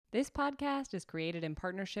This podcast is created in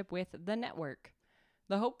partnership with The Network.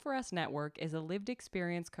 The Hope for Us Network is a lived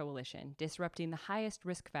experience coalition disrupting the highest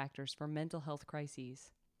risk factors for mental health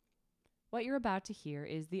crises. What you're about to hear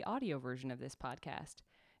is the audio version of this podcast.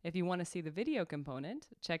 If you want to see the video component,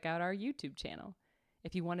 check out our YouTube channel.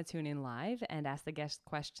 If you want to tune in live and ask the guests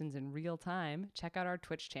questions in real time, check out our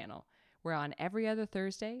Twitch channel. We're on every other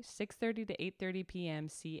Thursday, 6:30 to 8:30 p.m.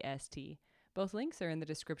 CST. Both links are in the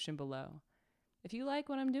description below. If you like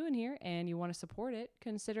what I'm doing here and you want to support it,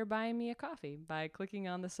 consider buying me a coffee by clicking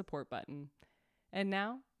on the support button. And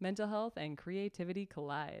now, mental health and creativity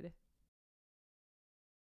collide.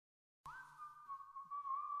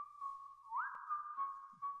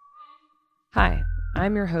 Hi,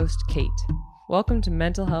 I'm your host, Kate. Welcome to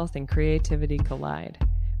Mental Health and Creativity Collide,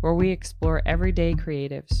 where we explore everyday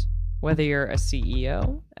creatives. Whether you're a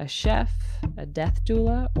CEO, a chef, a death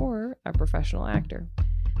doula, or a professional actor,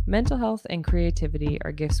 mental health and creativity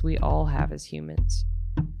are gifts we all have as humans.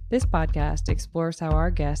 This podcast explores how our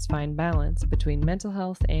guests find balance between mental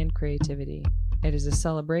health and creativity. It is a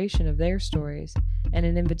celebration of their stories and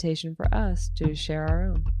an invitation for us to share our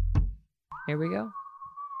own. Here we go.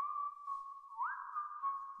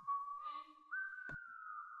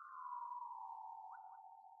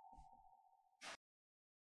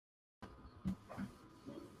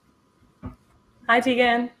 Hi,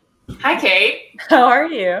 Tegan. Hi, Kate. How are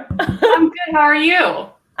you? I'm good. How are you?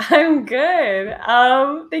 I'm good.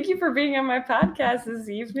 Thank you for being on my podcast this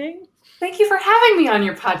evening. Thank you for having me on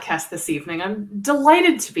your podcast this evening. I'm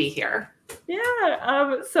delighted to be here.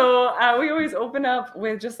 Yeah. So we always open up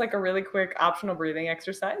with just like a really quick optional breathing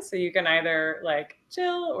exercise. So you can either like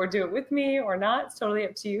chill or do it with me or not. It's totally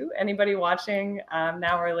up to you. Anybody watching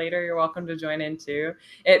now or later, you're welcome to join in too.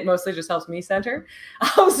 It mostly just helps me center.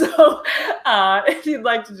 So if you'd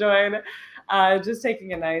like to join, just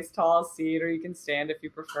taking a nice tall seat, or you can stand if you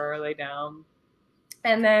prefer, lay down.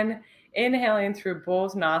 And then inhaling through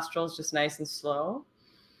both nostrils, just nice and slow.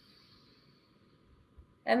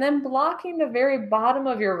 And then blocking the very bottom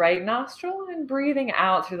of your right nostril and breathing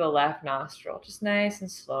out through the left nostril, just nice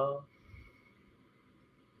and slow.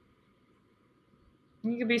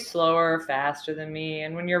 You can be slower or faster than me.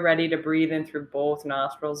 And when you're ready to breathe in through both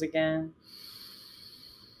nostrils again,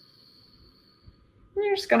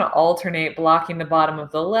 you're just going to alternate blocking the bottom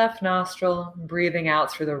of the left nostril, breathing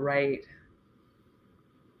out through the right.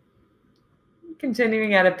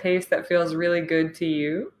 Continuing at a pace that feels really good to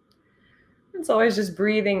you. It's always just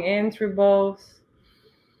breathing in through both.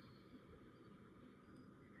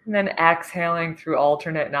 And then exhaling through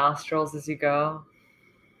alternate nostrils as you go.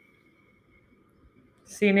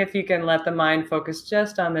 Seeing if you can let the mind focus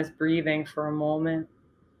just on this breathing for a moment.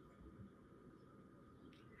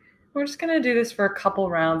 We're just going to do this for a couple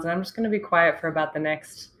rounds, and I'm just going to be quiet for about the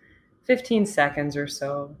next 15 seconds or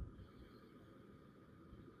so.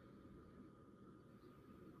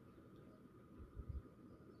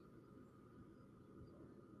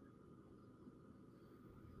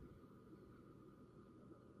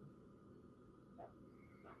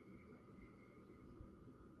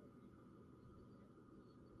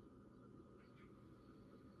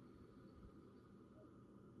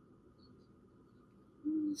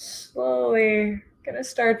 Slowly going to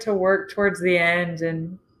start to work towards the end,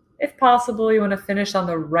 and if possible, you want to finish on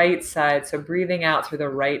the right side, so breathing out through the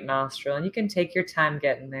right nostril, and you can take your time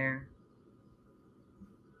getting there.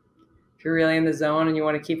 If you're really in the zone and you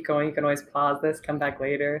want to keep going, you can always pause this, come back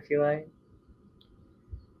later if you like.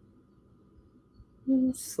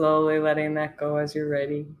 And slowly letting that go as you're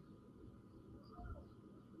ready.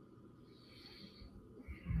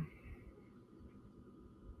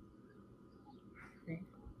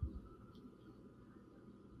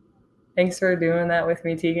 Thanks for doing that with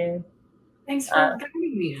me, Tegan. Thanks for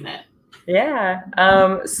guiding me in it. Yeah.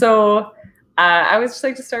 So I would just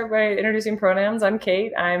like to start by introducing pronouns. I'm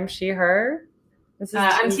Kate. I'm she, her.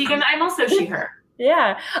 I'm Tegan. I'm also she, her.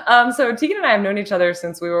 Yeah. So Tegan and I have known each other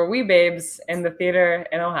since we were wee babes in the theater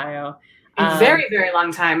in Ohio. A very, very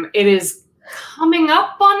long time. It is coming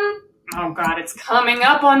up on, it's coming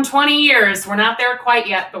up on 20 years. We're not there quite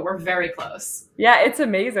yet, but we're very close. Yeah, it's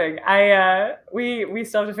amazing. We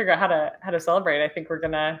still have to figure out how to celebrate. I think we're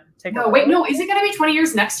gonna take. No, wait, no. Is it gonna be 20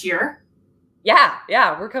 years next year?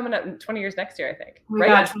 Yeah, we're coming up 20 years next year, I think. Oh my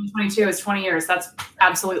God, 2022 is 20 years. That's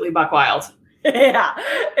absolutely buck wild. Yeah,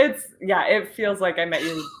 it feels like I met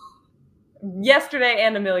you yesterday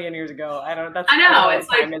and a million years ago. I know it's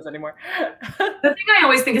like time is anymore. The thing I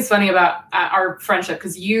always think is funny about our friendship,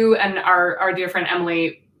 because you and our dear friend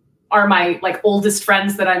Emily are my like oldest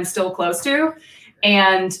friends that I'm still close to,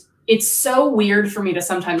 and it's so weird for me to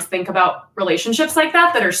sometimes think about relationships like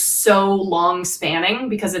that are so long spanning,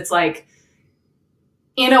 because it's like,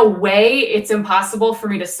 in a way, it's impossible for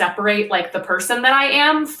me to separate like the person that I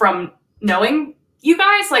am from knowing you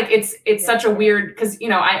guys. Like it's such a weird, because, you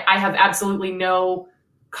know, I have absolutely no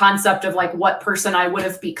concept of like what person I would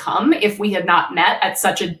have become if we had not met at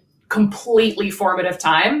such a completely formative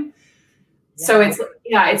time.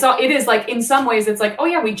 Yeah. So it is like, in some ways it's like, oh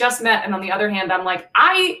yeah, we just met. And on the other hand, I'm like,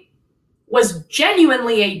 I was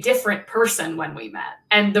genuinely a different person when we met.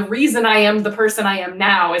 And the reason I am the person I am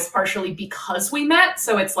now is partially because we met.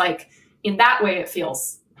 So it's like, in that way, it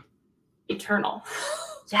feels eternal.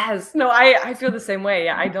 Yes. No, I feel the same way.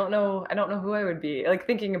 Yeah. I don't know who I would be. Like,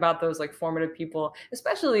 thinking about those like formative people,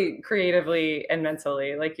 especially creatively and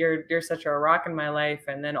mentally. Like, you're such a rock in my life.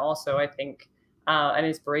 And then also, I think, an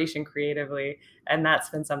inspiration creatively. And that's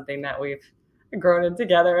been something that we've grown in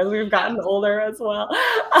together as we've gotten older as well.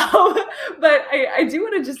 But I do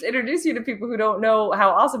want to just introduce you to people who don't know how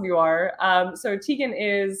awesome you are. So Tegan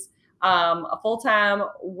is a full-time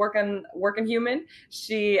working human.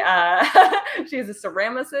 She she is a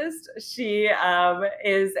ceramicist. She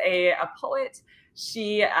is a poet.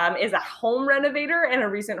 She is a home renovator and a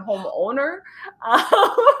recent home owner.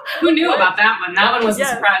 Who knew about that one? That one was a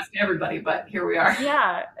surprise to everybody, but here we are.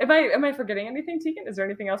 Yeah. Am I forgetting anything, Tegan? Is there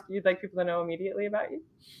anything else you'd like people to know immediately about you?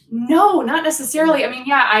 No, not necessarily. I mean,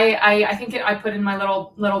 yeah, I think I put in my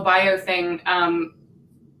little bio thing.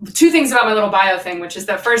 Two things about my little bio thing, which is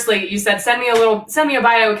that firstly, you said send me a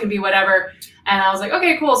bio, it can be whatever, and I was like,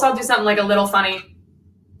 okay, cool. So I'll do something like a little funny.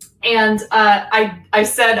 And I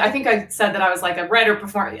said that I was like a writer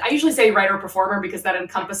performer. I usually say writer performer because that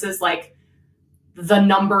encompasses like the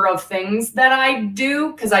number of things that I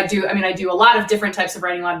do. Because I do a lot of different types of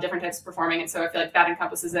writing, a lot of different types of performing. And so I feel like that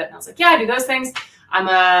encompasses it. And I was like, yeah, I do those things. I'm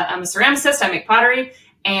a ceramicist. I make pottery.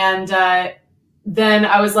 And then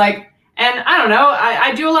I was like, and I don't know,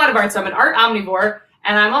 I do a lot of art. So I'm an art omnivore.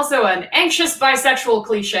 And I'm also an anxious bisexual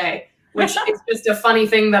cliche, which is just a funny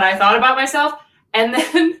thing that I thought about myself. And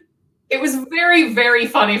then it was very, very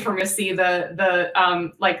funny for me to see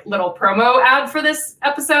the like little promo ad for this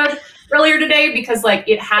episode earlier today, because like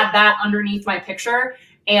it had that underneath my picture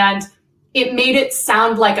and it made it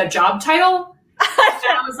sound like a job title. And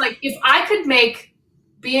I was like, if I could make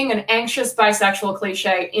being an anxious bisexual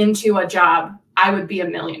cliche into a job, I would be a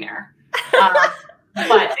millionaire.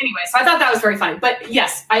 But anyway, so I thought that was very funny. But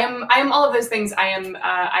yes, I am all of those things.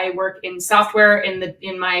 I work in software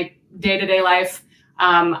in my day-to-day life.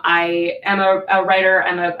 I am a writer.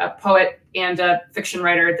 I'm a poet and a fiction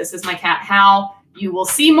writer. This is my cat, Hal. You will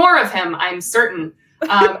see more of him, I'm certain.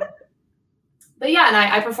 But yeah, and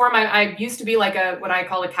I perform. I used to be like what I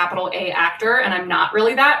call a capital A actor, and I'm not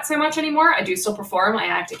really that so much anymore. I do still perform. I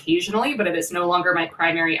act occasionally, but it is no longer my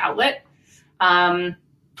primary outlet.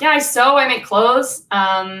 Yeah, I sew. I make clothes.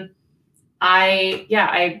 I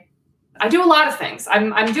do a lot of things.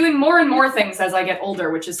 I'm doing more and more things as I get older,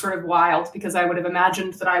 which is sort of wild because I would have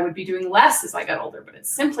imagined that I would be doing less as I get older, but it's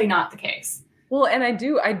simply not the case. Well, and I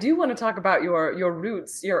do want to talk about your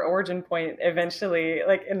roots, your origin point eventually,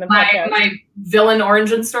 like in the podcast. My villain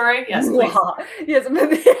origin story. Yes, please. Yes, but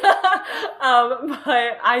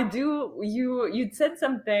I do. You said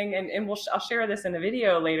something, and I'll share this in a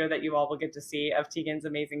video later that you all will get to see of Tegan's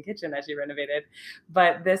amazing kitchen that she renovated.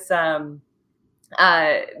 But this that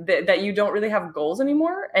you don't really have goals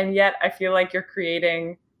anymore, and yet I feel like you're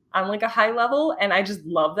creating on like a high level, and I just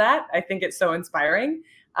love that. I think it's so inspiring.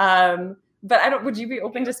 But would you be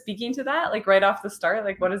open to speaking to that, like right off the start?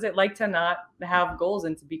 Like, what is it like to not have goals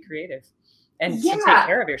and to be creative and to take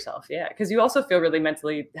care of yourself? Yeah. Cause you also feel really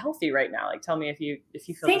mentally healthy right now. Like, tell me if you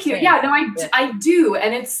feel Thank you. Yeah, no, I do.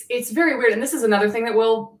 And it's very weird. And this is another thing that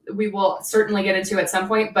we will certainly get into at some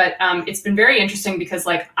point, but it's been very interesting because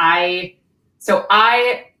like I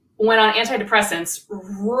went on antidepressants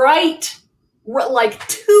like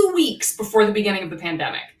 2 weeks before the beginning of the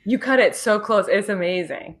pandemic. You cut it so close. It's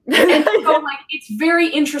amazing. And so like, it's very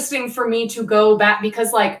interesting for me to go back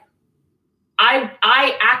because like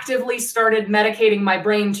I actively started medicating my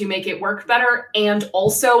brain to make it work better. And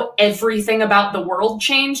also everything about the world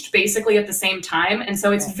changed basically at the same time. And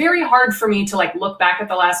so it's very hard for me to like look back at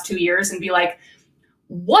the last 2 years and be like,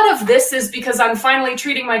 what of this is because I'm finally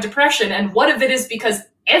treating my depression? And what of it is because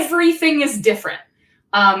everything is different?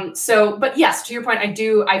 But yes, to your point,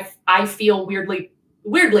 I feel weirdly,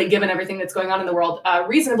 given everything that's going on in the world,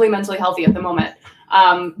 reasonably mentally healthy at the moment.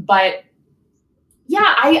 But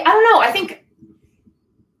yeah, I don't know. I think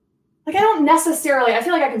like, I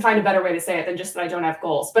feel like I can find a better way to say it than just that I don't have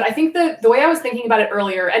goals. But I think the way I was thinking about it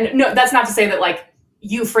earlier, and no, that's not to say that like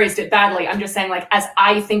you phrased it badly. I'm just saying, like, as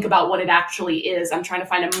I think about what it actually is, I'm trying to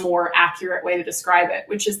find a more accurate way to describe it,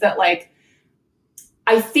 which is that, like,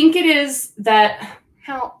 I think it is that,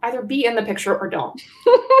 hell, either be in the picture or don't.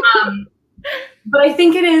 But I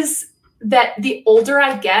think it is that the older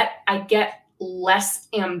I get less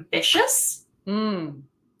ambitious. Yeah.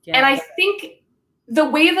 And I think the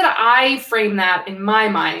way that I frame that in my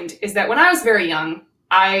mind is that when I was very young,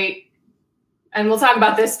 and we'll talk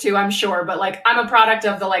about this too, I'm sure, but like, I'm a product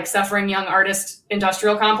of the like suffering young artist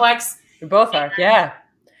industrial complex. We both are, yeah.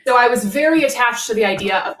 So I was very attached to the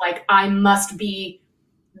idea of like, I must be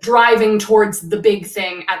driving towards the big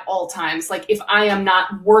thing at all times. Like, if I am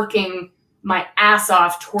not working my ass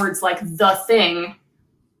off towards like the thing,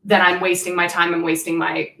 then I'm wasting my time, I'm wasting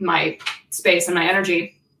my space and my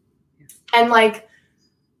energy. And like,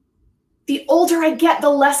 the older I get, the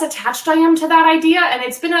less attached I am to that idea. And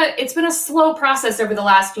it's been a slow process over the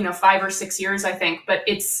last, 5 or 6 years, I think, but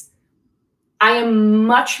I am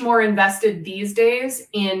much more invested these days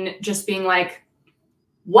in just being like,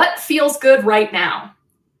 what feels good right now?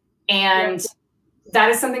 And that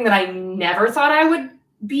is something that I never thought I would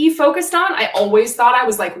be focused on. I always thought I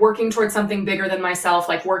was like working towards something bigger than myself,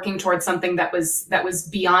 like working towards something that was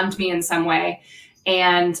beyond me in some way.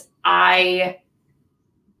 And I've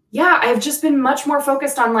just been much more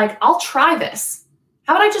focused on like, I'll try this.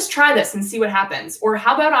 How about I just try this and see what happens? Or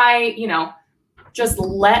how about I, just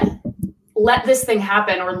let this thing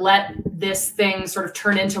happen, or let this thing sort of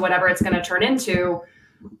turn into whatever it's going to turn into.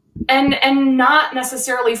 And not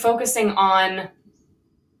necessarily focusing on,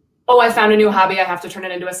 oh, I found a new hobby, I have to turn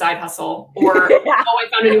it into a side hustle. Or, oh, I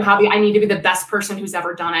found a new hobby, I need to be the best person who's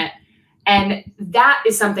ever done it. And that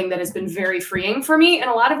is something that has been very freeing for me in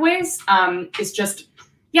a lot of ways. It's just,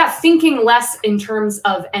 thinking less in terms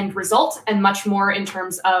of end result and much more in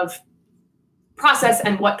terms of process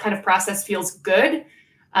and what kind of process feels good.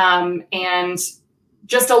 And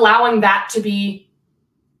just allowing that to be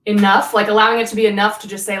enough, like allowing it to be enough to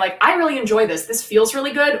just say like, I really enjoy this. This feels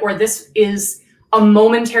really good. Or this is a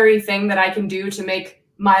momentary thing that I can do to make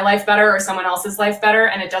my life better or someone else's life better.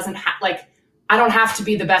 And it doesn't I don't have to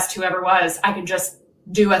be the best who ever was. I can just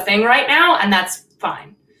do a thing right now, and that's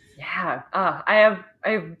fine. Yeah. I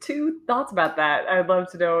have two thoughts about that. I'd love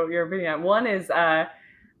to know your opinion. One is, I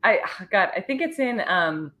think it's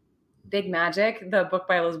in Big Magic, the book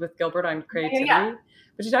by Elizabeth Gilbert on creativity. Yeah.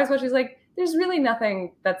 But she talks about, she's like, there's really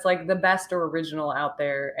nothing that's like the best or original out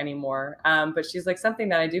there anymore. But she's like, something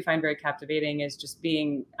that I do find very captivating is just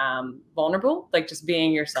being vulnerable, like just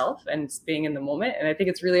being yourself and being in the moment. And I think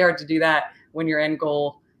it's really hard to do that when your end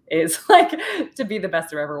goal is like to be the best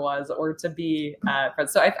there ever was, or to be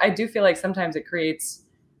so I do feel like sometimes it creates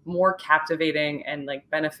more captivating and like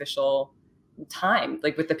beneficial time,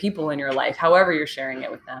 like with the people in your life, however you're sharing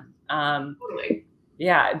it with them. Totally.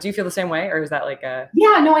 Yeah. Do you feel the same way, or is that like a?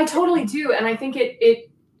 Yeah, no, I totally do. And I think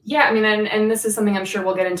I mean, and this is something I'm sure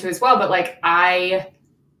we'll get into as well, but like it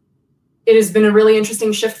has been a really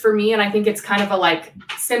interesting shift for me. And I think it's kind of a like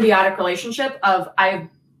symbiotic relationship of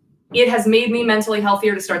it has made me mentally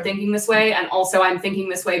healthier to start thinking this way. And also I'm thinking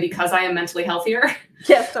this way because I am mentally healthier.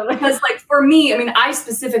 Yes, totally. Because like for me, I mean, I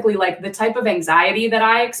specifically like the type of anxiety that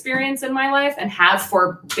I experience in my life and have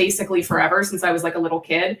for basically forever since I was like a little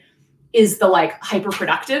kid is the like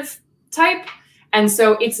hyperproductive type. And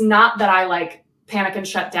so it's not that I like panic and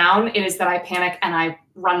shut down. It is that I panic and I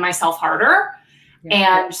run myself harder.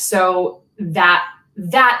 Yeah. And so that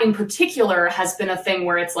in particular has been a thing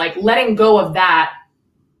where it's like letting go of that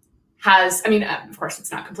of course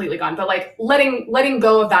it's not completely gone, but like letting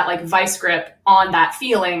go of that like vice grip on that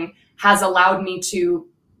feeling has allowed me to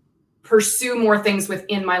pursue more things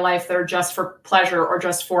within my life that are just for pleasure or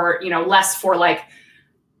just for, less for like,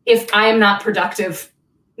 if I am not productive,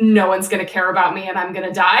 no one's going to care about me and I'm going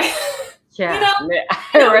to die. Yeah.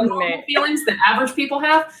 Feelings that average people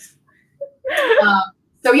have.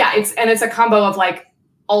 So yeah, it's a combo of like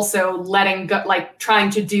also letting go, like trying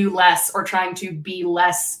to do less or trying to be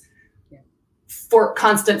less for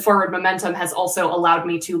constant forward momentum has also allowed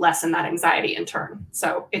me to lessen that anxiety in turn.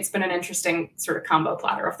 So it's been an interesting sort of combo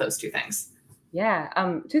platter of those two things. Yeah.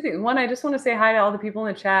 Two things. One, I just want to say hi to all the people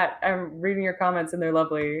in the chat. I'm reading your comments and they're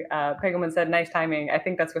lovely. Pegelman said, nice timing. I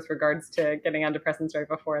think that's with regards to getting antidepressants right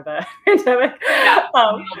before the pandemic. Yeah,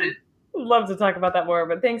 love to talk about that more,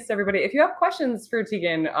 but thanks to everybody. If you have questions for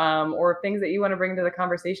Tegan or things that you want to bring to the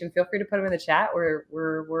conversation, feel free to put them in the chat.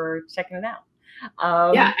 We're checking it out.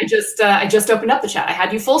 I just opened up the chat. I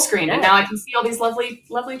had you full screen and now I can see all these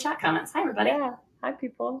lovely chat comments. Hi everybody. Yeah. Hi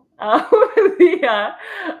people. I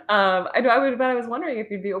was wondering if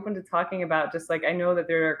you'd be open to talking about just like, I know that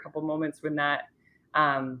there are a couple moments when that,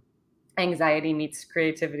 I anxiety meets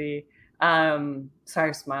creativity. Sorry,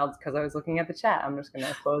 I smiled because I was looking at the chat. I'm just going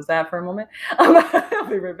to close that for a moment. I'll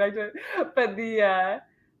be right back to it. But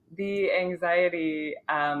the anxiety,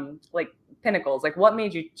 like pinnacles, like what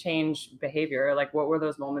made you change behavior? Like what were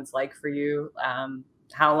those moments like for you?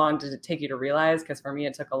 How long did it take you to realize? Because for me,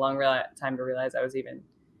 it took a long time to realize I was even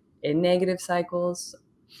in negative cycles.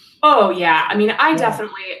 Oh yeah. I mean, I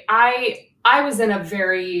definitely, I was in a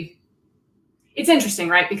very, it's interesting,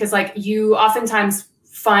 right? Because like you oftentimes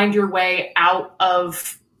find your way out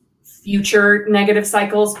of future negative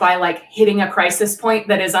cycles by like hitting a crisis point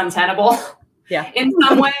that is untenable in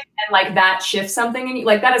some way. And like that shifts something in you.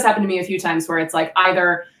 Like that has happened to me a few times where it's like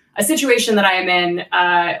either a situation that I am in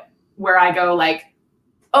where I go like,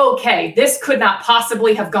 okay, this could not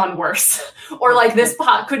possibly have gone worse. Or like this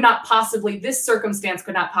circumstance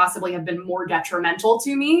could not possibly have been more detrimental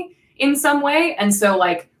to me in some way. And so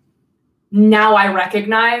like, now I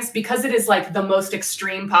recognize, because it is like the most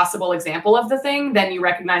extreme possible example of the thing, then you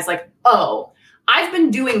recognize like, oh, I've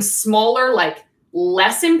been doing smaller, like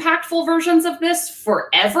less impactful versions of this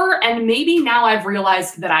forever. And maybe now I've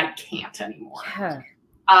realized that I can't anymore. Yeah.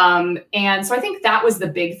 And so I think that was the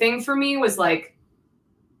big thing for me, was like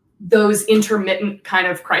those intermittent kind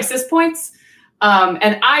of crisis points.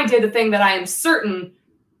 And I did a thing that I am certain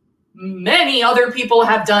many other people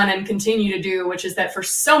have done and continue to do, which is that for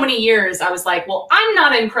so many years, I was like, well, I'm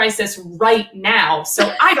not in crisis right now, so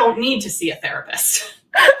I don't need to see a therapist.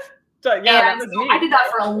 So I did that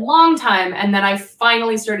for a long time. And then I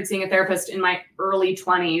finally started seeing a therapist in my early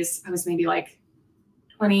 20s. I was maybe like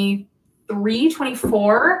 23,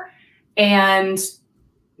 24. And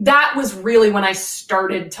that was really when I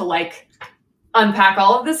started to like unpack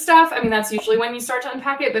all of this stuff. I mean, that's usually when you start to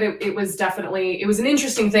unpack it, but it was definitely, it was an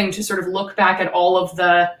interesting thing to sort of look back at all of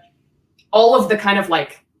the kind of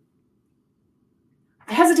like,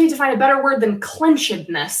 I hesitate to find a better word than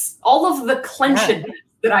clenchedness, all of the clenchedness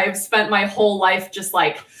that I have spent my whole life just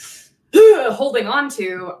like holding on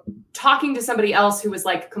to, talking to somebody else who was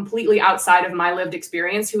like completely outside of my lived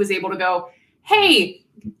experience, who was able to go, hey,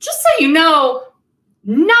 just so you know,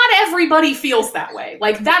 not everybody feels that way.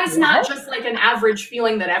 Like that is not just like an average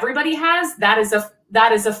feeling that everybody has. That is a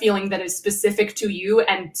feeling that is specific to you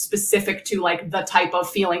and specific to like the type of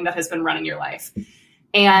feeling that has been running your life.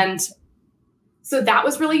 And so that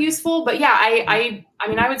was really useful. But yeah, I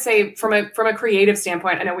mean, I would say from a creative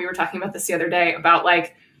standpoint, I know we were talking about this the other day about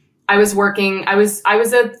like, I was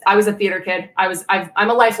a theater kid. I'm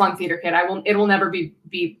a lifelong theater kid. It will never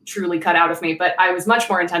be truly cut out of me, but I was much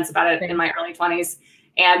more intense about it in my early 20s.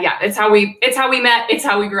 And yeah, it's how we met. It's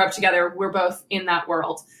how we grew up together. We're both in that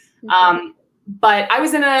world. But I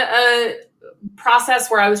was in a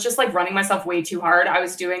process where I was just like running myself way too hard. I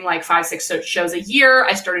was doing like 5-6 shows a year.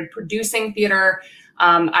 I started producing theater.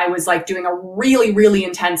 I was like doing a really, really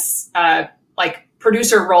intense like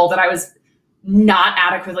producer role that I was not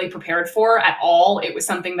adequately prepared for at all. It was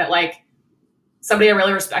something that like somebody I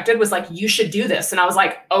really respected was like, you should do this. And I was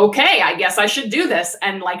like, okay, I guess I should do this.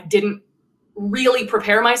 And like, didn't really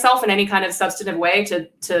prepare myself in any kind of substantive way to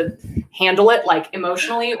handle it like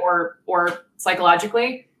emotionally or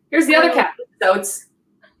psychologically. Here's the other cat. So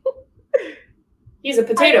he's a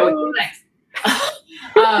potato.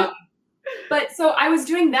 But so I was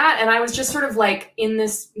doing that, and I was just sort of like in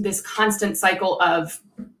this constant cycle of,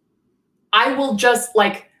 I will just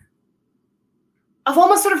like, of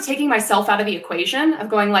almost sort of taking myself out of the equation of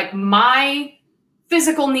going like, my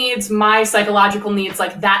physical needs, my psychological needs,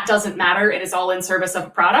 like that doesn't matter. It is all in service of a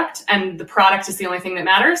product, and the product is the only thing that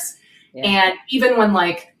matters. Yeah. And even when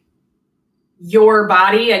like your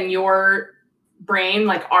body and your brain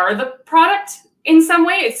like are the product in some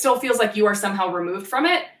way, it still feels like you are somehow removed from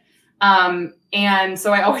it. And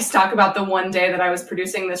so I always talk about the one day that I was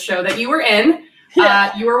producing this show that you were in.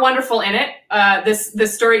 Yeah. You were wonderful in it.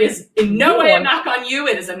 This story is in no way a knock on you.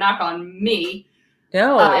 It is a knock on me.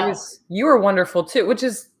 No, you were wonderful too, which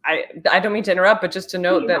is, I don't mean to interrupt, but just to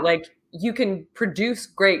note that like you can produce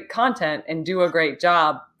great content and do a great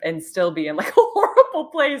job and still be in like a horrible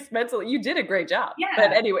place mentally. You did a great job. Yeah.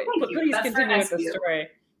 But anyway, please continue with the story.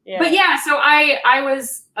 Yeah. But yeah, so I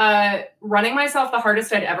was running myself the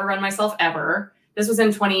hardest I'd ever run myself ever. This was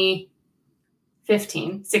in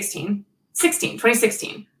 2016.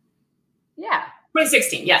 Yeah.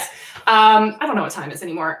 2016, yes. I don't know what time it is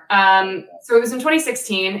anymore. So it was in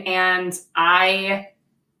 2016, and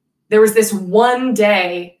there was this one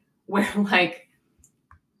day where like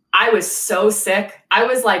I was so sick. I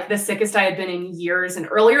was like the sickest I had been in years. And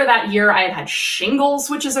earlier that year I had shingles,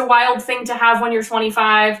 which is a wild thing to have when you're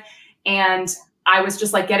 25. And I was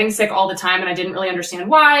just like getting sick all the time, and I didn't really understand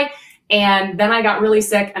why. And then I got really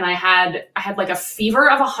sick, and I had like a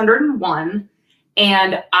fever of 101,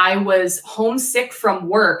 and I was homesick from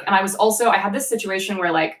work. And I had this situation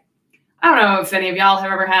where, like, I don't know if any of y'all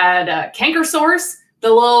have ever had canker sores, the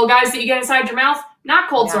little guys that you get inside your mouth. Not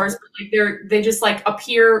cold sores, but like they just like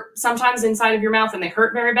appear sometimes inside of your mouth and they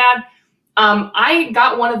hurt very bad. I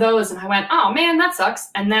got one of those and I went, oh man, that sucks.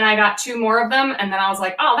 And then I got 2 more of them, and then I was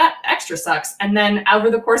like, oh, that extra sucks. And then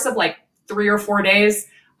over the course of like 3 or 4 days,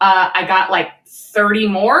 I got like 30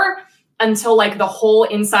 more, until like the whole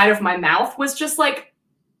inside of my mouth was just like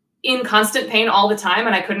in constant pain all the time,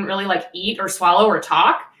 and I couldn't really like eat or swallow or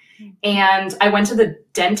talk. And I went to the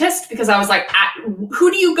dentist because I was like,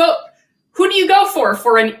 who do you go for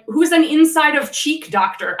who's an inside of cheek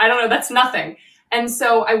doctor? I don't know. That's nothing. And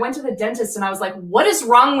so I went to the dentist and I was like, what is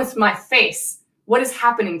wrong with my face? What is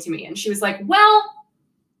happening to me? And she was like, well,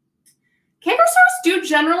 canker sores do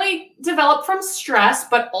generally develop from stress,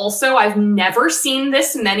 but also I've never seen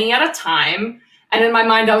this many at a time. And in my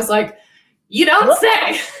mind, I was like, you don't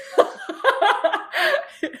say.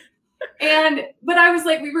 But I was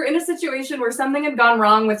like, we were in a situation where something had gone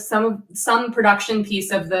wrong with some production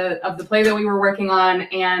piece of the play that we were working on,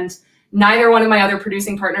 and neither one of my other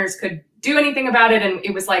producing partners could do anything about it. And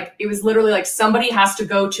it was literally like, somebody has to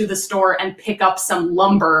go to the store and pick up some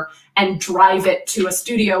lumber and drive it to a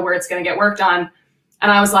studio where it's going to get worked on.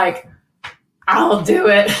 And I was like, I'll do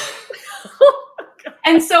it.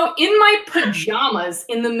 And so in my pajamas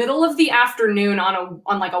in the middle of the afternoon on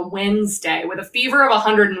like a Wednesday with a fever of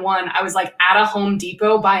 101, I was like at a Home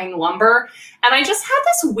Depot buying lumber. And I just had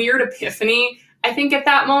this weird epiphany, I think, at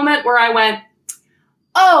that moment, where I went,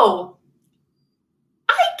 oh,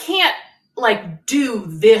 I can't like do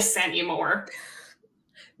this anymore.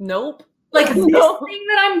 Nope. Like this thing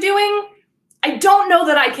that I'm doing, I don't know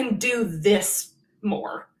that I can do this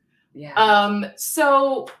more. Yeah.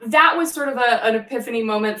 So that was sort of an epiphany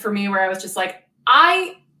moment for me, where I was just like,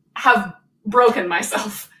 I have broken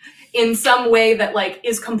myself in some way that like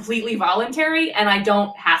is completely voluntary, and I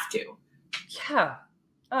don't have to. Yeah.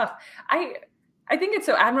 I think it's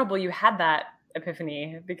so admirable you had that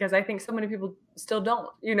epiphany, because I think so many people still don't,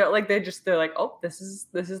 like they're like, oh, this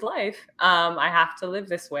is life. I have to live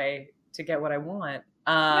this way to get what I want.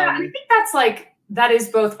 I think that is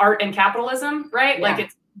both art and capitalism, right? Yeah. Like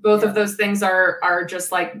it's both of those things are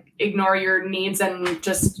just like, ignore your needs and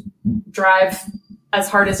just drive as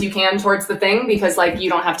hard as you can towards the thing, because like you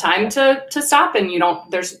don't have time to stop, and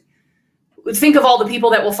think of all the people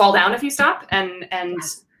that will fall down if you stop. And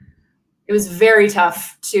it was very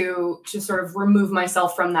tough to sort of remove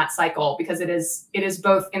myself from that cycle, because it is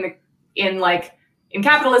both in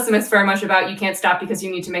capitalism, it's very much about you can't stop because you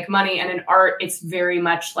need to make money. And in art, it's very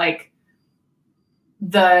much like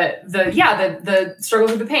the struggle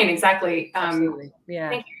with the pain. Exactly. Absolutely. Yeah.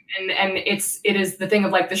 Thank you. And it is the thing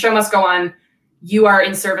of like, the show must go on. You are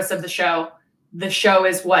in service of the show. The show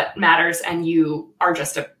is what matters, and you are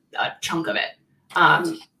just a chunk of it.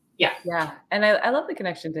 Yeah. And I love the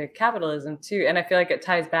connection to capitalism too. And I feel like it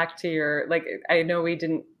ties back to your, like, I know we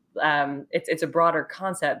didn't, it's a broader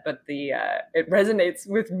concept, but it resonates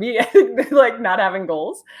with me. I think like not having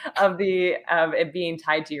goals of it being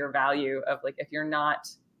tied to your value of like, if you're not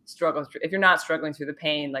struggling through the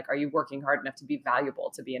pain, like, are you working hard enough to be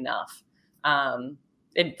valuable, to be enough?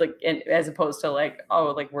 As opposed to like, oh,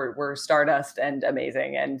 like we're stardust and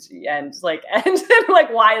amazing and like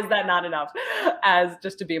why is that not enough as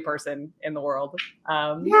just to be a person in the world?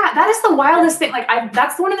 That is the wildest thing. Like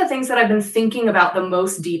that's one of the things that I've been thinking about the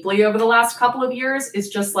most deeply over the last couple of years, is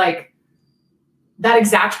just like that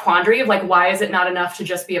exact quandary of like, why is it not enough to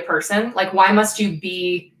just be a person? Like, why must you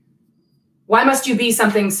be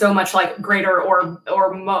something so much like greater or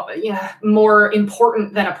more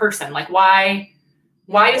important than a person? Like why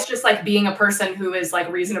is just like being a person who is like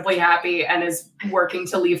reasonably happy and is working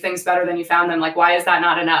to leave things better than you found them, like, why is that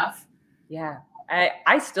not enough? Yeah.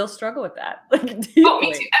 I still struggle with that. Like, oh,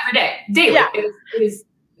 me too. Every day, daily. Yeah. It is.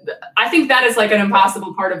 I think that is like an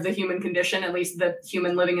impossible part of the human condition, at least the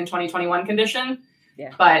human living in 2021 condition.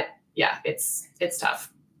 Yeah. But yeah, it's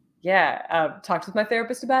tough. Yeah. Talked with my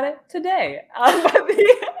therapist about it today.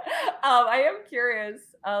 I am curious.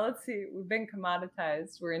 Let's see. We've been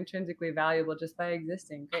commoditized. We're intrinsically valuable just by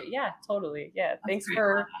existing. But yeah, totally. Yeah. Thanks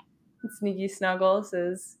for Sneaky Snuggles.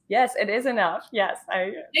 Yes, it is enough. Yes.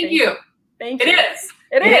 Thank you. Thank you. It is.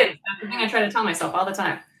 It is. That's the thing I try to tell myself all the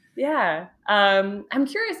time. Yeah. I'm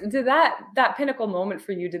curious, did that pinnacle moment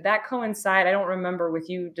for you, did that coincide? I don't remember, with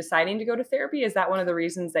you deciding to go to therapy. Is that one of the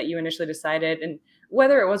reasons that you initially decided? And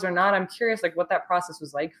whether it was or not, I'm curious, like, what that process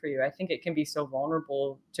was like for you. I think it can be so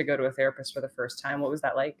vulnerable to go to a therapist for the first time. What was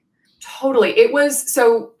that like? Totally. It was,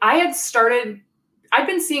 so I'd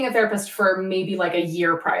been seeing a therapist for maybe like a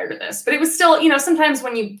year prior to this, but it was still, sometimes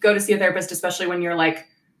when you go to see a therapist, especially when you're like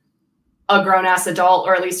a grown ass adult,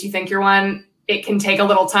 or at least you think you're one, it can take a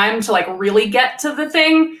little time to like really get to the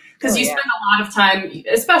thing. Cause you spend a lot of time,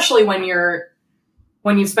 especially when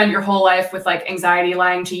you spend your whole life with like anxiety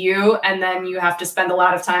lying to you, and then you have to spend a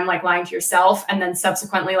lot of time like lying to yourself. And then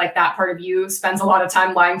subsequently, like that part of you spends a lot of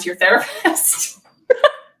time lying to your therapist.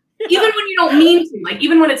 Even when you don't mean to, like,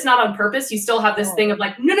 even when it's not on purpose, you still have this thing of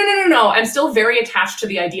like, no. I'm still very attached to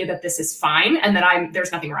the idea that this is fine and that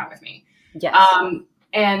there's nothing wrong with me. Yes.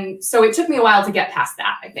 And so it took me a while to get past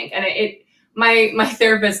that, I think. And my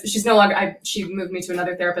therapist, she's no longer, she moved me to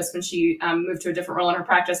another therapist when she moved to a different role in her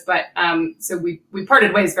practice. But so we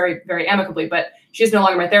parted ways very, very amicably, but she's no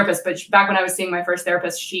longer my therapist. But back when I was seeing my first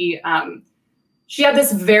therapist, she had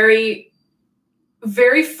this very,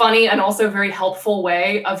 very funny and also very helpful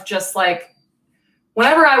way of just like,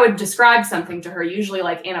 whenever I would describe something to her, usually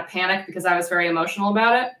like in a panic because I was very emotional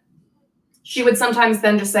about it, she would sometimes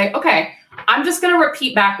then just say, okay, I'm just going to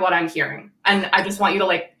repeat back what I'm hearing. And I just want you to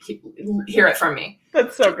like hear it from me.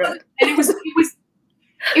 That's so good. And it was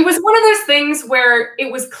one of those things where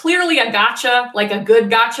it was clearly a gotcha, like a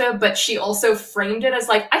good gotcha, but she also framed it as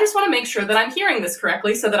like, I just want to make sure that I'm hearing this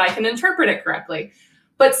correctly so that I can interpret it correctly.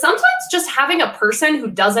 But sometimes just having a person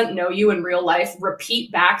who doesn't know you in real life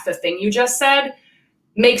repeat back the thing you just said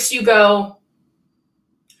makes you go,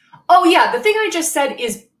 oh yeah, the thing I just said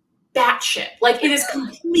is batshit. Like it is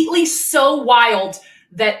completely so wild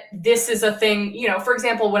that this is a thing. For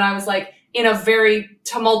example, when I was like in a very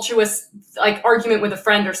tumultuous like argument with a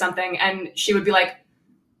friend or something, and she would be like,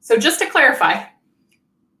 so just to clarify,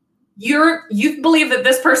 you believe that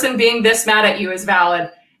this person being this mad at you is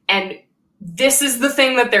valid, and this is the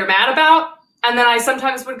thing that they're mad about. And then I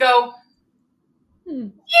sometimes would go,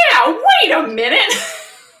 yeah, wait a minute.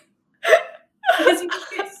 Because you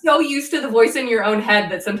get so used to the voice in your own head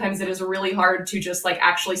that sometimes it is really hard to just like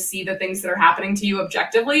actually see the things that are happening to you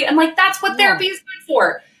objectively. And like, that's what therapy is good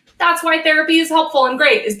for. That's why therapy is helpful and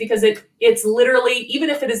great, is because it's literally, even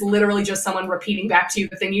if it is literally just someone repeating back to you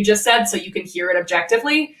the thing you just said so you can hear it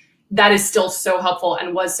objectively, that is still so helpful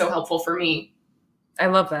and was so helpful for me. I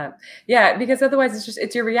love that. Yeah, because otherwise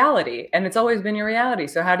it's your reality, and it's always been your reality.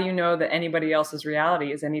 So how do you know that anybody else's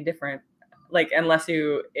reality is any different? Like, unless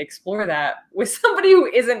you explore that with somebody who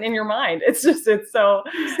isn't in your mind. It's so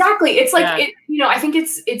exactly. It's like, I think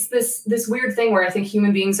it's this weird thing where I think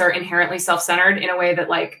human beings are inherently self-centered in a way that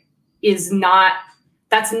like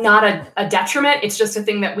that's not a detriment. It's just a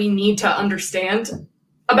thing that we need to understand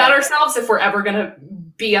about ourselves if we're ever going to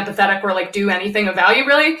be empathetic or like do anything of value,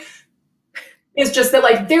 really. It's just that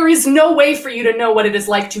like, there is no way for you to know what it is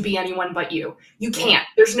like to be anyone but you. You can't,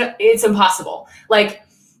 it's impossible. Like,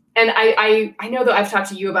 and I know that I've talked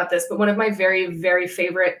to you about this, but one of my very, very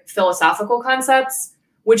favorite philosophical concepts,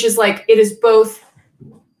 which is like, it is both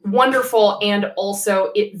wonderful and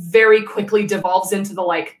also it very quickly devolves into the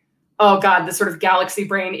like, oh God, the sort of galaxy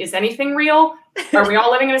brain, is anything real? Are we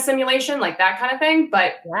all living in a simulation? Like that kind of thing.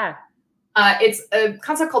 But it's a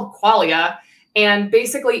concept called qualia. And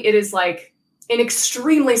basically it is like, in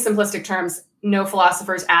extremely simplistic terms, no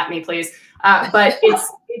philosophers at me, please. But it's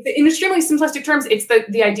in extremely simplistic terms, it's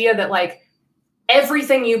the idea that like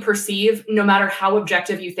everything you perceive, no matter how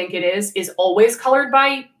objective you think it is always colored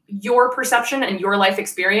by your perception and your life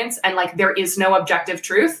experience. And like, there is no objective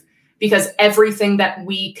truth because everything that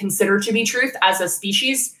we consider to be truth as a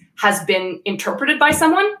species has been interpreted by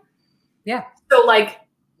someone. Yeah. So like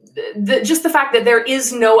just the fact that there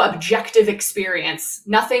is no objective experience,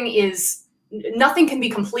 nothing can be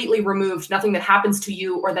completely removed. Nothing that happens to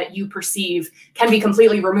you or that you perceive can be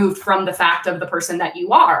completely removed from the fact of the person that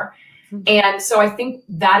you are. Mm-hmm. And so I think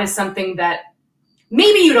that is something that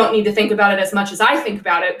maybe you don't need to think about it as much as I think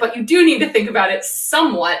about it, but you do need to think about it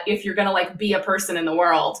somewhat if you're going to like be a person in the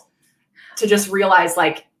world, to just realize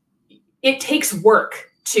like it takes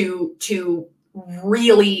work to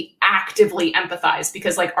really actively empathize,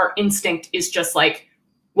 because like our instinct is just like,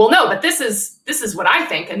 well, no, but this is what I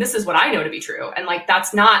think, and this is what I know to be true. And like,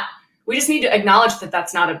 we just need to acknowledge that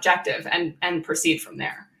that's not objective and proceed from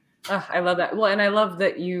there. Oh, I love that. Well, and I love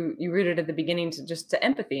that you rooted at the beginning to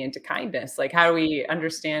empathy and to kindness. Like, how do we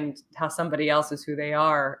understand how somebody else is who they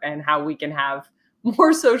are, and how we can have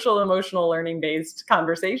more social, emotional, learning-based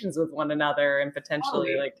conversations with one another and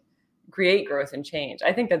potentially like create growth and change.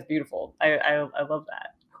 I think that's beautiful. I love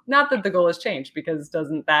that. Not that the goal has changed, because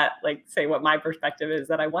doesn't that like say what my perspective is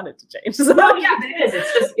that I want it to change? So, no, yeah, it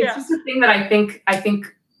is. It's just a thing that I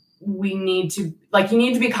think we need to, like, you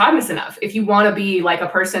need to be cognizant of if you want to be like a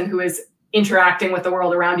person who is interacting with the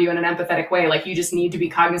world around you in an empathetic way. Like, you just need to be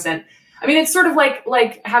cognizant. I mean, it's sort of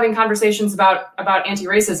like having conversations about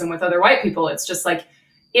anti-racism with other white people. It's just like,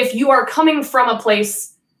 if you are not coming from a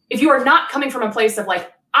place of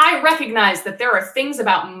like, I recognize that there are things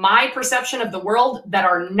about my perception of the world that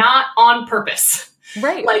are not on purpose.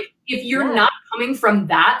 Right. Like, if you're not coming from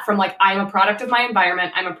that, from like, I'm a product of my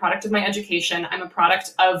environment, I'm a product of my education, I'm a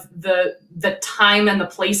product of the time and the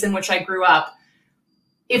place in which I grew up.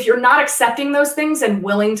 If you're not accepting those things and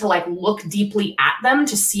willing to like look deeply at them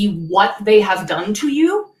to see what they have done to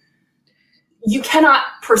you, you cannot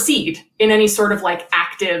proceed in any sort of like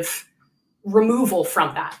active removal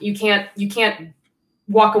from that. You can't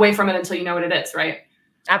walk away from it until you know what it is, right?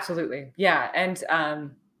 Absolutely. Yeah. And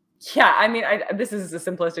yeah, I mean, this is the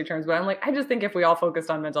simplistic terms, but I'm like, I just think if we all focused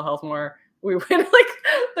on mental health more, we would like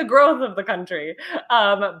the growth of the country.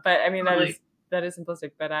 But I mean, that is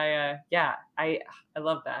simplistic, but I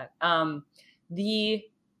love that.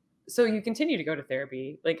 So you continue to go to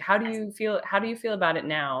therapy. Like, how do you feel about it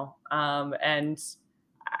now? And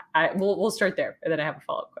we'll start there, and then I have a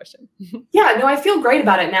follow-up question. Yeah, no, I feel great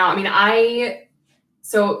about it now. I mean,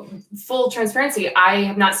 so full transparency, I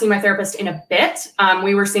have not seen my therapist in a bit.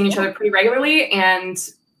 We were seeing each other pretty regularly, and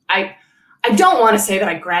I don't want to say that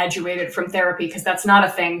I graduated from therapy, because that's not a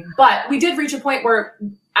thing, but we did reach a point where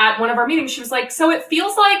at one of our meetings, she was like, so it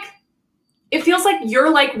feels like you're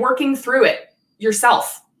like working through it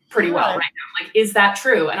yourself pretty well right now. Like, is that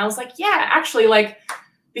true? And I was like, yeah, actually, like,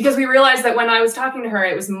 because we realized that when I was talking to her,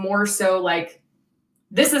 it was more so like,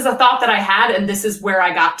 this is a thought that I had and this is where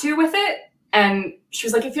I got to with it. And she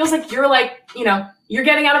was like, it feels like you're like, you know, you're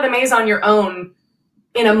getting out of the maze on your own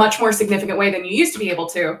in a much more significant way than you used to be able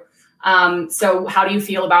to. So how do you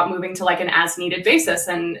feel about moving to like an as needed basis?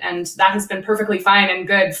 And that has been perfectly fine and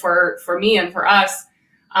good for me and for us.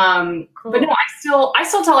 Cool. But no, I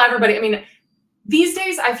still tell everybody, I mean, these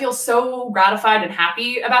days I feel so gratified and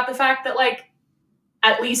happy about the fact that, like,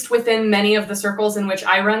 at least within many of the circles in which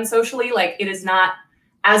I run socially, like, it is not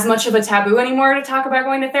as much of a taboo anymore to talk about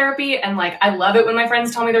going to therapy. And like, I love it when my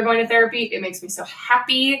friends tell me they're going to therapy. It makes me so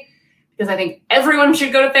happy, because I think everyone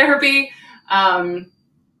should go to therapy.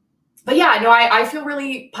 But yeah, no, I feel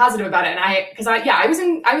really positive about it. And I was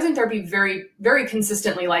in therapy very, very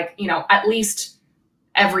consistently, like, you know, at least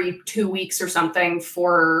every 2 weeks or something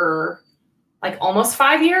for like almost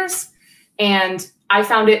 5 years. And I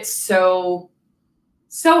found it so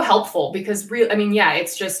helpful, because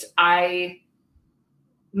it's just,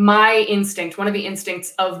 my instinct, one of the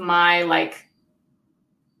instincts of my, like,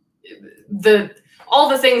 all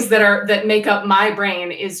the things that make up my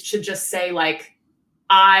brain is to just say, like,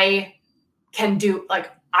 I can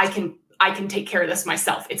take care of this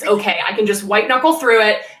myself. It's okay. I can just white knuckle through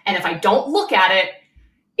it. And if I don't look at it,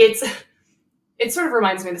 it sort of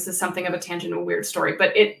reminds me, this is something of a tangent, a weird story,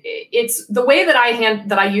 but it's the way that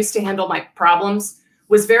I used to handle my problems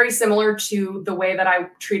was very similar to the way that I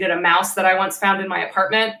treated a mouse that I once found in my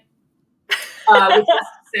apartment. Which is to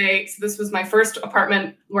say, so this was my first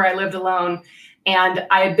apartment where I lived alone, and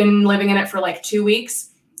I had been living in it for like 2 weeks.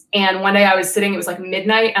 And one day I was sitting, it was like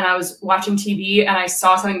midnight, and I was watching TV, and I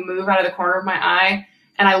saw something move out of the corner of my eye.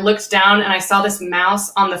 And I looked down and I saw this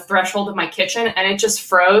mouse on the threshold of my kitchen, and it just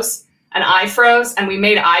froze, and I froze, and we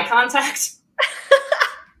made eye contact.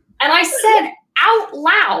 And I said out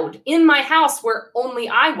loud in my house where only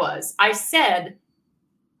I was, I said,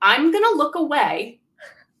 I'm going to look away.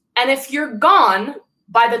 And if you're gone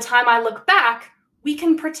by the time I look back, we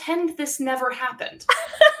can pretend this never happened.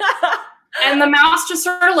 And the mouse just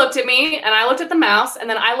sort of looked at me, and I looked at the mouse, and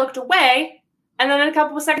then I looked away. And then a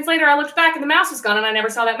couple of seconds later, I looked back and the mouse was gone, and I never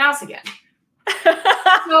saw that mouse again.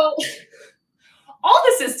 So all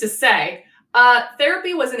this is to say,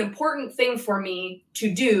 therapy was an important thing for me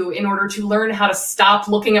to do in order to learn how to stop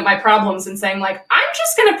looking at my problems and saying, like, I'm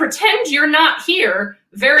just going to pretend you're not here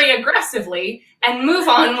very aggressively and move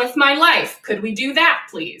on with my life. Could we do that,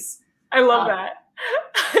 please? I love that.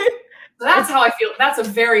 So that's how I feel. That's a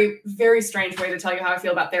very, very strange way to tell you how I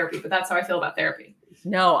feel about therapy, but that's how I feel about therapy.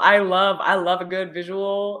 No, I love a good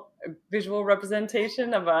visual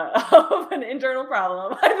representation of an internal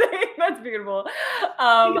problem. I think that's beautiful.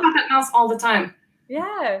 I think about that mouse all the time.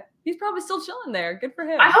 Yeah, he's probably still chilling there. Good for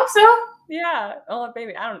him. I hope so. Yeah. Oh,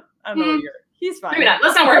 baby, I don't know what you're. He's fine. Maybe not.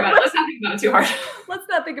 Let's not worry about it. Let's not think about it too hard. Let's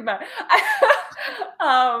not think about it.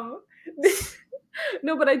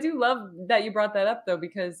 No, but I do love that you brought that up, though,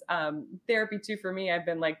 because therapy too, for me, I've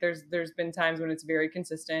been like, there's been times when it's very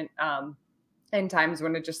consistent. And times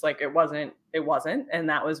when it just, like, it wasn't, and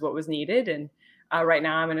that was what was needed. And right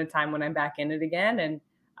now I'm in a time when I'm back in it again. And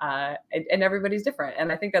And everybody's different.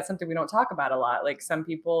 And I think that's something we don't talk about a lot. Like some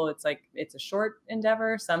people, it's like, it's a short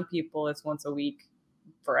endeavor. Some people it's once a week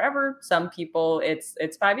forever. Some people it's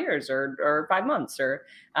 5 years or 5 months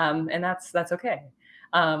and that's okay.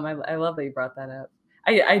 I love that you brought that up.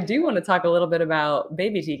 I do want to talk a little bit about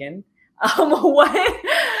baby Tegan.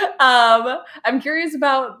 I'm curious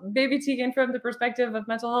about baby Tegan from the perspective of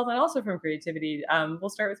mental health and also from creativity. We'll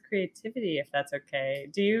start with creativity, if that's okay.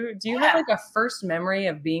 Do you have like a first memory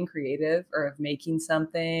of being creative or of making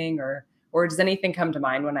something, or does anything come to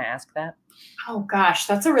mind when I ask that? Oh gosh,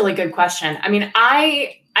 that's a really good question. I mean,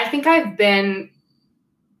 I think I've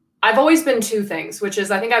always been two things, which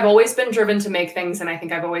is I think I've always been driven to make things, and I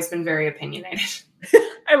think I've always been very opinionated.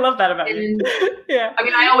 I love that about you. Yeah. I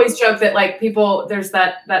mean, I always joke that like people, there's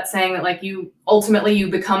that saying that like you ultimately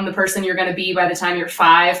become the person you're going to be by the time you're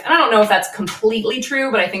 5. And I don't know if that's completely true,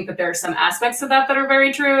 but I think that there are some aspects of that are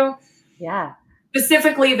very true. Yeah.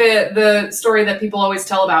 Specifically, the story that people always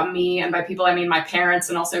tell about me, and by people I mean my parents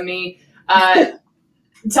and also me,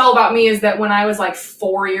 tell about me is that when I was like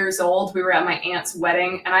 4 years old, we were at my aunt's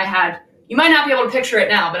wedding, and I had, you might not be able to picture it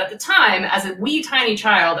now, but at the time, as a wee tiny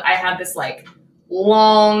child, I had this like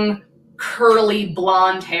long, curly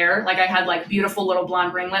blonde hair. Like I had like beautiful little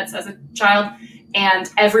blonde ringlets as a child, and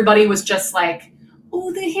everybody was just like,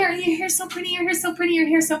 "Oh, the hair, your hair's so pretty, your hair's so pretty, your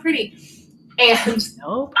hair's so pretty." And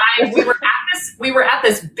we were at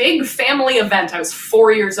this big family event. I was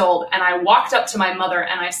 4 years old, and I walked up to my mother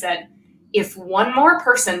and I said, "If one more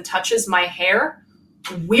person touches my hair,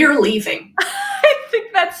 we're leaving." I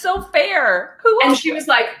think that's so fair. And she was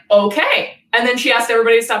like, "Okay." And then she asked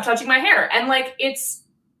everybody to stop touching my hair. And like,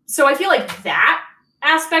 so I feel like that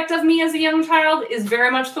aspect of me as a young child is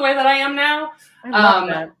very much the way that I am now. I love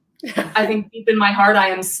that. I think deep in my heart, I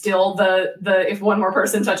am still the if one more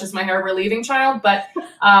person touches my hair, we're leaving child. But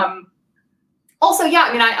also, yeah,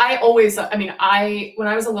 I mean, when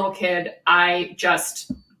I was a little kid,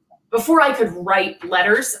 before I could write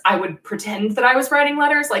letters, I would pretend that I was writing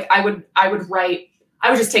letters. Like I would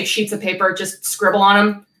just take sheets of paper, just scribble on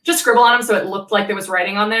them so it looked like there was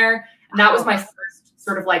writing on there. And that was my first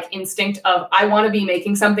sort of like instinct of, I want to be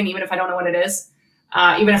making something, even if I don't know what it is.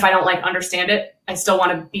 Even if I don't like understand it, I still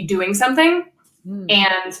want to be doing something.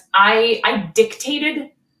 And I dictated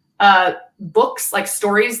books, like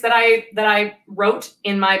stories that I wrote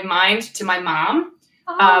in my mind to my mom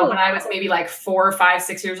when I was maybe like 4, 5,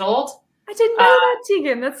 6 years old. I didn't know that,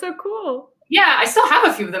 Tegan. That's so cool. Yeah, I still have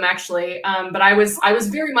a few of them actually. But I was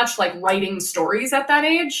very much like writing stories at that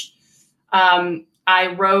age.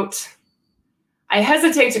 I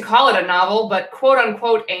hesitate to call it a novel, but quote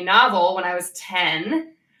unquote a novel when I was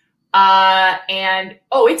 10. And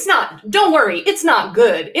don't worry, it's not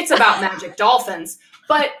good. It's about magic dolphins,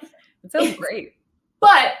 but it sounds great.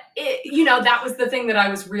 But that was the thing that I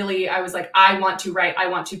was like, I want to write. I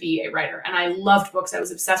want to be a writer. And I loved books. I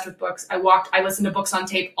was obsessed with books. I listened to books on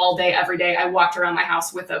tape all day, every day. I walked around my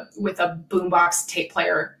house with a boombox tape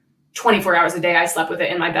player 24 hours a day. I slept with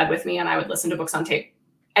it in my bed with me, and I would listen to books on tape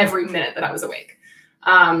every minute that I was awake.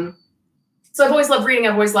 So I've always loved reading.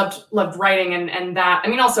 I've always loved writing, and that, I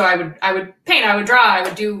mean, also I would paint, I would draw, I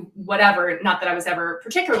would do whatever. Not that I was ever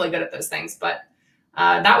particularly good at those things, but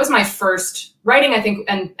that was my first writing, I think,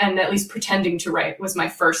 and at least pretending to write was my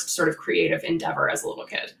first sort of creative endeavor as a little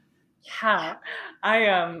kid. Yeah. I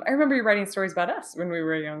remember you writing stories about us when we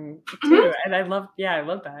were young too. And I loved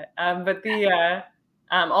that. But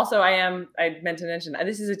also I meant to mention,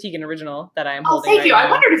 this is a Tegan original that I am holding. Oh, thank you. Now. I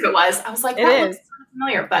wondered if it was. I was like, that looks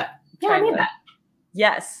familiar, but yeah, I made that.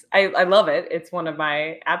 Yes, I love it. It's one of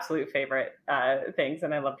my absolute favorite things,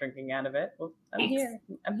 and I love drinking out of it. Well, I'm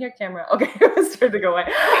here, camera. Okay, it's starting to go away.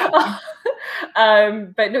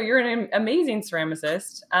 But no, you're an amazing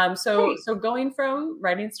ceramicist. So going from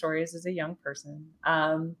writing stories as a young person,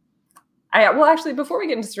 actually, before we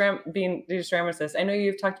get into being a ceramicist, I know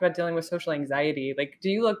you've talked about dealing with social anxiety. Like, do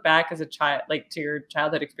you look back as a child, like to your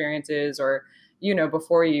childhood experiences, or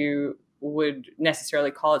before you would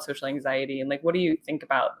necessarily call it social anxiety, and like, what do you think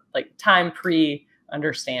about like time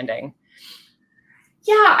pre-understanding?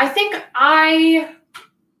 Yeah, I think I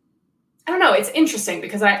don't know. It's interesting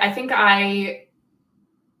because I think I've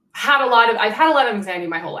had a lot of anxiety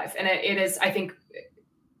my whole life, and it is, I think,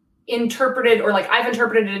 interpreted, or like I've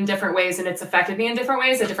interpreted it in different ways, and it's affected me in different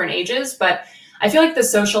ways at different ages. But I feel like the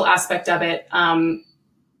social aspect of it,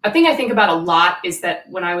 a thing I think about a lot is that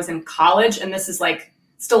when I was in college, and this is like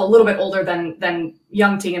still a little bit older than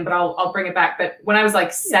young Tegan, but I'll bring it back. But when I was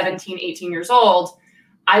like 17, 18 years old,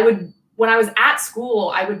 when I was at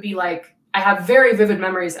school, I would be like, I have very vivid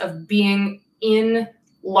memories of being in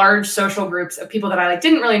large social groups of people that I like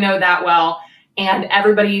didn't really know that well. and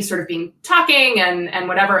everybody sort of being talking and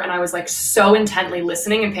whatever. And I was like so intently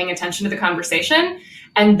listening and paying attention to the conversation.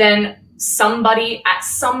 And then somebody at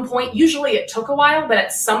some point, usually it took a while, but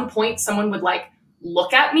at some point someone would like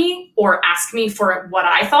look at me or ask me for what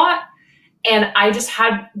I thought. And I just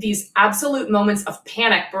had these absolute moments of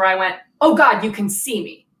panic where I went, oh God, you can see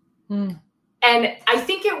me. And I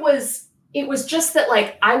think it was just that,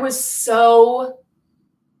 like, I was so,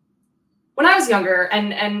 when I was younger,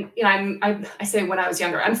 and you know, I say when I was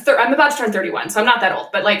younger, I'm about to turn 31, so I'm not that old,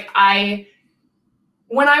 but like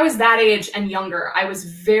when I was that age and younger, I was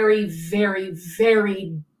very, very,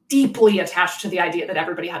 very deeply attached to the idea that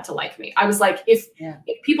everybody had to like me. I was like, if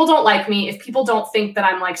people don't like me, if people don't think that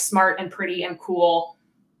I'm like smart and pretty and cool,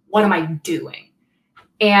 what am I doing?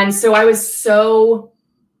 And so I was so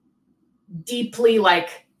deeply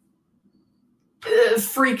like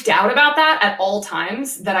freaked out about that at all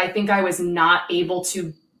times that I think I was not able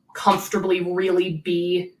to comfortably really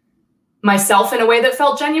be myself in a way that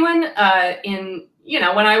felt genuine. You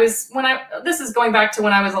know, this is going back to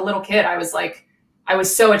when I was a little kid, I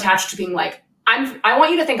was so attached to being like, I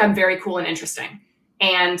want you to think I'm very cool and interesting.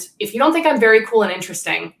 And if you don't think I'm very cool and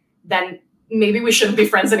interesting, then maybe we shouldn't be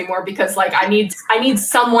friends anymore, because like I need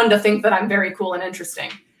someone to think that I'm very cool and interesting.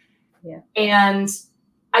 Yeah. And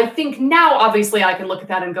I think now, obviously, I can look at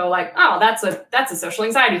that and go like, oh, that's a social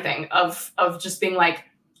anxiety thing of just being like,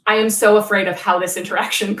 I am so afraid of how this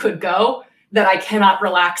interaction could go that I cannot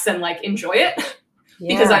relax and like enjoy it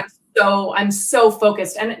because I'm so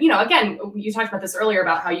focused. And, you know, again, you talked about this earlier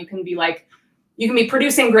about how you can be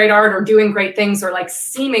producing great art or doing great things or like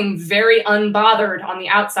seeming very unbothered on the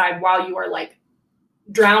outside while you are like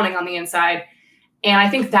drowning on the inside. And I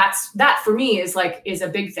think that for me is a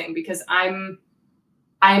big thing, because I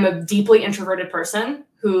am a deeply introverted person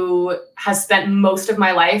who has spent most of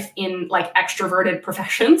my life in like extroverted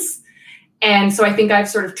professions. And so I think I've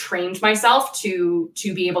sort of trained myself to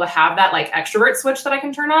be able to have that like extrovert switch that I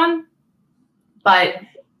can turn on. But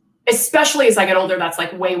especially as I get older, that's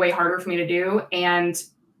like way, way harder for me to do. And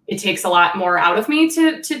it takes a lot more out of me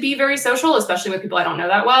to be very social, especially with people I don't know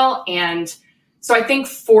that well. And so I think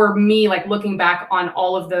for me, like looking back on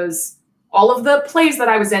all of the plays that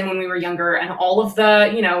I was in when we were younger, and all of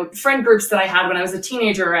the, you know, friend groups that I had when I was a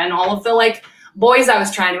teenager, and all of the like boys I was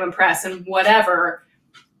trying to impress and whatever,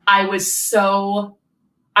 I was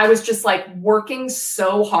just like working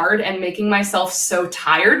so hard and making myself so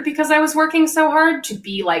tired because I was working so hard to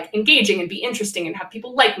be like engaging and be interesting and have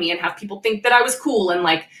people like me and have people think that I was cool, and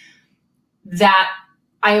like that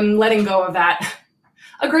I am letting go of that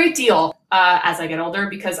a great deal as I get older,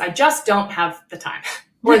 because I just don't have the time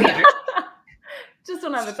or the energy. Just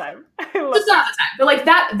don't have the time. Just don't have the time. But like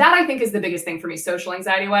that I think is the biggest thing for me, social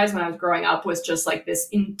anxiety wise, when I was growing up, was just like this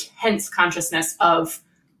intense consciousness of,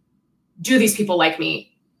 do these people like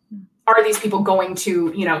me? Are these people going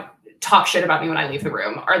to, you know, talk shit about me when I leave the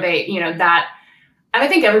room? Are they, you know, that, and I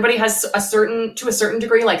think everybody has to a certain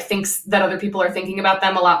degree, like thinks that other people are thinking about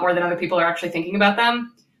them a lot more than other people are actually thinking about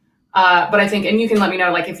them. But I think, and you can let me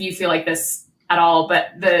know, like, if you feel like this at all,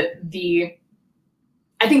 but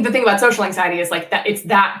I think the thing about social anxiety is like that it's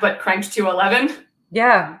that, but cranked to 11.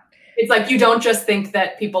 Yeah. It's like, you don't just think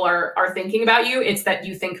that people are thinking about you. It's that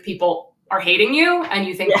you think people are hating you, and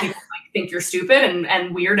you think people like think you're stupid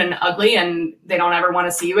and weird and ugly, and they don't ever want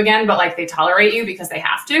to see you again, but like they tolerate you because they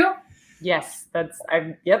have to. Yes,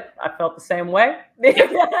 I felt the same way.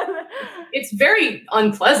 It's very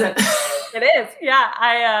unpleasant. It is. Yeah.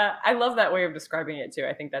 I love that way of describing it too.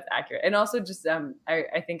 I think that's accurate. And also just,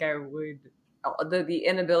 I think I would, the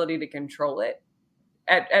inability to control it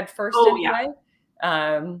at first anyway.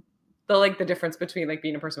 The difference between like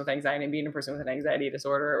being a person with anxiety and being a person with an anxiety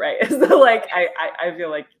disorder, right? Is that like, I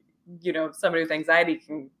feel like, you know, somebody with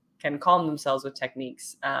anxiety can calm themselves with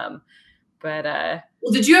techniques.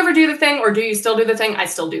 Well, did you ever do the thing, or do you still do the thing? I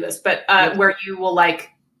still do this, but where you will like,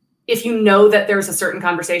 if you know that there's a certain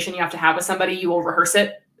conversation you have to have with somebody, you will rehearse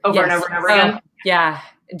it over and over and over again. Yeah.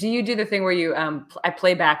 Do you do the thing where you, I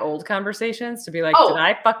play back old conversations to be like, did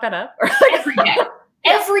I fuck that up? Every day.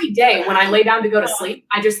 Every day when I lay down to go to sleep,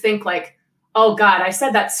 I just think like, oh God, I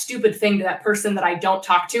said that stupid thing to that person that I don't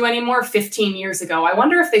talk to anymore 15 years ago. I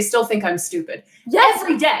wonder if they still think I'm stupid. Yes.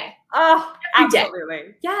 Every day. Oh, Every absolutely.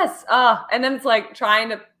 Day. Yes. And then it's like trying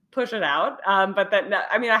to push it out. But then,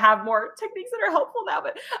 I mean, I have more techniques that are helpful now,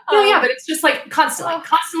 but. But it's just like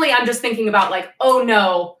constantly I'm just thinking about like, oh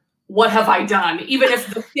no, what have I done? Even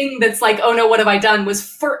if the thing that's like, oh no, what have I done was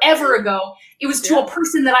forever ago. It was to a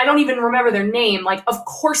person that I don't even remember their name. Like, of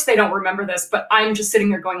course they don't remember this, but I'm just sitting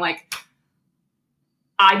there going like,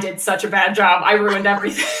 I did such a bad job. I ruined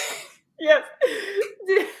everything. Yes.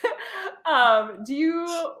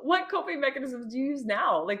 What coping mechanisms do you use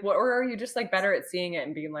now? Like or are you just like better at seeing it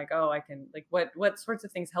and being like, oh, I can, like, what sorts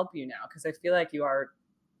of things help you now? Because I feel like you are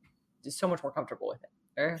just so much more comfortable with it.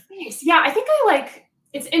 Thanks. Yeah, I think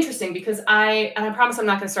it's interesting because and I promise I'm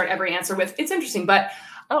not going to start every answer with, it's interesting, but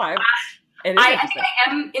I think I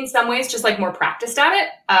am in some ways just like more practiced at it.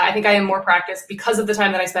 I think I am more practiced because of the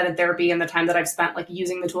time that I spent in therapy and the time that I've spent like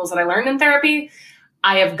using the tools that I learned in therapy.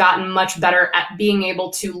 I have gotten much better at being able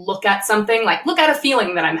to look at something, like look at a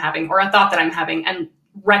feeling that I'm having or a thought that I'm having and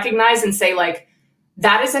recognize and say like,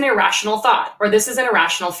 that is an irrational thought, or this is an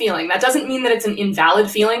irrational feeling. That doesn't mean that it's an invalid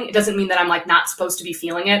feeling. It doesn't mean that I'm like not supposed to be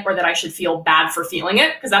feeling it or that I should feel bad for feeling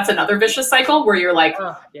it. Because that's another vicious cycle where you're like,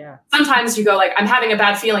 sometimes you go like, I'm having a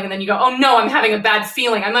bad feeling. And then you go, oh no, I'm having a bad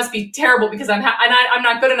feeling. I must be terrible because I'm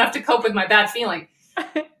not good enough to cope with my bad feeling.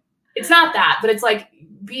 It's not that, but it's like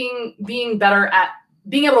being better at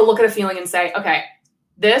being able to look at a feeling and say, okay,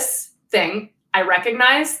 this thing, I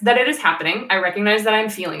recognize that it is happening. I recognize that I'm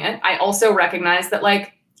feeling it. I also recognize that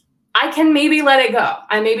like, I can maybe let it go.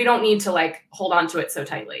 I maybe don't need to like hold on to it so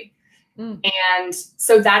tightly. And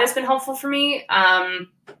so that has been helpful for me. I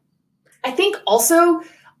think also,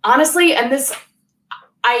 honestly, and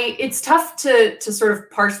it's tough to sort of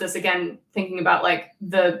parse this again, thinking about like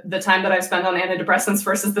the time that I've spent on antidepressants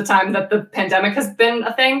versus the time that the pandemic has been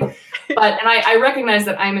a thing. And I recognize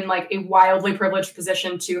that I'm in like a wildly privileged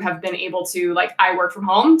position to have been able to like, I work from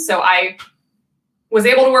home. So I was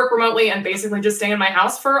able to work remotely and basically just stay in my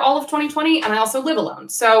house for all of 2020. And I also live alone.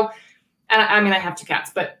 So, and I mean, I have 2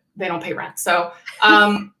 cats, but they don't pay rent. So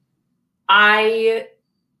I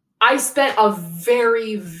spent a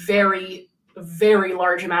very, very, very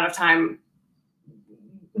large amount of time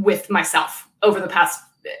with myself over the past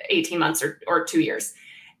 18 months or 2 years.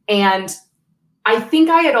 And I think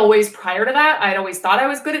I had always, prior to that, I'd always thought I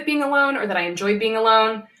was good at being alone or that I enjoyed being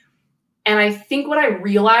alone. And I think what I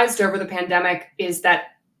realized over the pandemic is that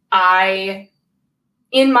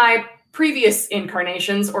in my previous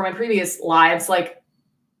incarnations or my previous lives, like,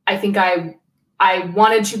 I think I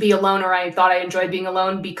wanted to be alone, or I thought I enjoyed being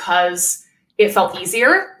alone because it felt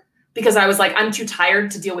easier. Because I was like, I'm too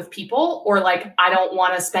tired to deal with people, or like, I don't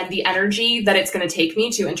want to spend the energy that it's going to take me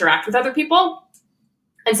to interact with other people.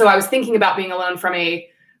 And so I was thinking about being alone from a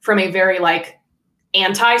very like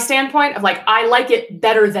anti standpoint of like, I like it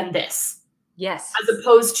better than this. Yes. As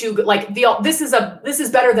opposed to like this is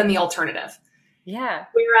better than the alternative. Yeah.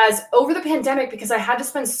 Whereas over the pandemic, because I had to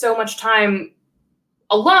spend so much time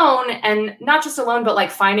alone, and not just alone, but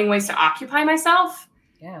like finding ways to occupy myself.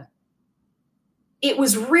 Yeah. It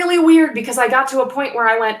was really weird because I got to a point where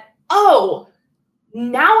I went, oh,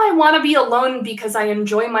 now I want to be alone because I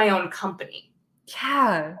enjoy my own company.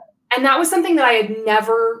 Yeah. And that was something that I had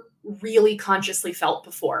never really consciously felt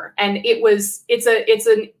before. And it's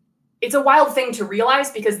a wild thing to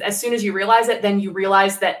realize, because as soon as you realize it, then you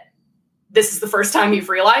realize that this is the first time you've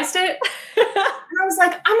realized it. And I was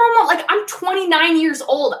like, I'm 29 years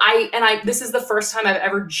old. This is the first time I've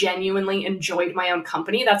ever genuinely enjoyed my own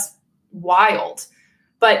company. That's wild.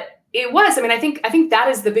 But it was, I mean, I think that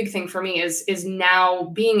is the big thing for me is now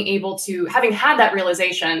being able to, having had that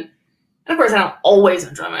realization. And of course, I don't always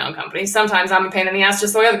enjoy my own company. Sometimes I'm a pain in the ass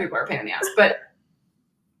just the way other people are a pain in the ass. But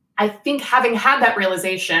I think having had that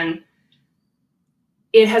realization,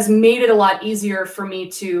 it has made it a lot easier for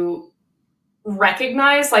me to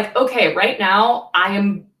recognize, like, okay, right now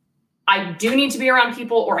I do need to be around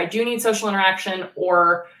people, or I do need social interaction,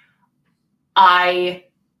 or I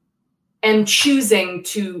am choosing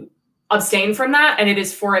to abstain from that. And it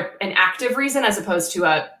is for an active reason as opposed to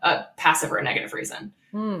a passive or a negative reason.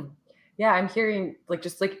 Yeah, I'm hearing like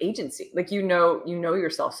just like agency, like you know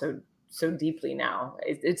yourself so deeply now.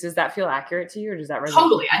 Does that feel accurate to you, or does that resonate?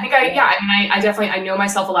 Totally. I think I definitely, I know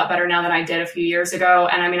myself a lot better now than I did a few years ago.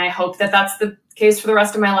 And I mean, I hope that that's the case for the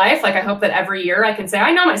rest of my life. Like, I hope that every year I can say,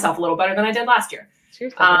 I know myself a little better than I did last year.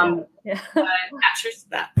 Cheers. Cheers to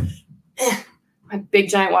that. My big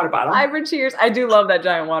giant water bottle. Hybrid cheers. I do love that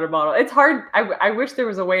giant water bottle. It's hard. I wish there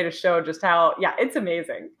was a way to show just how, it's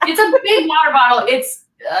amazing. It's a big water bottle. It's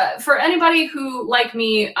for anybody who, like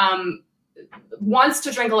me, wants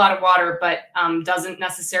to drink a lot of water, but doesn't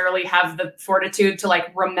necessarily have the fortitude to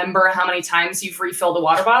like remember how many times you've refilled the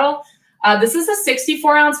water bottle. This is a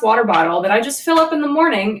 64-ounce water bottle that I just fill up in the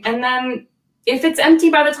morning. And then if it's empty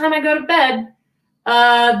by the time I go to bed,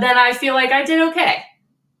 then I feel like I did okay.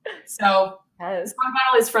 So this water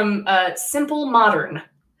bottle is from Simple Modern.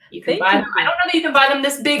 You can buy them. I don't know that you can buy them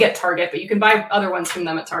this big at Target, but you can buy other ones from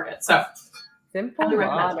them at Target. So Simple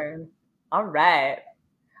Modern. All right.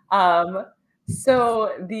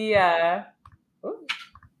 So and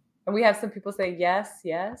we have some people say yes.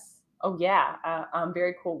 Oh yeah,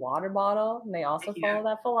 very cool water bottle, and they also Thank you. follow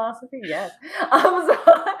that philosophy. Yes.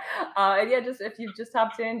 And yeah, just if you've just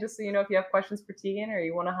hopped in, just so you know, if you have questions for Tegan or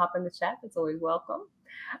you want to hop in the chat, that's always welcome.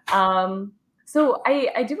 So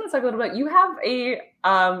I do want to talk a little bit. You have a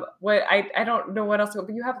what I don't know what else, but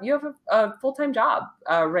you have a full-time job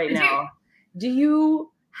right now. Do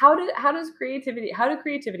you how do creativity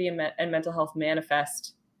and mental health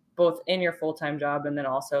manifest both in your full-time job, and then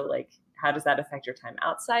also like how does that affect your time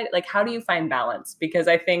outside? Like, how do you find balance? Because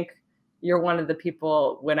I think you're one of the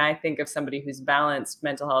people, when I think of somebody who's balanced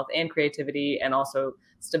mental health and creativity and also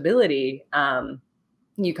stability,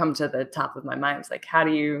 you come to the top of my mind. It's like, how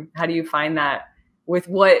do you find that with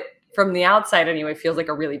what from the outside anyway feels like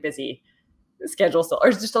a really busy schedule still, or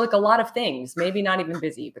it's just like a lot of things, maybe not even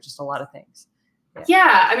busy, but just a lot of things.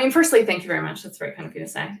 Yeah. I mean, firstly, thank you very much. That's very kind of you to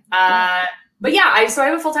say. But yeah, so I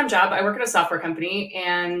have a full-time job. I work at a software company,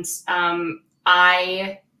 and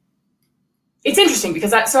it's interesting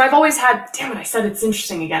because I've always had, damn it, I said it's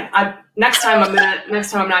interesting again. Next time I'm not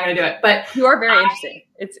gonna do it. But you are very interesting.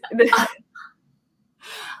 It's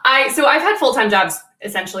so I've had full-time jobs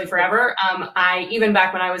essentially forever. Even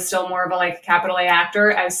back when I was still more of a like capital A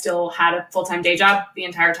actor, I still had a full-time day job the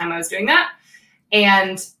entire time I was doing that.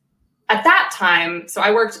 And at that time, so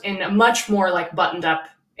I worked in a much more like buttoned up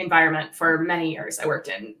environment for many years. I worked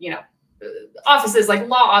in, offices like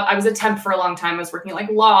law. I was a temp for a long time. I was working at like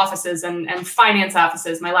law offices and finance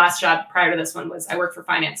offices. My last job prior to this one was I worked for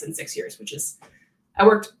finance in 6 years, I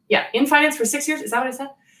worked in finance for 6 years. Is that what I said?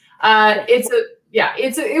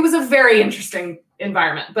 It was a very interesting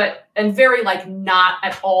environment, and very like not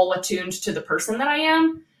at all attuned to the person that I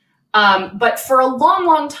am. But for a long,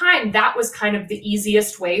 long time, that was kind of the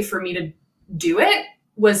easiest way for me to do it,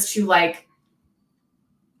 was to like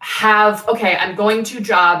I'm going to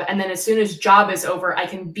job. And then as soon as job is over, I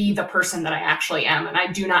can be the person that I actually am. And I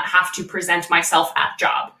do not have to present myself at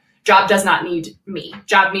job. Job does not need me.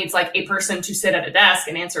 Job needs like a person to sit at a desk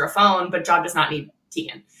and answer a phone, but job does not need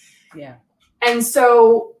Tegan. Yeah. And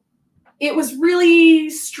so it was really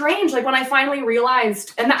strange. Like when I finally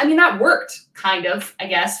realized, and that worked kind of, I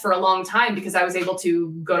guess, for a long time, because I was able to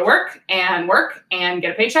go to work and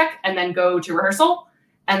get a paycheck and then go to rehearsal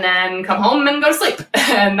and then come home and go to sleep.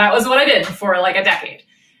 And that was what I did for like a decade.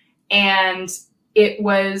 And it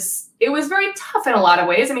was very tough in a lot of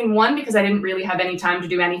ways. I mean, one, because I didn't really have any time to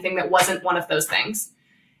do anything that wasn't one of those things.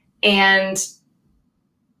 And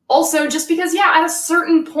also just because, at a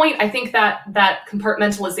certain point, I think that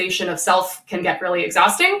compartmentalization of self can get really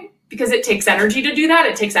exhausting, because it takes energy to do that.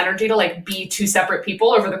 It takes energy to like be two separate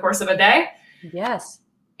people over the course of a day. Yes.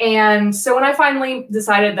 And so when I finally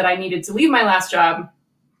decided that I needed to leave my last job,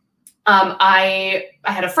 I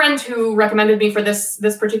had a friend who recommended me for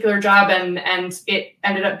this particular job, and it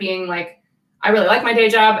ended up being like, I really like my day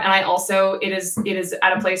job. And I also, it is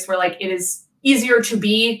at a place where like, it is easier to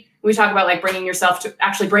be. We talk about like bringing yourself to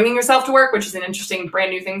work, which is an interesting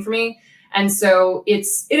brand new thing for me. And so it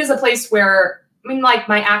is a place where, I mean, like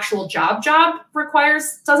my actual job doesn't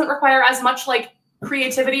require as much like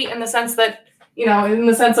creativity in the sense that, in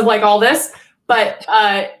the sense of like all this, but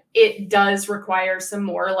it does require some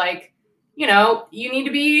more like, you need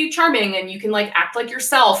to be charming, and you can like act like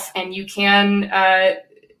yourself, and you can,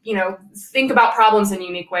 think about problems in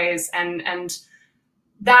unique ways. And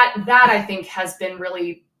that I think has been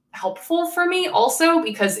really helpful for me also,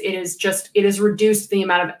 because it has reduced the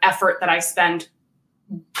amount of effort that I spend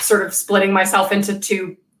sort of splitting myself into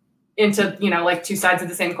two sides of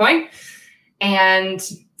the same coin. And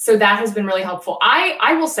so that has been really helpful.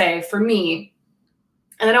 I will say, for me,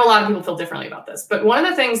 and I know a lot of people feel differently about this, but one of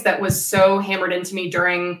the things that was so hammered into me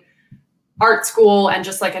during art school and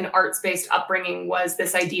just like an arts-based upbringing was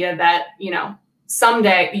this idea that,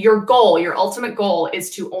 someday your ultimate goal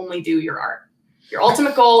is to only do your art. Your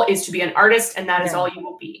ultimate goal is to be an artist, and that is all you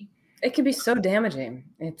will be. It can be so damaging.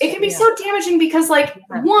 It can be so damaging because like,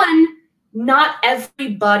 one, not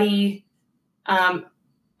everybody,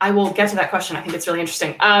 I will get to that question. I think it's really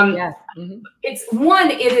interesting. It's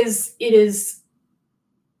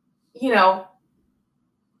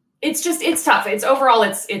tough.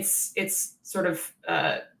 It's sort of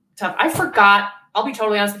tough. I'll be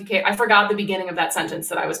totally honest with you, Kate. I forgot the beginning of that sentence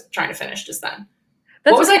that I was trying to finish just then.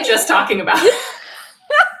 What was I just talking about?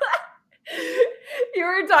 You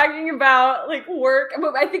were talking about like work,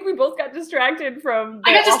 but I think we both got distracted from.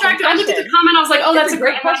 I got distracted. I looked at the comment. I was like, "Oh, that's a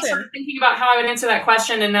great question." I started thinking about how I would answer that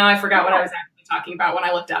question, and now I forgot what I was actually talking about when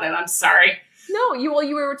I looked at it. I'm sorry.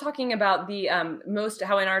 You were talking about the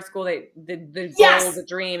how in art school the goal, Yes. the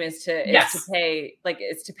dream is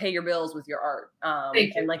to pay your bills with your art.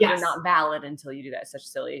 And like you're not valid until you do that. Such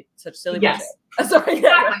silly bullshit. Sorry.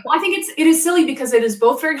 Exactly. Well, I think it is silly because it is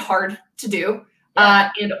both very hard to do.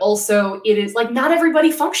 And also it is like not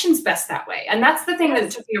everybody functions best that way. And that's the thing that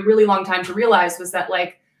it took me a really long time to realize was that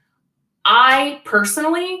like I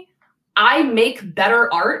personally make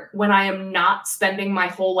better art when I am not spending my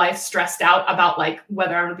whole life stressed out about like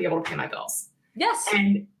whether I'm gonna be able to pay my bills. Yes.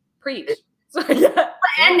 And preach.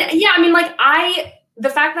 And yeah, I mean like the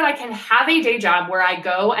fact that I can have a day job where I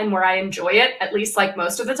go and where I enjoy it, at least like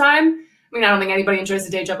most of the time. I mean, I don't think anybody enjoys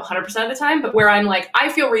the day job 100% of the time, but where I'm like, I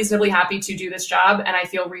feel reasonably happy to do this job and I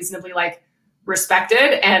feel reasonably like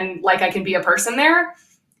respected and like I can be a person there.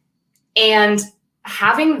 And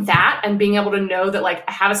having that and being able to know that like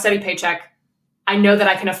I have a steady paycheck, I know that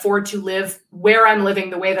I can afford to live where I'm living,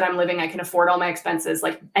 the way that I'm living, I can afford all my expenses,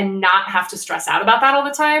 like, and not have to stress out about that all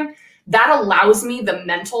the time. That allows me the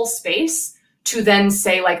mental space to then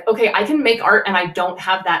say like, okay, I can make art and I don't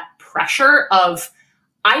have that pressure of,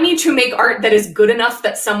 I need to make art that is good enough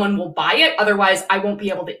that someone will buy it. Otherwise I won't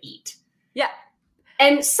be able to eat. Yeah.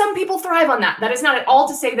 And some people thrive on that. That is not at all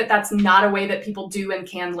to say that that's not a way that people do and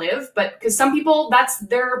can live, but because some people, that's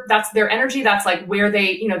their energy. That's like where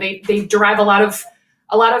they, you know, they derive a lot of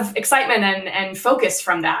excitement and focus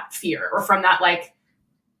from that fear or from that, like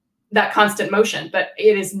that constant motion, but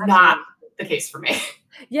it is not the case for me.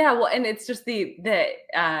 Yeah, well, and it's just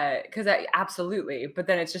because absolutely, but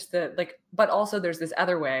then it's just but also there's this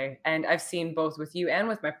other way, and I've seen both with you and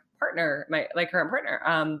with my partner, my current partner,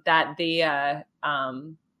 that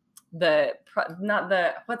I'm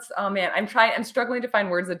struggling to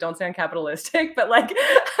find words that don't sound capitalistic, but like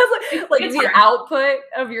the output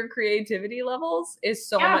of your creativity levels is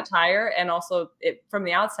so much higher, and also from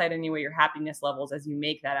the outside anyway, your happiness levels as you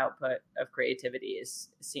make that output of creativity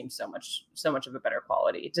seems so much of a better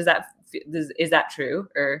quality. Is that true?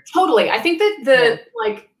 Or totally, I think that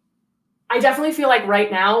I definitely feel like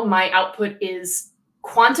right now my output is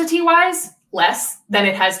quantity wise less than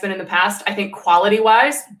it has been in the past. I think quality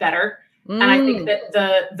wise better. And I think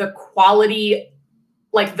that the quality,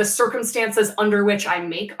 like the circumstances under which I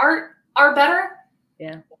make art are better.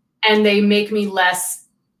 Yeah. And they make me less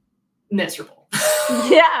miserable.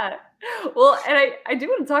 Yeah. Well, and I do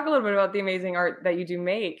want to talk a little bit about the amazing art that you do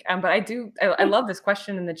make. But I love this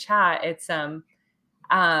question in the chat. It's how.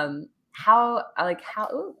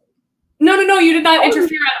 No, you did not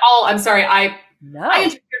interfere at all. I'm sorry. I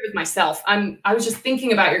interfered with myself. I was just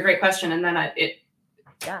thinking about your great question, and then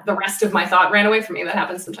the rest of my thought ran away from me. That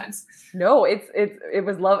happens sometimes. No, it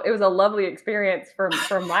was a lovely experience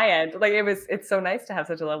from my end. Like it's so nice to have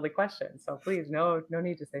such a lovely question. So please, no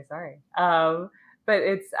need to say sorry. But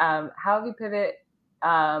it's how do you pivot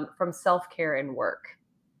from self-care and work?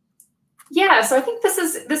 Yeah, so I think this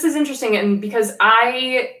is interesting, and because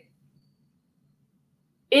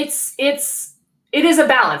it is a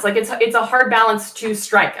balance. Like it's a hard balance to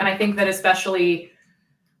strike. And I think that especially,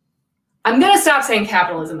 I'm going to stop saying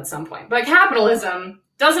capitalism at some point, but capitalism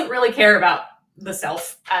doesn't really care about the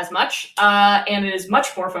self as much. And it is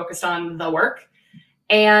much more focused on the work.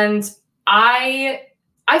 And I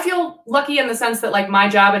feel lucky in the sense that like my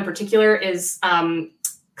job in particular is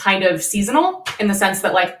kind of seasonal in the sense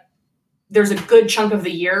that like there's a good chunk of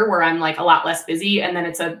the year where I'm like a lot less busy. And then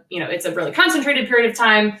it's a really concentrated period of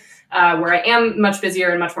time where I am much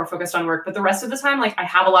busier and much more focused on work. But the rest of the time, like I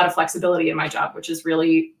have a lot of flexibility in my job, which is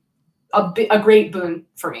really a great boon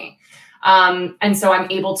for me. And so I'm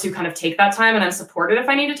able to kind of take that time, and I'm supported if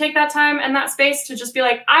I need to take that time and that space to just be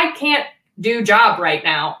like, I can't do job right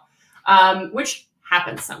now, which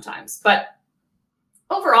happens sometimes. But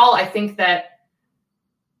overall, I think that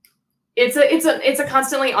it's a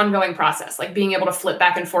constantly ongoing process, like being able to flip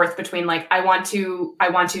back and forth between like, I want to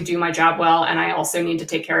do my job well, and I also need to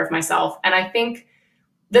take care of myself. And I think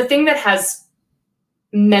the thing that has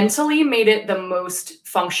mentally made it the most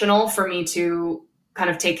functional for me to kind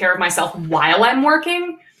of take care of myself while I'm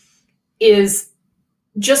working is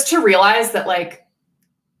just to realize that like,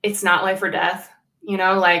 it's not life or death,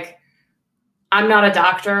 like I'm not a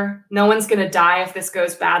doctor. No one's going to die if this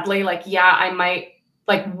goes badly. Like, yeah, I might,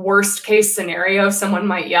 like worst case scenario, someone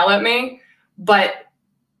might yell at me, but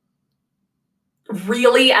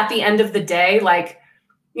really at the end of the day, like,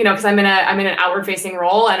 because I'm in an outward facing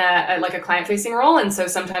role and a client facing role. And so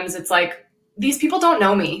sometimes it's like, these people don't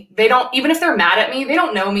know me. They don't, even if they're mad at me, they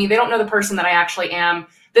don't know me. They don't know the person that I actually am.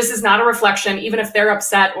 This is not a reflection, even if they're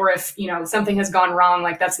upset or if, something has gone wrong,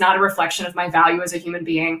 like that's not a reflection of my value as a human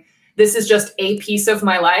being. This is just a piece of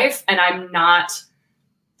my life. And I'm not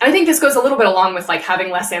and I think this goes a little bit along with like having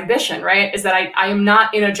less ambition, right? Is that I am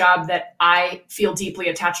not in a job that I feel deeply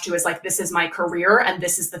attached to as like, this is my career and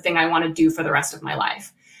this is the thing I want to do for the rest of my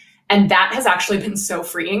life. And that has actually been so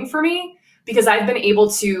freeing for me, because I've been able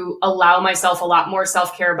to allow myself a lot more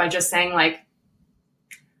self-care by just saying like,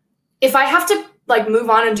 if I have to like move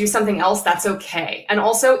on and do something else, that's okay. And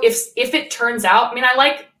also if it turns out, I mean,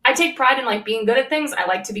 I take pride in like being good at things. I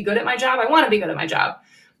like to be good at my job. I want to be good at my job.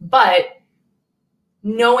 But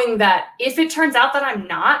knowing that if it turns out that I'm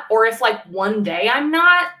not, or if like one day I'm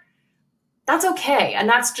not, that's okay. And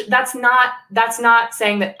that's not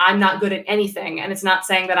saying that I'm not good at anything. And it's not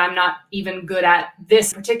saying that I'm not even good at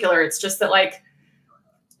this particular. It's just that like,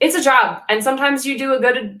 it's a job. And sometimes you do a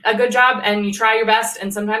good job and you try your best.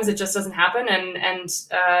 And sometimes it just doesn't happen. And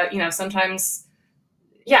you know, sometimes,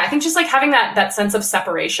 yeah, I think just like having that sense of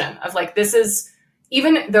separation of like, this is,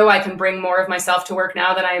 even though I can bring more of myself to work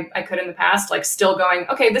now than I could in the past, like still going,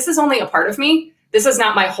 okay, this is only a part of me. This is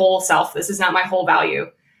not my whole self. This is not my whole value.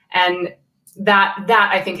 And that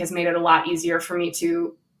I think has made it a lot easier for me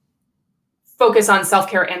to focus on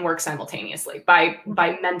self-care and work simultaneously by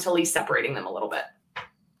mentally separating them a little bit.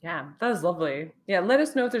 Yeah, that was lovely. Yeah, let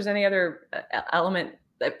us know if there's any other element,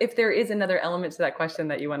 if there is another element to that question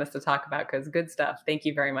that you want us to talk about, because good stuff. Thank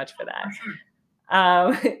you very much for that.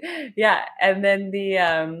 Yeah. And then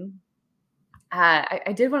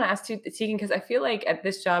I did want to ask you, Tegan, because I feel like at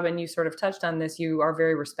this job, and you sort of touched on this, you are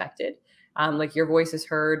very respected. Like your voice is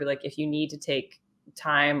heard, like if you need to take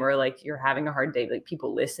time or like you're having a hard day, like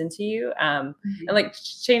people listen to you. And like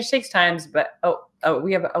change takes times, but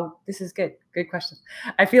this is good. Good question.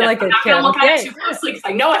 I feel like it's not look at it too closely because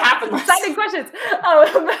I know it happened. Exciting questions.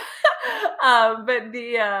 But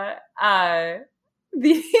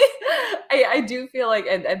I do feel like,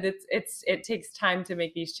 and it takes time to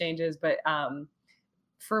make these changes, but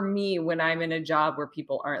for me, when I'm in a job where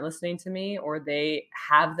people aren't listening to me, or they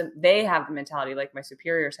have the mentality, like my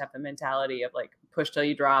superiors have the mentality of like, push till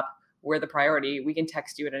you drop, we're the priority. We can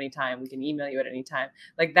text you at any time. We can email you at any time.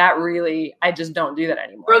 Like that really, I just don't do that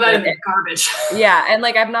anymore. Throw that in the garbage. Yeah. And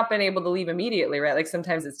like, I've not been able to leave immediately, right? Like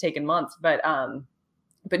sometimes it's taken months, but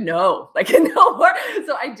no, like no more.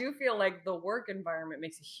 So I do feel like the work environment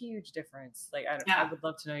makes a huge difference. Like I would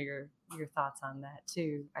love to know your thoughts on that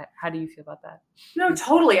too. How do you feel about that? No,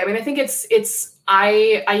 totally. I mean, I think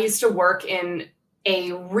I used to work in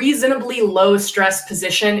a reasonably low stress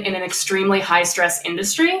position in an extremely high stress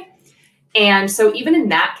industry. And so even in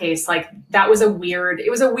that case, like it was a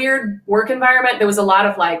weird work environment. There was a lot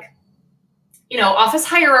of like, you know, office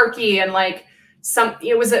hierarchy and like,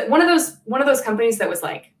 it was one of those companies that was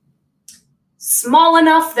like small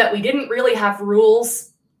enough that we didn't really have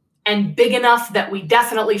rules and big enough that we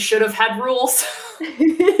definitely should have had rules.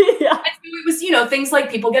 Yeah. And so it was, you know, things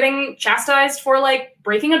like people getting chastised for like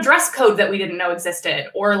breaking a dress code that we didn't know existed,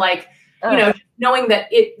 or like, you know, knowing that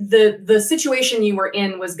the situation you were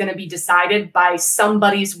in was going to be decided by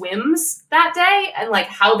somebody's whims that day and like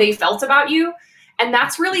how they felt about you. And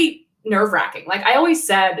that's really nerve-wracking. Like I always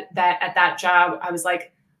said that at that job, I was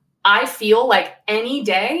like, I feel like any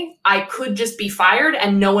day I could just be fired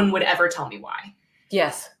and no one would ever tell me why.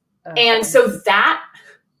 Yes. And so that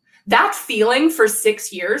feeling for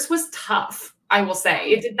 6 years was tough, I will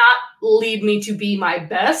say. It did not lead me to be my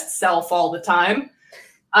best self all the time.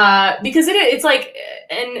 Because it's like,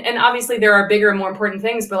 and obviously there are bigger and more important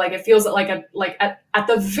things, but like, it feels like at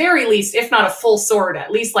the very least, if not a full sword,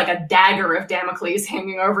 at least like a dagger of Damocles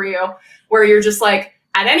hanging over you, where you're just like,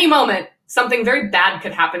 at any moment, something very bad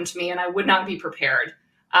could happen to me and I would not be prepared.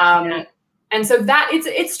 And so that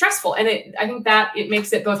it's stressful. And I think that it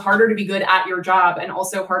makes it both harder to be good at your job and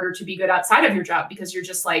also harder to be good outside of your job, because you're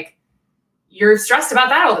just like, you're stressed about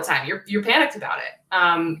that all the time. You're panicked about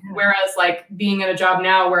it. Whereas like being in a job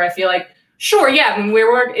now where I feel like, sure, yeah, I mean,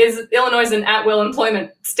 Illinois is an at-will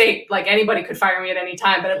employment state. Like anybody could fire me at any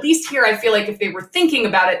time. But at least here, I feel like if they were thinking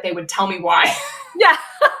about it, they would tell me why. Yeah.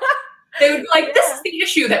 They would be like, this is the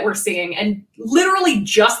issue that we're seeing. And literally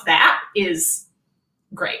just that is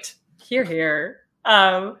great. Hear, hear.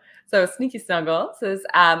 So Sneaky Snuggle says,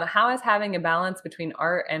 how has having a balance between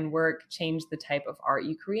art and work changed the type of art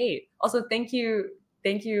you create? Also, thank you,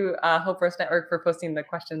 Hope First Network, for posting the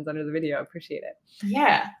questions under the video. Appreciate it.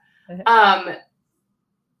 Yeah.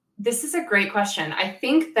 This is a great question. I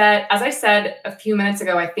think that, as I said a few minutes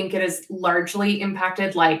ago, I think it has largely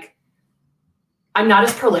impacted, like, I'm not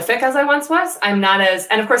as prolific as I once was. And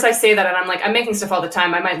of course I say that and I'm like, I'm making stuff all the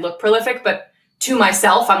time. I might look prolific, but to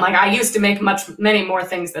myself, I'm like, I used to make many more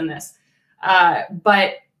things than this.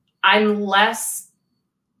 But I'm less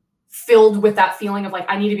filled with that feeling of like,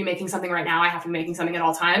 I need to be making something right now. I have to be making something at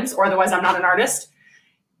all times, or otherwise I'm not an artist.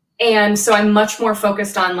 And so I'm much more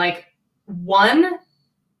focused on like, one,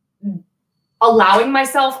 allowing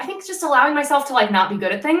myself, I think it's just allowing myself to like not be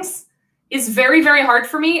good at things is very, very hard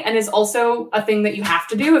for me, and is also a thing that you have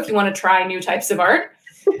to do if you want to try new types of art.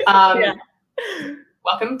 Yeah.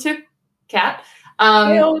 Welcome to Kat.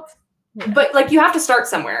 But like you have to start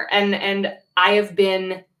somewhere. And I have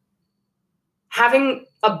been having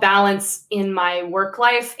a balance in my work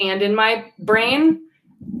life and in my brain.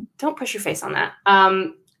 Don't push your face on that.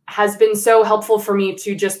 Has been so helpful for me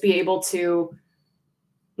to just be able to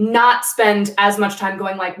not spend as much time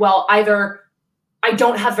going like, well, either I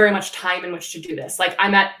don't have very much time in which to do this. Like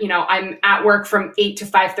I'm at work from 8 to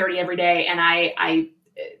 5:30 every day, and I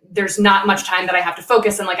there's not much time that I have to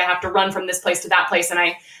focus, and like I have to run from this place to that place, and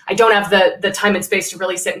I don't have the time and space to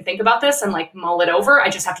really sit and think about this and like mull it over. I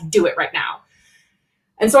just have to do it right now.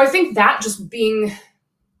 And so I think that just being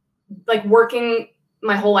like working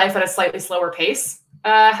my whole life at a slightly slower pace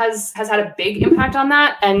has had a big impact on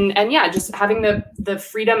that. And yeah, just having the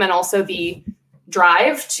freedom and also the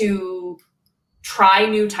drive to try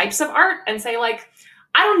new types of art and say like,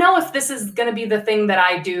 I don't know if this is going to be the thing that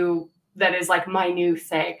I do that is like my new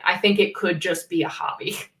thing. I think it could just be a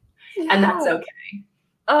hobby, and that's okay.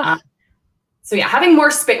 So yeah, having more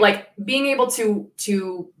space, like being able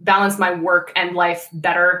to balance my work and life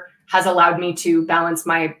better has allowed me to balance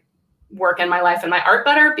my work and my life and my art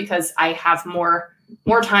better, because I have more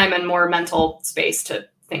time and more mental space to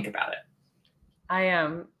think about it.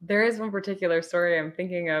 There is one particular story I'm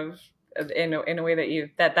thinking of in a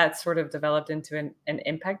way that sort of developed into an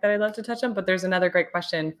impact that I'd love to touch on. But there's another great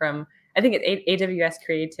question from, I think it's AWS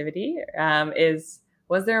Creativity,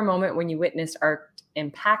 was there a moment when you witnessed your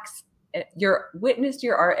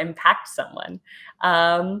art impact someone?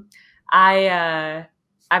 I'm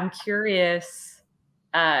curious.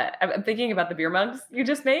 I'm thinking about the beer mugs you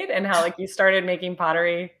just made, and how like you started making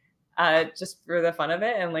pottery just for the fun of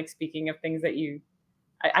it, and like speaking of things that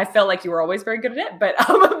I felt like you were always very good at it, but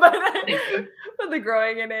the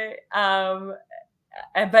growing in it.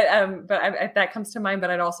 That comes to mind.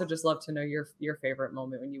 But I'd also just love to know your favorite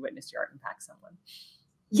moment when you witnessed your art impact someone.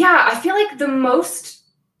 Yeah, I feel like the most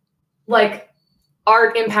like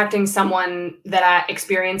art impacting someone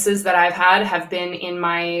experiences that I've had have been in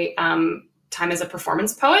my time as a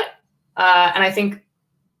performance poet. And I think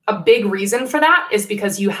a big reason for that is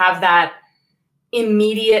because you have that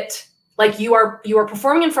immediate, like you are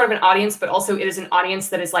performing in front of an audience, but also it is an audience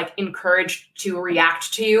that is like encouraged to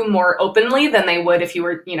react to you more openly than they would if you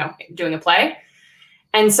were, doing a play.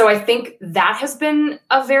 And so I think that has been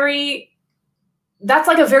that's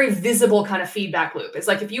like a very visible kind of feedback loop. It's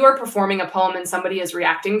like if you are performing a poem and somebody is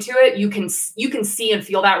reacting to it, you can see and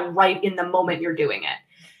feel that right in the moment you're doing it.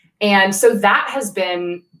 And so that has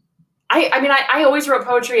been, I always wrote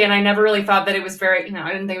poetry, and I never really thought that it was very,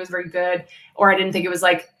 I didn't think it was very good, or I didn't think it was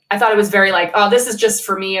like, I thought it was very like, oh, this is just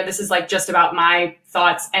for me, or this is like just about my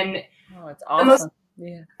thoughts. And it's awesome.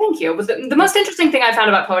 Yeah. Thank you. But the most interesting thing I found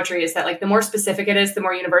about poetry is that like the more specific it is, the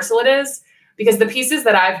more universal it is. Because the pieces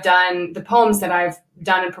that I've done, the poems that I've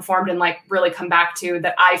done and performed and like really come back to,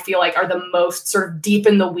 that I feel like are the most sort of deep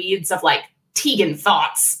in the weeds of like Tegan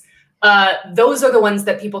thoughts, those are the ones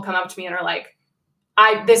that people come up to me and are like,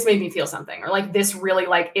 this made me feel something, or like this really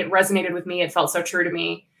like it resonated with me. It felt so true to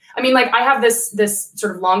me. I mean, like I have this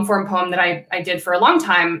sort of long form poem that I did for a long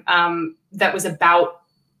time that was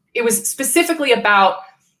it was specifically about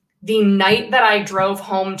the night that I drove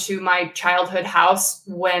home to my childhood house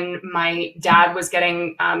when my dad was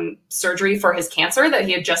getting surgery for his cancer that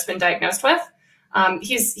he had just been diagnosed with.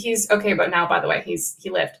 He's okay, but now, by the way, he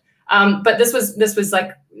lived. But this was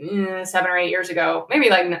like 7 or 8 years ago, maybe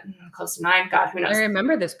like close to 9. God, who knows? I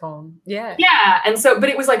remember this poem. Yeah. Yeah. And so, but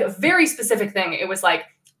it was like a very specific thing. It was like,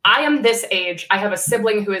 I am this age. I have a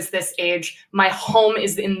sibling who is this age. My home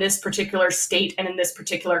is in this particular state and in this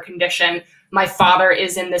particular condition. My father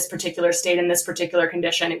is in this particular state in this particular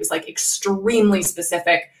condition. It was like extremely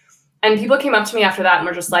specific. And people came up to me after that and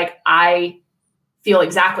were just like, I feel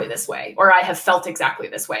exactly this way, or I have felt exactly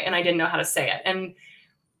this way, and I didn't know how to say it. And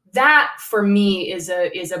that for me is a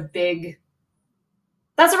really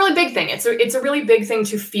big thing. It's a really big thing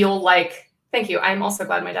to feel like, thank you. I'm also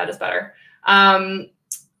glad my dad is better.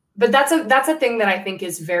 But that's a thing that I think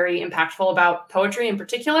is very impactful about poetry in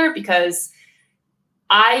particular, because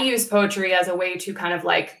I use poetry as a way to kind of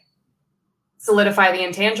like solidify the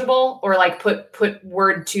intangible, or like put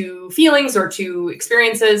word to feelings or to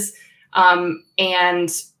experiences.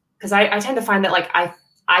 And because I tend to find that like I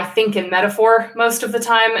think in metaphor most of the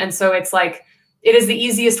time. And so it's like, it is the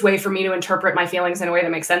easiest way for me to interpret my feelings in a way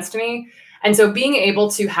that makes sense to me. And so being able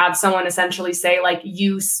to have someone essentially say like,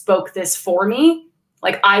 you spoke this for me,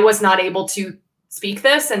 like I was not able to speak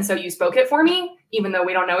this, and so you spoke it for me, even though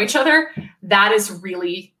we don't know each other. That's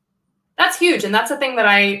huge. And that's the thing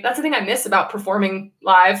I miss about performing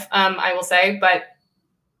live, I will say. But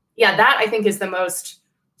yeah, that I think is the most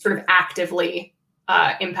sort of actively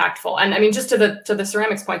impactful. And I mean, just to the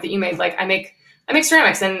ceramics point that you made, like I make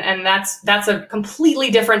ceramics, and that's a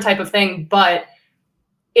completely different type of thing, but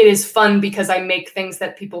it is fun because I make things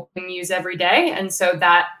that people can use every day. And so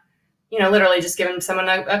that, literally just giving someone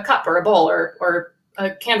a cup or a bowl or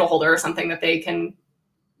a candle holder or something that they can,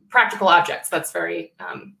 practical objects, that's very,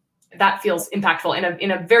 that feels impactful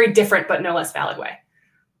in a very different but no less valid way.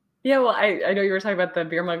 Yeah, well, I know you were talking about the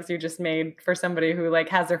beer mugs you just made for somebody who like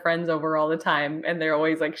has their friends over all the time, and they're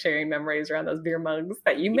always like sharing memories around those beer mugs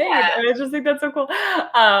that you made. Yeah. And I just think that's so cool.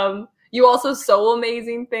 You also sew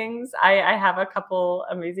amazing things. I have a couple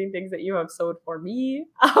amazing things that you have sewed for me.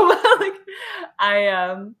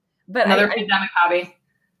 But another pandemic hobby.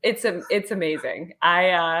 It's amazing.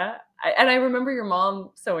 And I remember your mom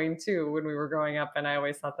sewing too when we were growing up, and I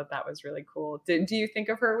always thought that was really cool. Do you think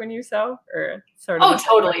of her when you sew, or sort of? Oh,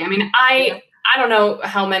 totally. I mean, I don't know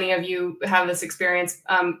how many of you have this experience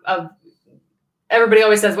of everybody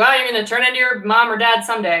always says, well, you're going to turn into your mom or dad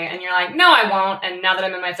someday. And you're like, no, I won't. And now that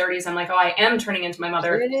I'm in my 30s, I'm like, oh, I am turning into my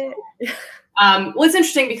mother. Well, it's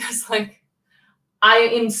interesting because like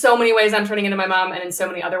in so many ways I'm turning into my mom, and in so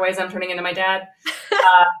many other ways I'm turning into my dad.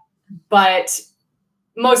 But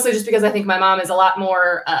mostly just because I think my mom is a lot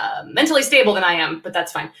more mentally stable than I am, but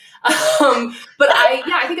that's fine. But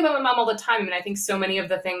I think about my mom all the time. I mean, I think so many of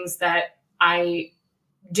the things that I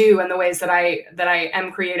do and the ways that I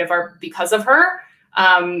am creative are because of her,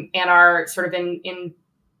 and are sort of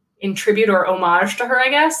in tribute or homage to her, I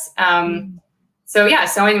guess. So yeah,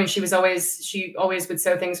 sewing. I mean, she always would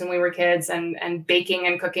sew things when we were kids, and baking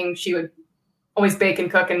and cooking. She would always bake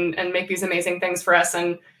and cook and make these amazing things for us.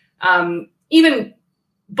 And even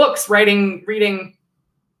books, writing, reading,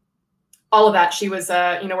 all of that. She was,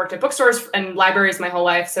 worked at bookstores and libraries my whole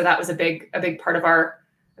life. So that was a big part of our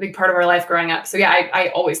life growing up. So yeah, I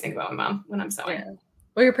always think about my mom when I'm sewing. Yeah.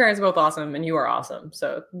 Well, your parents are both awesome, and you are awesome.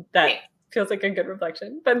 So that feels like a good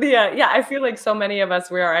reflection. But I feel like so many of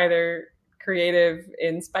us, we are either creative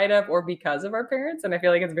in spite of or because of our parents, and I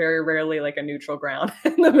feel like it's very rarely like a neutral ground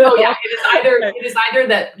in the middle. Oh yeah, it is either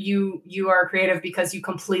that you are creative because you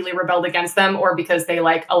completely rebelled against them, or because they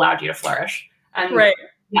like allowed you to flourish. And right.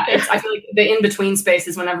 Yeah, I feel like the in between space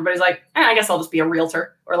is when everybody's like, I guess I'll just be a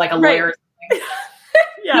realtor or like a lawyer. Or something.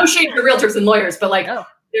 Yeah. No shade for realtors and lawyers, but like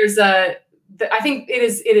there's I think it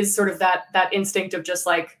is sort of that instinct of just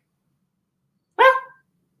like, well,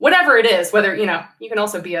 whatever it is, whether you can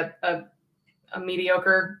also be a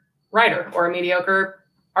mediocre writer or a mediocre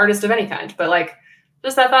artist of any kind, but like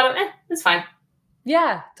just that thought of it's fine.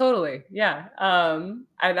 Yeah, totally. Yeah.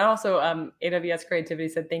 And also AWS Creativity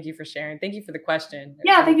said, thank you for sharing. Thank you for the question.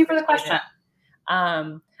 Yeah, thank you for the question.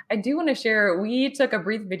 I do want to share, we took a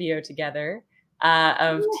brief video together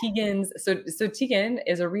of Tegan's. So Tegan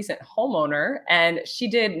is a recent homeowner, and she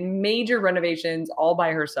did major renovations all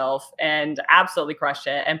by herself and absolutely crushed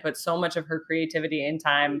it, and put so much of her creativity and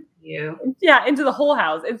time into the whole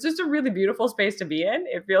house. It's just a really beautiful space to be in.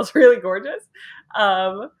 It feels really gorgeous.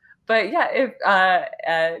 But yeah,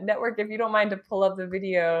 if Network, if you don't mind to pull up the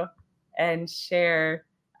video and share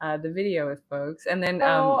the video with folks. And then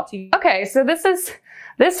okay, so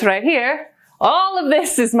this right here, all of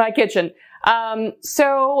this is my kitchen.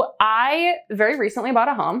 So I very recently bought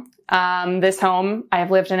a home. This home, I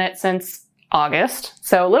have lived in it since August,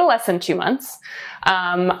 so a little less than 2 months.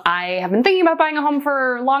 I have been thinking about buying a home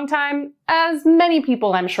for a long time, as many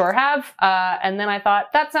people I'm sure have. And then I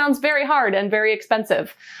thought, that sounds very hard and very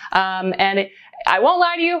expensive. And I won't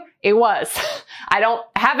lie to you, it was. I don't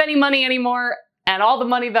have any money anymore, and all the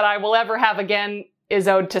money that I will ever have again is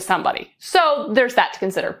owed to somebody. So there's that to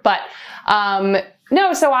consider. But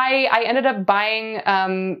no, so I ended up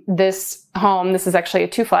buying this home. This is actually a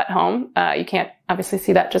 2-flat home. You can't obviously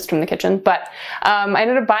see that just from the kitchen, but I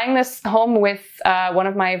ended up buying this home with one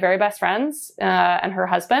of my very best friends and her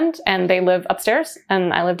husband, and they live upstairs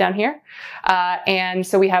and I live down here. And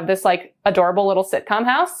so we have this like adorable little sitcom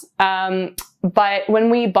house. But when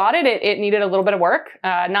we bought it, it needed a little bit of work,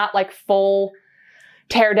 not like full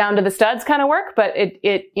tear down to the studs kind of work, but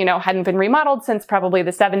it hadn't been remodeled since probably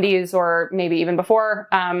the 70s or maybe even before.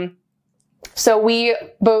 So we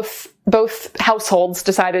both households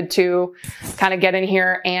decided to kind of get in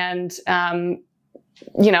here and,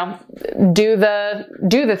 do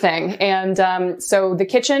the thing. And, so the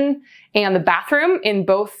kitchen and the bathroom in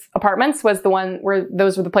both apartments was the one where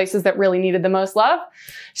those were the places that really needed the most love.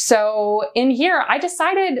 So in here, I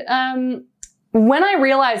decided, when I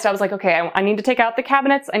realized, I was like, okay, I need to take out the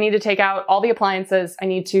cabinets. I need to take out all the appliances. I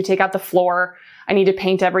need to take out the floor. I need to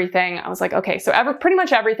paint everything. I was like, okay, so pretty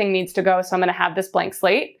much everything needs to go. So I'm going to have this blank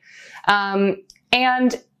slate.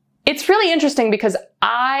 And it's really interesting because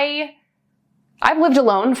I've lived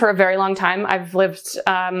alone for a very long time. I've lived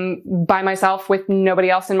by myself with nobody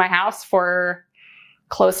else in my house for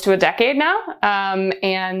close to a decade now.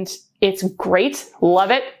 And it's great. Love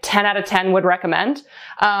it. 10 out of 10 would recommend.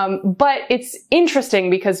 But it's interesting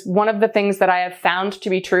because one of the things that I have found to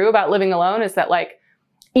be true about living alone is that, like,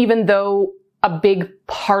 even though a big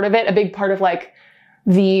part of like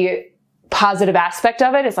the positive aspect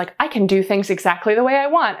of it is like, I can do things exactly the way I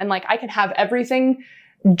want. And like, I can have everything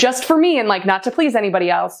just for me and like not to please anybody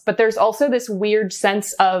else. But there's also this weird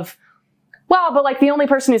sense of, well, but like the only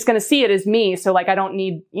person who's going to see it is me. So like, I don't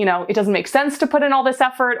need, it doesn't make sense to put in all this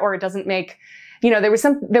effort, or it doesn't make, there was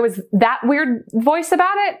that weird voice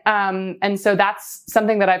about it. And so that's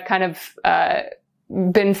something that I've kind of,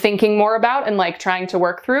 been thinking more about and like trying to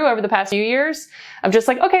work through over the past few years of just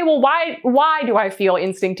like, okay, well, why do I feel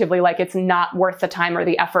instinctively like it's not worth the time or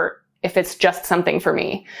the effort if it's just something for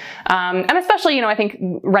me? And especially, I think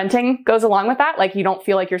renting goes along with that. Like, you don't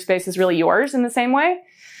feel like your space is really yours in the same way.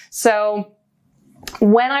 So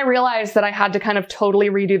when I realized that I had to kind of totally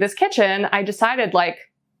redo this kitchen, I decided, like,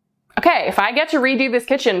 okay, if I get to redo this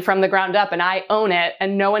kitchen from the ground up and I own it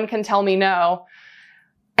and no one can tell me no,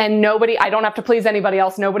 and I don't have to please anybody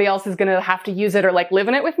else, nobody else is going to have to use it or like live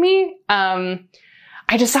in it with me,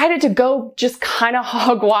 I decided to go just kind of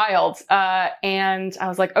hog wild. And I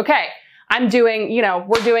was like, okay, I'm doing,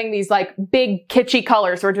 we're doing these like big kitschy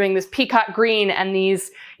colors. We're doing this peacock green and these,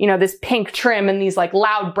 this pink trim and these like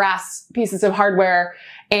loud brass pieces of hardware.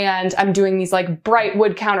 And I'm doing these like bright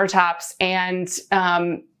wood countertops. And,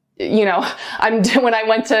 when I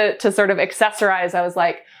went to sort of accessorize, I was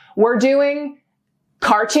like, we're doing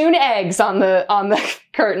cartoon eggs on the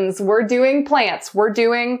curtains. We're doing plants. We're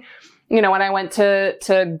doing, when I went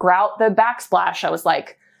to grout the backsplash, I was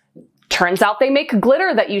like, turns out they make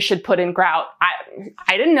glitter that you should put in grout.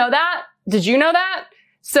 I didn't know that. Did you know that?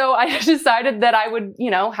 So I decided that I would,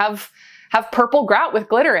 have purple grout with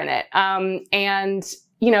glitter in it. And,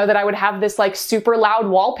 that I would have this like super loud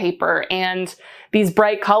wallpaper and these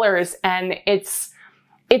bright colors. And it's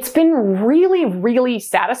been really, really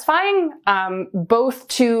satisfying, both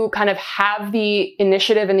to kind of have the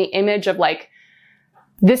initiative and the image of like,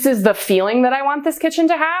 this is the feeling that I want this kitchen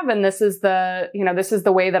to have. And this is the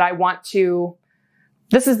way that I want to,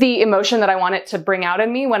 this is the emotion that I want it to bring out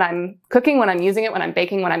in me when I'm cooking, when I'm using it, when I'm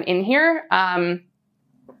baking, when I'm in here. And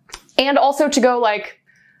also to go like,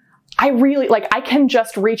 I can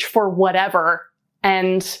just reach for whatever,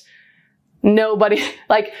 and nobody,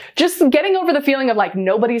 like, just getting over the feeling of like,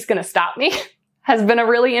 nobody's going to stop me has been a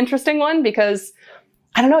really interesting one, because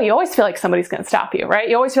I don't know, you always feel like somebody's going to stop you, right?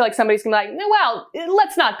 You always feel like somebody's going to be like, well,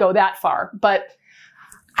 let's not go that far. But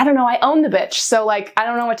I don't know, I own the bitch. So like, I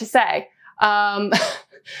don't know what to say.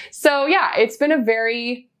 So yeah, it has been a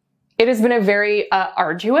very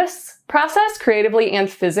arduous process, creatively and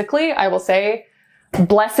physically. I will say,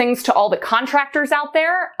 blessings to all the contractors out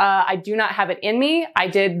there. I do not have it in me. I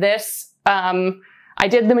did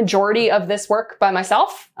the majority of this work by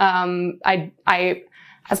myself.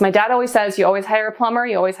 As my dad always says, you always hire a plumber,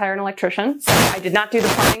 you always hire an electrician. So I did not do the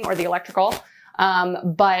plumbing or the electrical,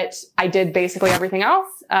 but I did basically everything else.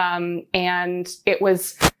 And it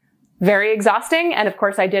was very exhausting. And of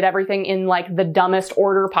course, I did everything in like the dumbest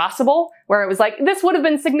order possible, where it was like, this would have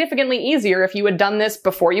been significantly easier if you had done this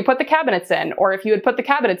before you put the cabinets in, or if you had put the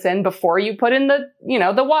cabinets in before you put in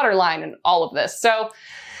the water line and all of this. So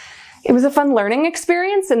it was a fun learning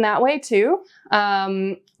experience in that way too.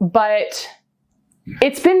 But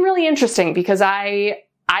it's been really interesting because I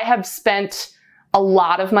have spent a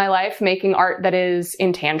lot of my life making art that is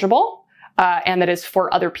intangible, and that is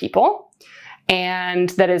for other people. And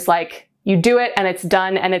that is like, you do it and it's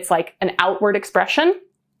done and it's like an outward expression.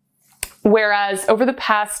 Whereas over the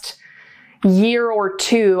past year or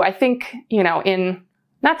two, I think,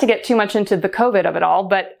 not to get too much into the COVID of it all,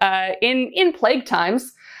 but in plague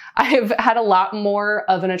times, I've had a lot more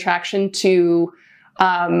of an attraction to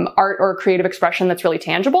art or creative expression that's really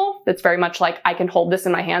tangible. That's very much like, I can hold this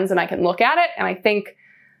in my hands and I can look at it. And I think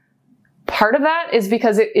part of that is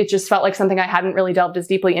because it just felt like something I hadn't really delved as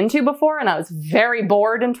deeply into before. And I was very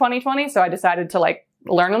bored in 2020. So I decided to like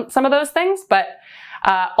learn some of those things. But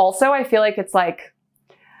also I feel like it's like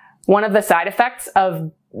one of the side effects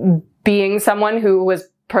of being someone who was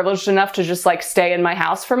privileged enough to just like stay in my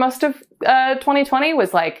house for most of 2020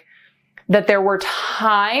 was like that there were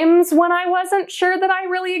times when I wasn't sure that I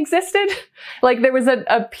really existed. Like there was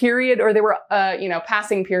a period, or there were,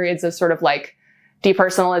 passing periods of sort of like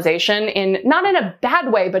depersonalization, not in a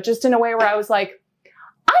bad way, but just in a way where I was like,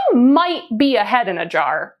 I might be a head in a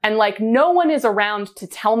jar, and like no one is around to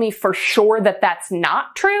tell me for sure that that's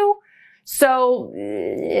not true. So,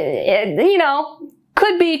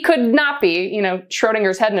 could be, could not be,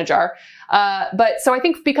 Schrodinger's head in a jar. But so I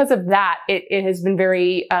think because of that, it has been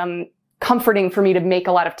very, comforting for me to make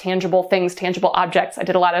a lot of tangible things, tangible objects. I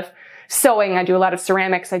did a lot of sewing. I do a lot of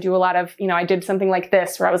ceramics. I do a lot of, I did something like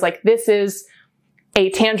this where I was like, this is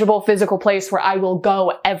a tangible physical place where I will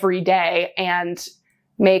go every day and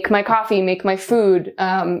make my coffee, make my food,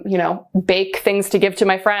 bake things to give to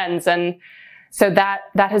my friends. And so that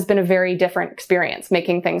has been a very different experience,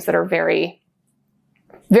 making things that are very,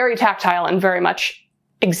 very tactile and very much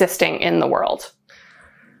existing in the world.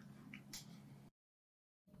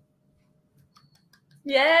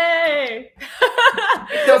 Yay!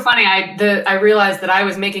 It's so funny. I realized that I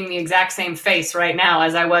was making the exact same face right now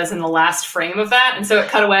as I was in the last frame of that. And so it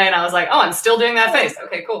cut away and I was like, oh, I'm still doing that face.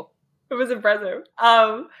 Okay, cool. It was impressive.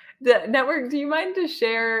 The network, do you mind to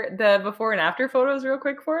share the before and after photos real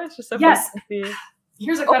quick for us? Just so yes. We can see.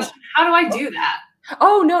 Here's a question. How do I do that?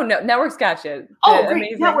 Oh, no. Network's got you. Oh, great.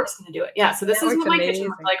 Amazing. Network's going to do it. Yeah. So this is what my kitchen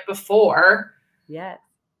looked like before. Yes.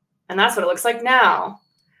 And that's what it looks like now.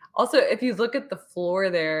 Also, if you look at the floor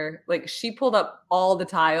there, like she pulled up all the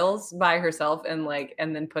tiles by herself and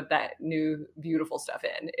then put that new beautiful stuff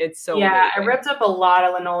in. It's so amazing. I ripped up a lot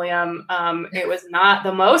of linoleum. It was not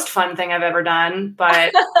the most fun thing I've ever done,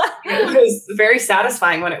 but it was very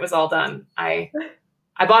satisfying when it was all done. I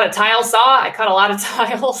bought a tile saw. I cut a lot of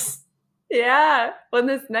tiles. Yeah. Well,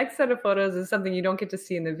 this next set of photos is something you don't get to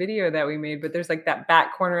see in the video that we made, but there's like that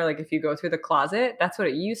back corner, like if you go through the closet, that's what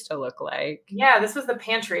it used to look like. Yeah, this was the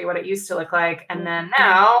pantry, what it used to look like. And then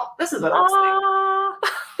now this is what it looks like.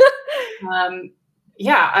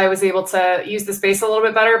 I was able to use the space a little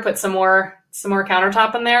bit better, put some more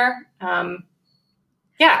countertop in there.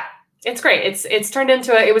 It's great. It's turned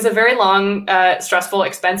into it was a very long, stressful,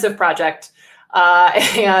 expensive project.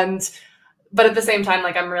 But at the same time,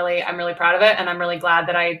 like I'm really proud of it, and I'm really glad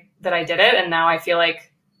that I did it. And now I feel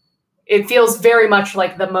like it feels very much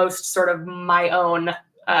like the most sort of my own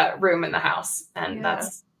room in the house, and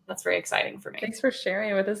that's very exciting for me. Thanks for sharing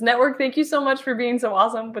it with us, network. Thank you so much for being so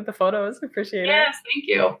awesome with the photos. Appreciate it. Yes, thank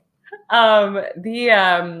you. I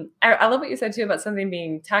love what you said too about something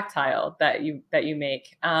being tactile that you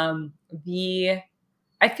make.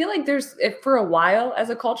 I feel like for a while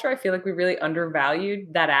as a culture, I feel like we really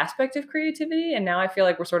undervalued that aspect of creativity. And now I feel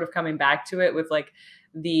like we're sort of coming back to it with like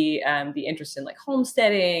the interest in like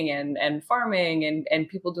homesteading and farming and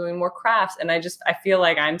people doing more crafts. And I feel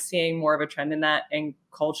like I'm seeing more of a trend in that in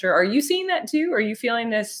culture. Are you seeing that too? Are you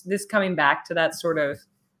feeling this coming back to that sort of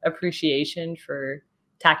appreciation for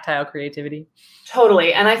tactile creativity?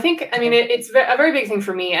 Totally. And I think, it's a very big thing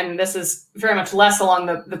for me. And this is very much less along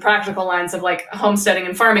the practical lines of like homesteading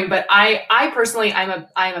and farming. But I personally, I'm a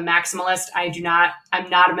maximalist. I'm not a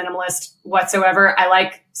minimalist whatsoever. I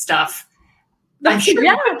like stuff. I'm sure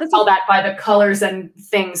you can tell that by the colors and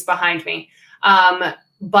things behind me.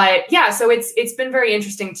 But yeah, so it's been very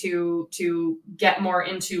interesting to get more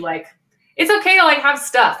into like, it's okay to like have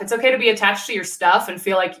stuff. It's okay to be attached to your stuff and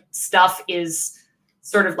feel like stuff is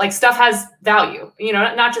sort of like stuff has value,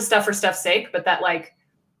 not just stuff for stuff's sake, but that like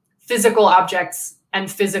physical objects and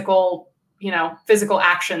physical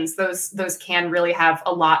actions, those can really have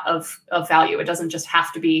a lot of value. It doesn't just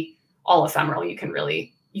have to be all ephemeral. You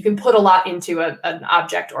can put a lot into an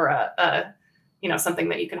object or a something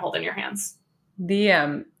that you can hold in your hands.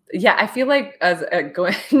 I feel like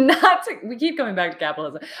we keep coming back to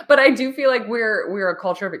capitalism, but I do feel like we're a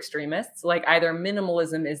culture of extremists. Like either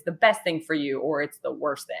minimalism is the best thing for you or it's the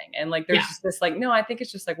worst thing. And like, there's just this like, no, I think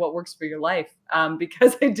it's just like what works for your life.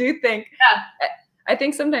 Because I do think, I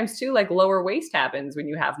think sometimes too, like lower waste happens when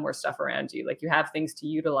you have more stuff around you. Like you have things to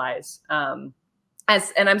utilize. And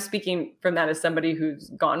I'm speaking from that as somebody who's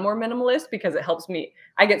gone more minimalist because it helps me.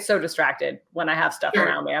 I get so distracted when I have stuff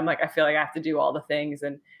around me. I'm like, I feel like I have to do all the things.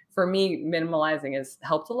 And for me, minimalizing has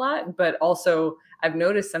helped a lot, but also I've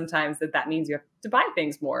noticed sometimes that means you have to buy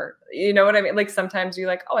things more. You know what I mean? Like sometimes you're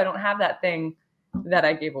like, oh, I don't have that thing that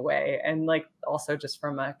I gave away. And like also just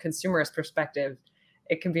from a consumerist perspective,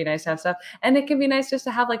 it can be nice to have stuff. And it can be nice just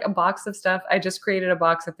to have like a box of stuff. I just created a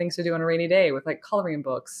box of things to do on a rainy day with like coloring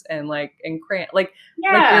books and like crayon, like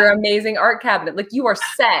your amazing art cabinet. Like you are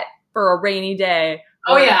set for a rainy day.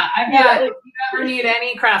 Oh yeah. If you ever need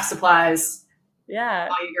any craft supplies, yeah,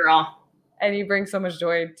 call you girl. And you bring so much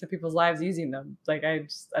joy to people's lives using them. Like I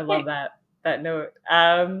love that. note.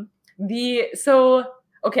 So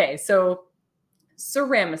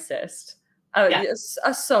ceramicist,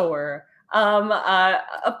 a sewer,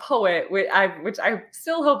 a poet, which I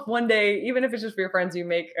still hope one day, even if it's just for your friends, you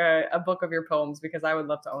make a book of your poems, because I would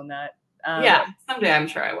love to own that. Yeah, someday I'm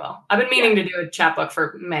sure I will. I've been meaning to do a chapbook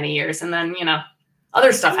for many years, and then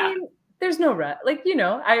other stuff happened. There's no rut, like we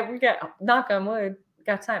get, knock on wood,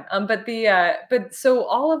 got time. But so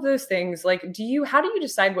all of those things, like, how do you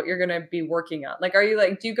decide what you're gonna be working on? Like, are you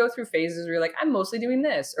like, do you go through phases where you're like, I'm mostly doing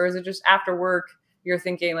this, or is it just after work you're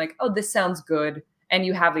thinking like, oh, this sounds good, and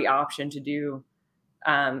you have the option to do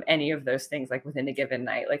any of those things like within a given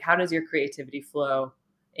night? Like, how does your creativity flow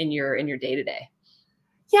in your day-to-day?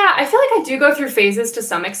 Yeah, I feel like I do go through phases to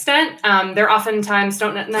some extent. They're oftentimes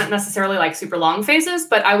not necessarily like super long phases,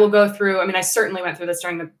 but I will go through. I mean, I certainly went through this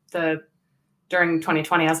during during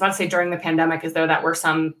 2020. I was about to say during the pandemic, as though that were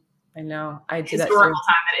some historical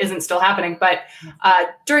time that isn't still happening. But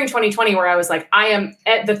during 2020, where I was like,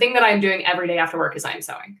 the thing that I'm doing every day after work is I'm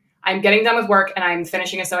sewing. I'm getting done with work and I'm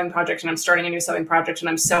finishing a sewing project and I'm starting a new sewing project and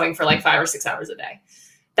I'm sewing for like 5 or 6 hours a day.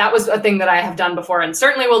 That was a thing that I have done before and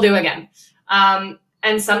certainly will do again. And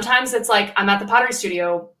sometimes it's like I'm at the pottery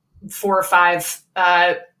studio 4 or 5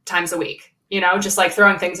 times a week, just like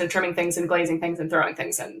throwing things and trimming things and glazing things and throwing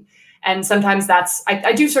things in. And sometimes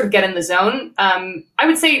I do sort of get in the zone. I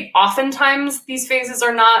would say oftentimes these phases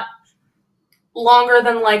are not longer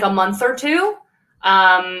than like a month or two,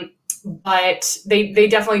 but they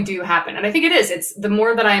definitely do happen. And I think it's the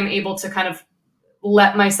more that I'm able to kind of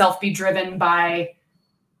let myself be driven by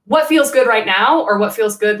what feels good right now or what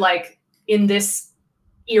feels good like in this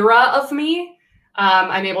era of me,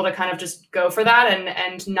 I'm able to kind of just go for that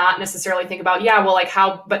and not necessarily think about,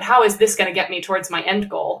 how is this going to get me towards my end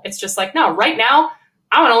goal? It's just like, no, right now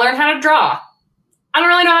I want to learn how to draw. I don't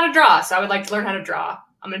really know how to draw, so I would like to learn how to draw.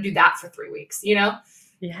 I'm going to do that for 3 weeks, Yeah.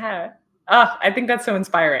 I think that's so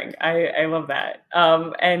inspiring. I love that.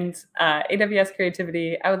 And AWS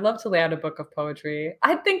Creativity, I would love to lay out a book of poetry.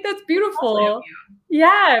 I think that's beautiful.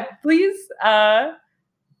 Yeah, please.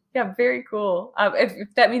 Yeah, very cool.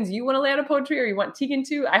 If that means you want to lay out a poetry or you want Tegan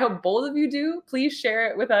to, I hope both of you do. Please share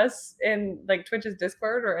it with us in like Twitch's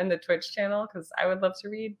Discord or in the Twitch channel, because I would love to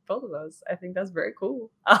read both of those. I think that's very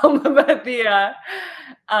cool. But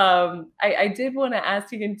I did want to ask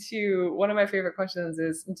Tegan too. One of my favorite questions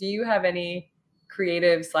is, do you have any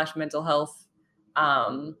creative / mental health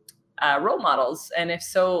role models? And if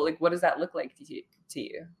so, like, what does that look like to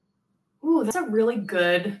you? Ooh, that's a really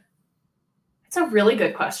good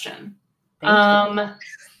question. Man,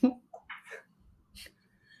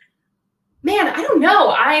 I don't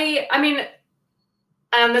know. I mean,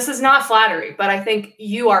 this is not flattery, but I think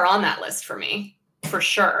you are on that list for me, for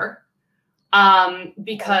sure.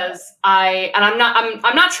 Because I'm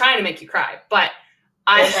not trying to make you cry, but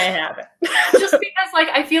I have it. Just because like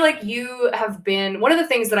I feel like you have been one of the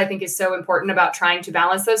things that I think is so important about trying to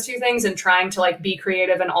balance those two things and trying to like be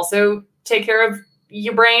creative and also take care of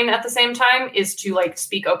your brain at the same time is to like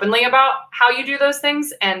speak openly about how you do those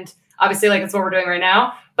things. And obviously like that's what we're doing right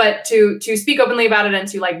now, but to speak openly about it and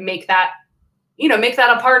to like make that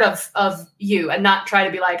a part of you and not try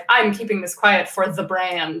to be like, I'm keeping this quiet for the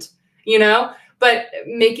brand, but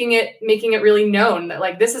making it really known that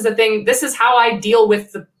like, this is a thing, this is how I deal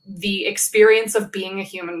with the experience of being a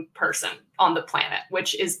human person on the planet,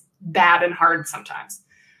 which is bad and hard sometimes.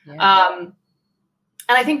 Yeah.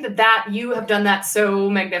 And I think that you have done that so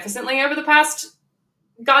magnificently over the past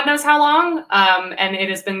God knows how long. And it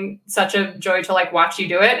has been such a joy to like watch you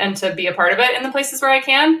do it and to be a part of it in the places where I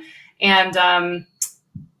can. And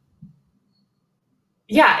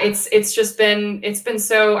it's been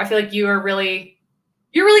so, I feel like you're really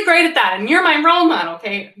great at that. And you're my role model,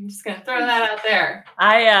 Kate. I'm just going to throw that out there.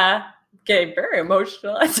 I get very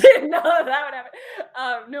emotional. I didn't know that would happen.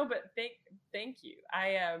 No, but thank you.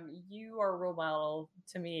 You are a role model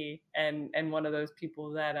to me and one of those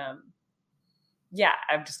people that, I'm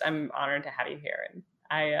honored to have you here. And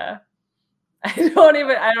I don't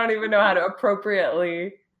even know how to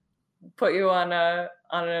appropriately put you on a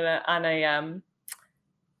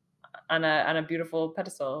beautiful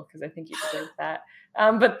pedestal, because I think you deserve that.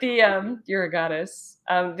 But you're a goddess.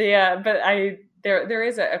 There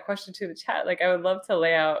is a question to the chat. Like, I would love to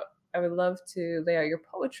lay out your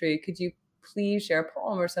poetry. Could you please share a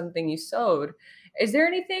poem or something you sewed? Is there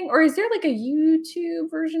anything, or is there like a YouTube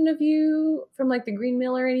version of you from like the Green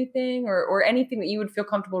Mill or anything, or anything that you would feel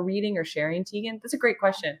comfortable reading or sharing, Tegan? That's a great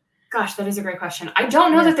question. Gosh, that is a great question. I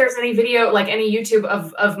don't know that there's any video, like any YouTube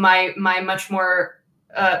of my much more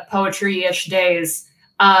poetry-ish days.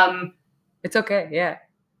 It's okay. Yeah.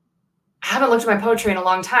 I haven't looked at my poetry in a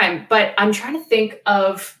long time, but I'm trying to think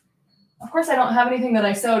of course, I don't have anything that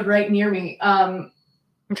I sewed right near me. I'm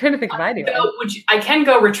trying to think if I do. I can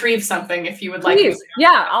go retrieve something if you would like. Please.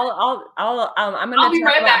 Yeah, I'm gonna be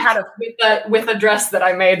right back with a dress that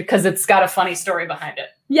I made because it's got a funny story behind it.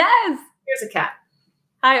 Yes. Here's a cat.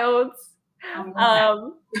 Hi, Oates.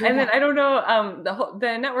 And then I don't know,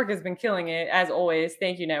 the network has been killing it as always.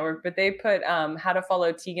 Thank you, network. But they put how to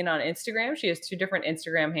follow Tegan on Instagram. She has 2 different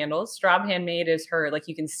Instagram handles. Straub Handmade is her, like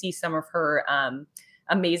you can see some of her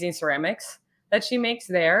amazing ceramics that she makes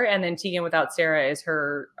there. And then Tegan Without Sarah is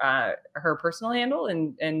her personal handle.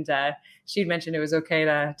 And she'd mentioned it was okay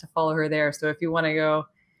to follow her there. So if you want to go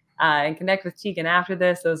and connect with Tegan after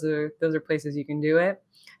this, those are places you can do it.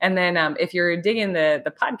 And then if you're digging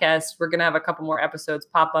the podcast, we're going to have a couple more episodes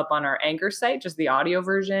pop up on our Anchor site, just the audio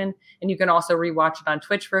version. And you can also rewatch it on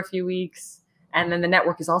Twitch for a few weeks. And then the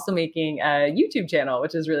network is also making a YouTube channel,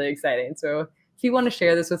 which is really exciting. So if you want to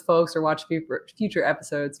share this with folks or watch future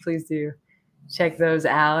episodes, please do check those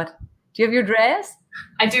out. Do you have your dress?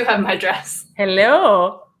 I do have my dress.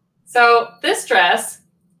 Hello. So this dress.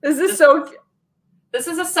 This is so cute. This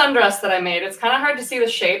is a sundress that I made. It's kind of hard to see the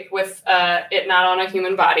shape with it not on a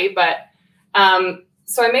human body, but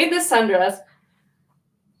so I made this sundress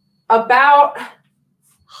about,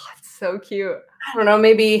 it's so cute. I don't know,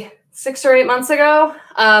 maybe 6 or 8 months ago.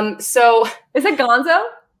 So is it Gonzo?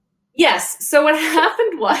 Yes. So what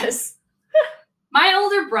happened was my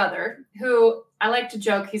older brother, who I like to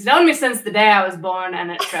joke, he's known me since the day I was born, and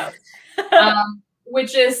it shows.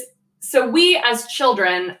 Which is, so we as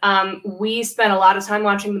children, we spent a lot of time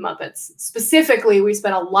watching the Muppets. Specifically, we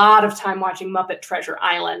spent a lot of time watching Muppet Treasure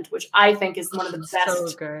Island, which I think is one of the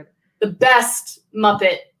best, the best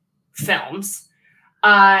Muppet films.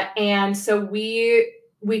 And so we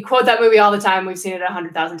quote that movie all the time. We've seen it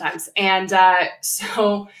 100,000 times. And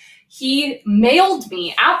so he mailed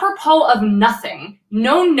me, apropos of nothing,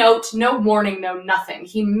 no note, no warning, no nothing.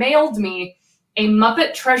 He mailed me a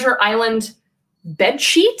Muppet Treasure Island bed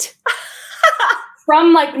sheet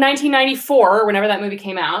from like 1994, whenever that movie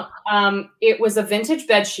came out. It was a vintage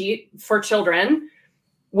bed sheet for children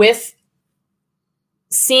with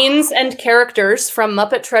scenes and characters from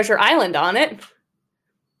Muppet Treasure Island on it.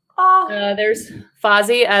 There's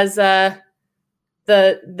Fozzie as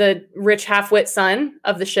the rich half-wit son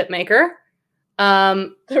of the shipmaker.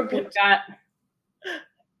 We've got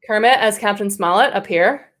Kermit as Captain Smollett up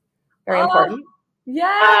here. Very important.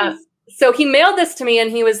 Yes. So he mailed this to me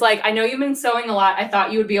and he was like, I know you've been sewing a lot. I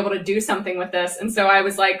thought you would be able to do something with this. And so I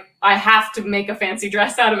was like, I have to make a fancy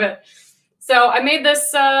dress out of it. So I made this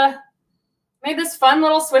fun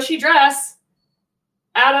little swishy dress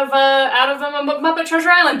out of a Muppet Treasure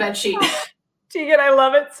Island bed sheet. Tegan, I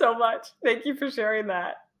love it so much. Thank you for sharing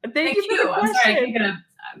that. Thank you for the question. I'm sorry, I can't get a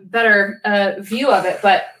better view of it,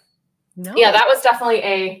 but yeah, that was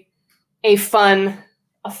definitely a fun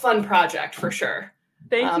project for sure.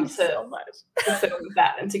 Thank you so much. To fit with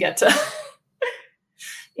that and to get to.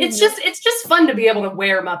 It's just fun to be able to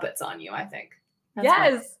wear Muppets on you, I think. That's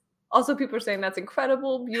yes. Fun. Also, people are saying that's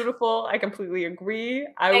incredible, beautiful. I completely agree.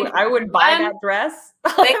 I would buy that dress.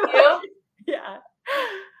 Thank you. Yeah.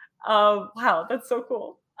 Wow, that's so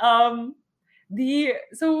cool. So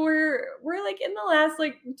we're like in the last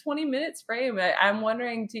like 20 minutes frame. I'm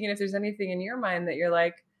wondering, Tegan, if there's anything in your mind that you're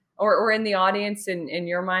like, or in the audience in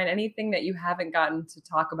your mind, anything that you haven't gotten to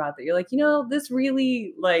talk about that you're like, this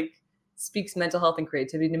really like speaks mental health and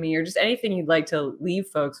creativity to me, or just anything you'd like to leave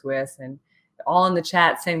folks with. And all in the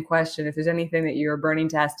chat, same question. If there's anything that you're burning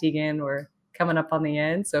to ask Tegan, we're coming up on the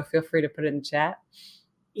end, so feel free to put it in the chat.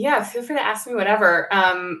 Yeah, feel free to ask me whatever.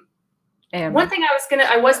 And one thing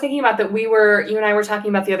I was thinking about that you and I were talking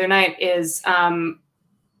about the other night is talking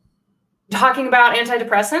about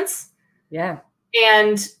antidepressants. Yeah.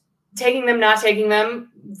 And taking them, not taking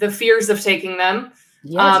them, the fears of taking them,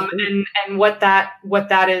 yes. And what that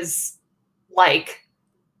is like.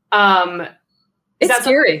 It's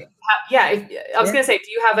scary. Yeah. I was going to say, do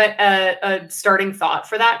you have a starting thought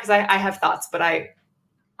for that? Because I have thoughts, but I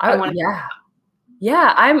want to. Yeah.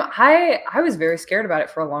 Yeah, I was very scared about it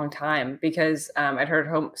for a long time because I'd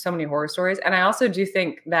heard so many horror stories. And I also do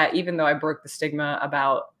think that even though I broke the stigma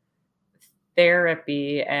about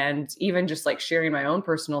therapy and even just like sharing my own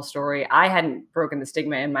personal story, I hadn't broken the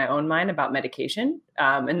stigma in my own mind about medication.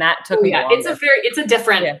 And that took me longer.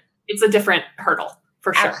 It's a different hurdle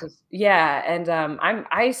for sure. Absolutely. Yeah. And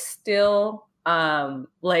I still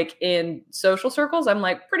like in social circles, I'm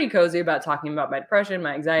like pretty cozy about talking about my depression,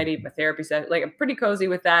 my anxiety, my therapy set. Like I'm pretty cozy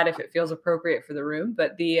with that if it feels appropriate for the room.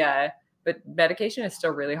 But but medication is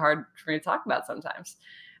still really hard for me to talk about sometimes.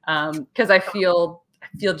 Because I feel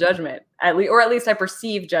feel judgment, or at least I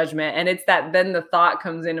perceive judgment. And it's that then the thought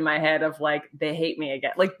comes into my head of like, they hate me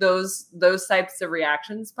again. Like those types of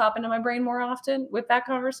reactions pop into my brain more often with that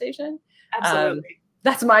conversation. Absolutely.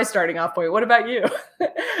 That's my starting off point. What about you?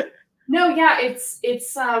 No, yeah, it's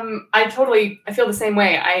I feel the same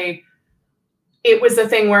way. It was a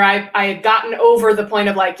thing where I had gotten over the point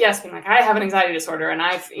of like, yes, being like, I have an anxiety disorder and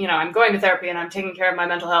I'm going to therapy and I'm taking care of my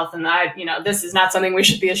mental health and this is not something we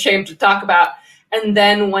should be ashamed to talk about. And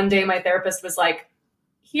then one day my therapist was like,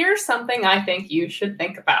 here's something I think you should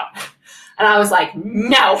think about. And I was like,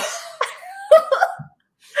 no.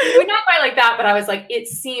 Not quite like that, but I was like, it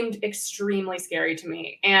seemed extremely scary to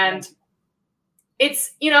me. And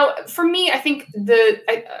it's, for me, I think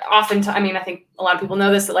I think a lot of people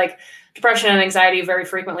know this, that like depression and anxiety very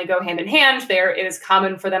frequently go hand in hand. It is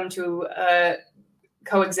common for them to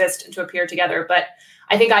coexist and to appear together. But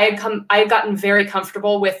I think I had gotten very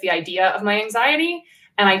comfortable with the idea of my anxiety.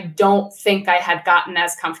 And I don't think I had gotten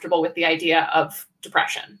as comfortable with the idea of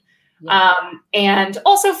depression. Yeah. And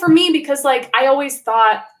also for me, because like, I always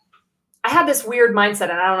thought I had this weird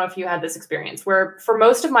mindset, and I don't know if you had this experience, where for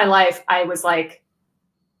most of my life, I was like,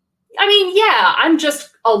 I'm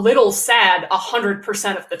just a little sad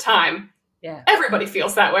 100% of the time. Yeah. Everybody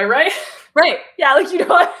feels that way, right? Right. Yeah. Like,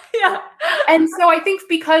 yeah. And so I think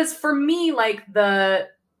because for me, like the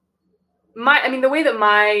way that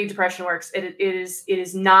my depression works, it is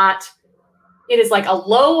like a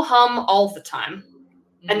low hum all the time.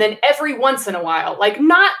 Mm-hmm. And then every once in a while, like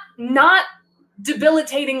not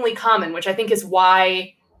debilitatingly common, which I think is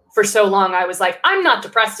why for so long I was like, I'm not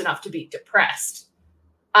depressed enough to be depressed.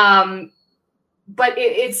 But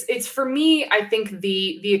it's for me, I think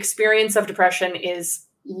the experience of depression is,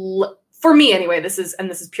 for me anyway, this is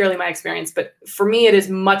purely my experience, but for me, it is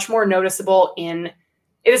much more noticeable it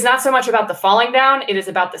is not so much about the falling down. It is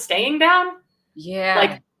about the staying down. Yeah.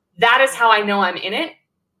 Like that is how I know I'm in it,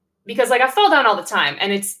 because like I fall down all the time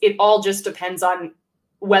and it all just depends on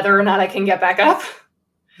whether or not I can get back up.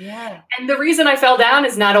 Yeah. And the reason I fell down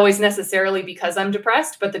is not always necessarily because I'm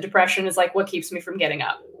depressed, but the depression is like what keeps me from getting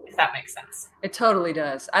up, if that makes sense. It totally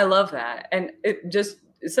does. I love that. And it just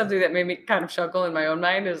something that made me kind of chuckle in my own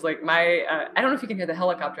mind is like I don't know if you can hear the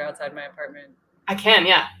helicopter outside my apartment. I can,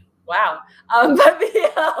 yeah. Wow. But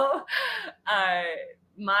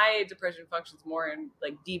my depression functions more in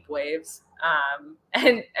like deep waves.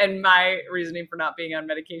 And my reasoning for not being on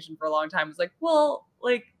medication for a long time was like, well,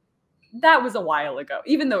 like that was a while ago,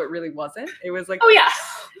 even though it really wasn't. It was like, oh yeah.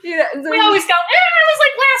 Yeah. So we always go, it was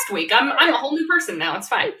like last week. I'm a whole new person now. It's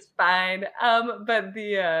fine. It's fine. But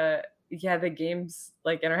the games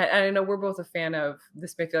like in our head. And I know we're both a fan of,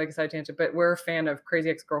 this may feel like a side tangent, but we're a fan of Crazy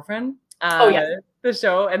Ex-Girlfriend. The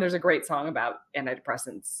show, and there's a great song about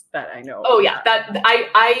antidepressants that I know. Oh yeah, that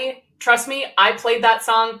I trust me, I played that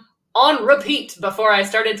song on repeat before I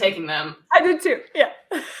started taking them. I did too. Yeah.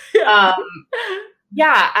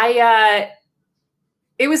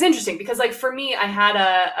 It was interesting because like for me, I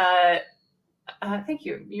had thank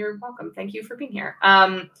you. You're welcome. Thank you for being here.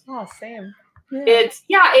 Same.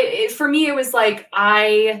 Yeah. It for me, it was like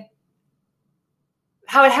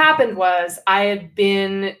how it happened was I had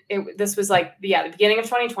been, this was like, the beginning of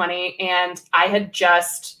 2020. And I had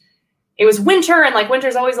it was winter, and like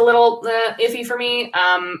winter's always a little iffy for me,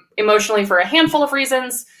 emotionally for a handful of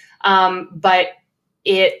reasons. But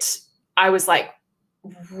I was like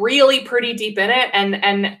really pretty deep in it. And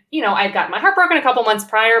I'd gotten my heart broken a couple months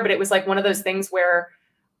prior, but it was like one of those things where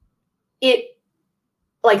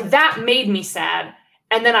that made me sad.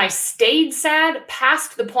 And then I stayed sad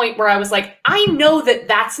past the point where I was like, I know that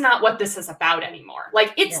that's not what this is about anymore.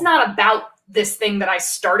 Like, it's not about this thing that I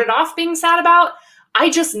started off being sad about. I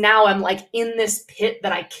just now am like in this pit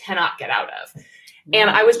that I cannot get out of. And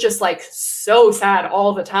I was just like so sad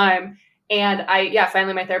all the time. And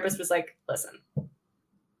finally my therapist was like, listen,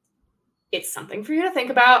 it's something for you to think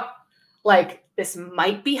about. Like, this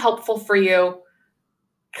might be helpful for you.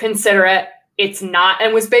 Consider it. It's not,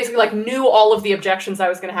 and was basically like, knew all of the objections I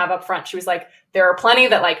was going to have up front. She was like, there are plenty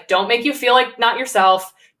that like, don't make you feel like not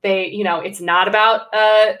yourself. It's not about,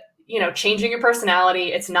 changing your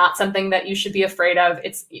personality. It's not something that you should be afraid of.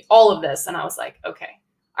 It's all of this. And I was like, okay.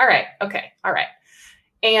 All right.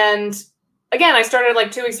 And again, I started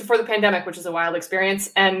like 2 weeks before the pandemic, which is a wild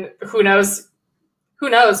experience. And who knows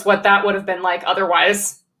what that would have been like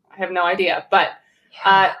otherwise. I have no idea, but,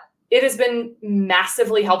 it has been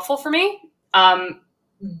massively helpful for me.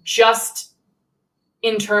 Just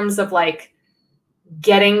in terms of like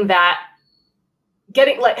getting like,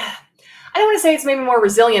 I don't want to say it's maybe more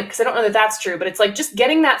resilient because I don't know that that's true, but it's like just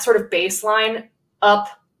getting that sort of baseline up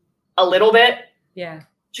a little bit. Yeah.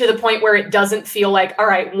 to the point where it doesn't feel like, all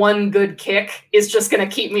right, one good kick is just going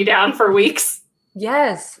to keep me down for weeks.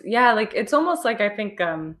 Yes. Yeah. Like it's almost like, I think,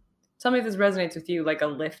 tell me if this resonates with you, like a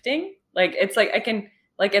lifting. Like it's like I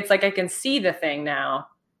can see the thing now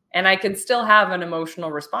and I can still have an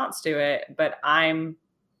emotional response to it, but I'm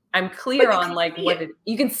clear on like what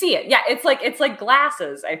you can see it. Yeah. It's like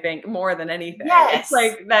glasses, I think, more than anything. Yes. It's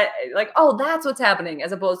like that, like, oh, that's what's happening,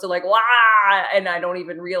 as opposed to like, wow. And I don't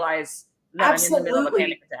even realize that I'm in the middle of a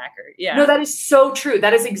panic attack. Yeah. No, that is so true.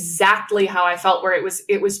 That is exactly how I felt, where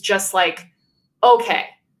it was just like, okay,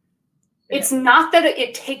 it's not that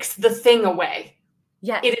it takes the thing away.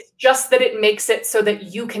 Yeah. It is just that it makes it so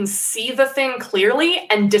that you can see the thing clearly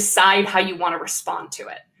and decide how you want to respond to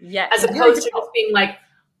it. Yeah. As opposed to just being like,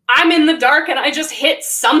 I'm in the dark and I just hit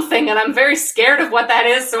something and I'm very scared of what that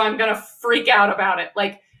is, so I'm going to freak out about it.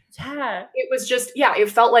 Like, yeah, it was just, it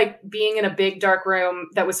felt like being in a big dark room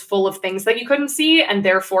that was full of things that you couldn't see. And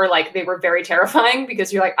therefore, like, they were very terrifying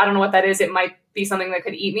because you're like, I don't know what that is. It might be something that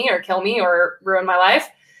could eat me or kill me or ruin my life.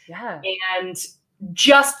 Yeah. And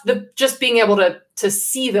just being able to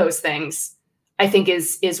see those things, I think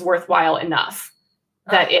is worthwhile enough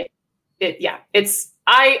that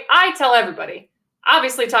I tell everybody,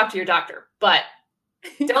 obviously talk to your doctor, but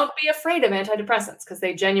don't be afraid of antidepressants, because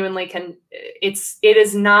they genuinely can. It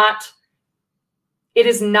is not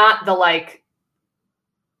the like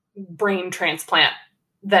brain transplant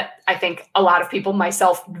that I think a lot of people,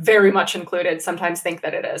 myself very much included, sometimes think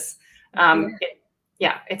that it is.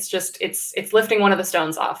 It's lifting one of the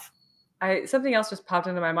stones off. Something else just popped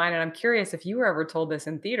into my mind, and I'm curious if you were ever told this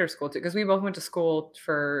in theater school too, because we both went to school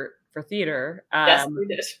for theater. Yes, we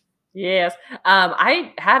did. Yes.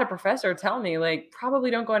 I had a professor tell me, like, probably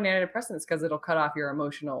don't go on antidepressants because it'll cut off your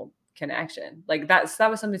emotional connection. Like that was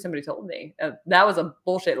something somebody told me. That was a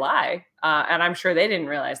bullshit lie. And I'm sure they didn't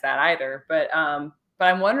realize that either. But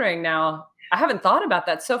I'm wondering now, I haven't thought about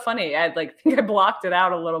that. So funny. I think I blocked it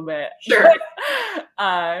out a little bit. Sure.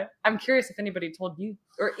 I'm curious if anybody told you,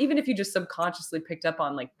 or even if you just subconsciously picked up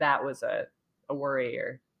on like that was a worry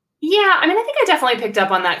or. Yeah, I mean, I think I definitely picked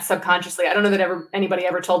up on that subconsciously. I don't know that anybody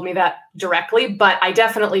ever told me that directly, but I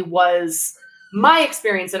definitely was. My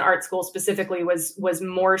experience in art school specifically was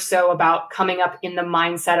more so about coming up in the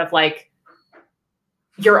mindset of like,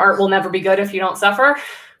 your art will never be good if you don't suffer,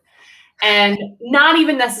 and not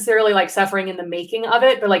even necessarily like suffering in the making of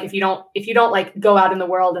it, but like if you don't like go out in the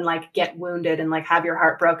world and like get wounded and like have your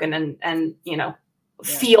heart broken and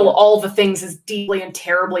feel all the things as deeply and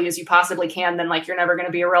terribly as you possibly can, then like you're never going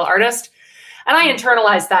to be a real artist. And I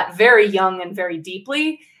internalized that very young and very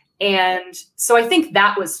deeply. And so I think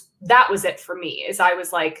that was it for me, is I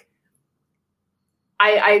was like,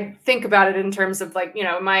 I think about it in terms of like,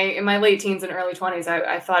 in my late teens and early 20s,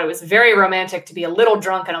 I thought it was very romantic to be a little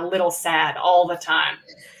drunk and a little sad all the time.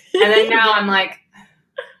 And then now I'm like,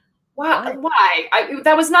 wow, why?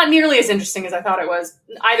 That was not nearly as interesting as I thought it was,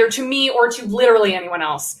 either to me or to literally anyone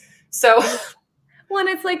else. So, well, and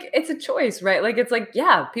it's like, it's a choice, right? Like, it's like,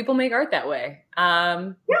 yeah, people make art that way.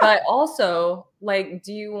 But also like,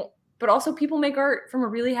 but also people make art from a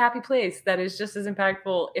really happy place that is just as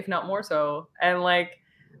impactful, if not more so. And like,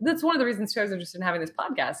 that's one of the reasons I was interested in having this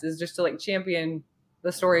podcast, is just to like champion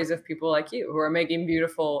the stories of people like you who are making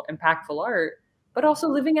beautiful, impactful art, but also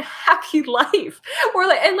living a happy life. Or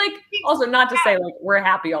like, and like, also not to say like we're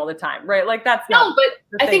happy all the time, right? Like that's no,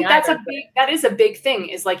 but I think that is a big thing,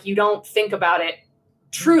 is like, you don't think about it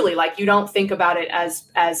truly. Like, you don't think about it as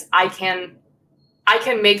I can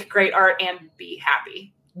make great art and be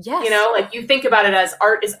happy. Yes. Like, you think about it as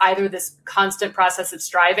art is either this constant process of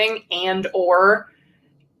striving or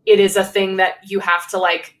it is a thing that you have to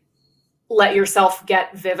like let yourself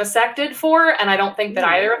get vivisected for. And I don't think that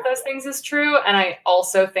either of those things is true. And I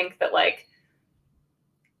also think that like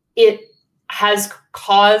it has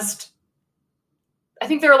caused, I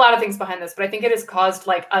think there are a lot of things behind this, but I think it has caused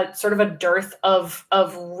like a sort of a dearth of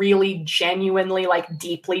really genuinely like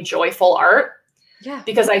deeply joyful art. Yeah.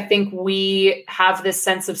 Because I think we have this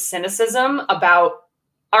sense of cynicism about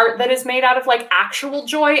art that is made out of like actual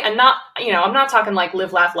joy, and not, I'm not talking like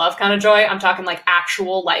live, laugh, love kind of joy. I'm talking like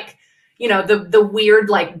actual, like, the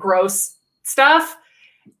weird, like gross stuff.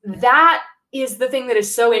 That is the thing that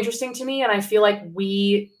is so interesting to me. And I feel like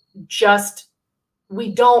we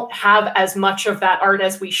don't have as much of that art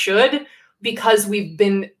as we should, because we've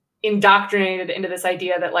been indoctrinated into this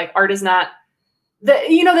idea that like art is not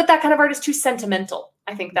that kind of art is too sentimental.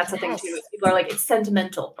 I think that's the thing too. Is people are like, it's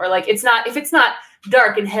sentimental, or like, it's not, if it's not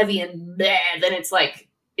dark and heavy and bleh, then it's like,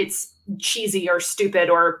 it's cheesy or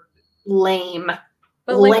stupid or lame.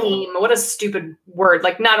 But lame, what a stupid word.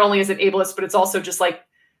 Like, not only is it ableist, but it's also just like,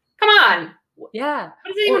 come on, Yeah. What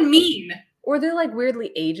does it even mean? Or they're like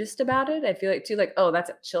weirdly ageist about it. I feel like too, like, oh, that's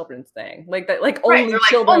a children's thing. Like that, like Right, only they're like,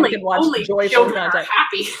 children can watch only joyful children are content.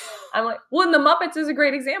 happy. I'm like, well, and the Muppets is a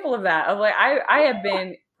great example of that. Of like, I have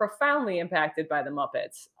been profoundly impacted by the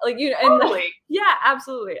Muppets. Like you, and Totally. yeah,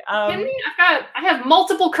 absolutely. Kidding me? I have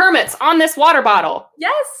multiple Kermits on this water bottle.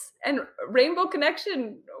 Yes, and Rainbow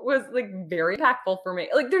Connection was like very impactful for me.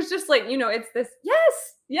 Like, there's just like, it's this.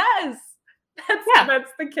 Yes.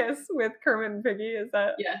 That's the kiss with Kermit and Piggy. Is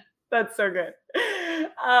that? Yeah. That's so good.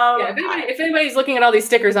 If anybody's looking at all these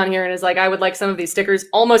stickers on here and is like, I would like some of these stickers,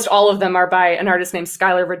 almost all of them are by an artist named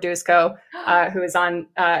Skylar Verduzco, who is on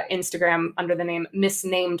Instagram under the name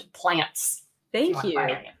Misnamed Plants. Thank you.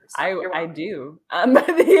 I do.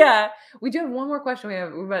 We do have one more question. We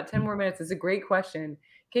have about 10 more minutes. It's a great question.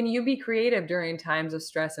 Can you be creative during times of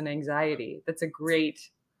stress and anxiety? That's a great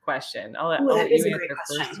question. I'll let you answer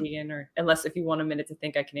first, Tegan, or unless if you want a minute to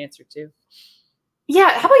think, I can answer too.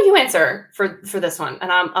 Yeah, how about you answer for this one,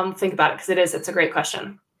 and I'm think about it because it's a great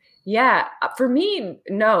question. Yeah, for me,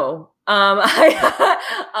 no.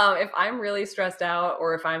 If I'm really stressed out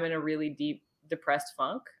or if I'm in a really deep depressed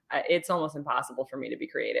funk, it's almost impossible for me to be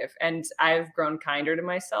creative. And I've grown kinder to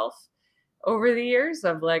myself over the years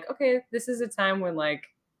of like, okay, this is a time when like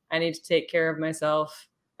I need to take care of myself.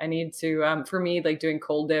 I need to, for me, like doing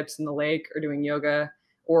cold dips in the lake or doing yoga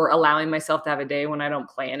or allowing myself to have a day when I don't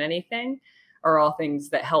plan anything are all things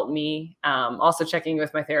that help me. Also checking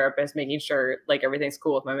with my therapist, making sure like everything's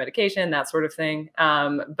cool with my medication, that sort of thing.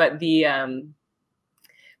 But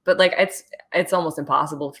like it's almost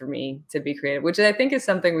impossible for me to be creative, which I think is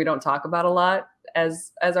something we don't talk about a lot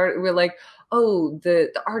as art. We're like, oh,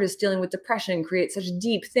 the artist dealing with depression creates such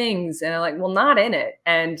deep things. And I'm like, well, not in it.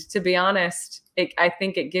 And to be honest, I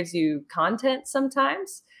think it gives you content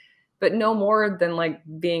sometimes, but no more than like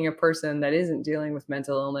being a person that isn't dealing with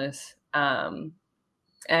mental illness.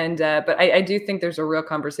 But I do think there's a real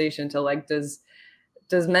conversation to like, does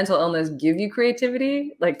mental illness give you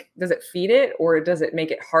creativity? Like, does it feed it or does it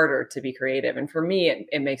make it harder to be creative? And for me,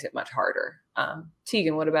 it makes it much harder.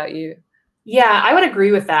 Tegan, what about you? Yeah, I would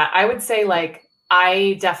agree with that. I would say like,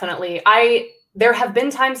 there have been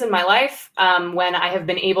times in my life when I have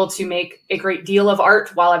been able to make a great deal of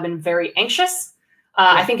art while I've been very anxious.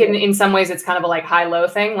 I think in some ways it's kind of a like high-low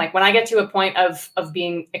thing. Like when I get to a point of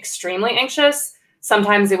being extremely anxious,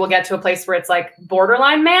 sometimes it will get to a place where it's like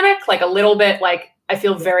borderline manic, like a little bit like I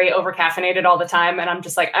feel very over-caffeinated all the time. And I'm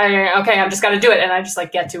just like, okay, I'm just got to do it. And I just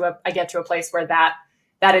like I get to a place where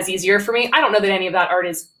that is easier for me. I don't know that any of that art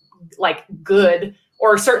is like good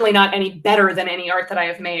or certainly not any better than any art that I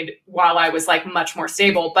have made while I was like much more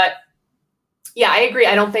stable. But yeah, I agree.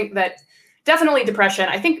 I don't think that definitely depression.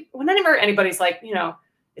 I think whenever anybody's like,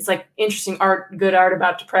 it's like interesting art, good art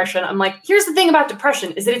about depression. I'm like, here's the thing about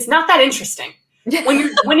depression is that it's not that interesting.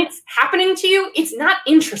 When it's happening to you, it's not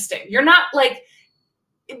interesting. You're not like,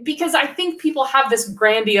 because I think people have this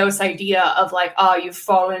grandiose idea of like, oh, you've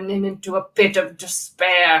fallen into a pit of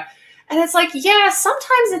despair. And it's like, yeah,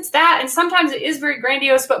 sometimes it's that. And sometimes it is very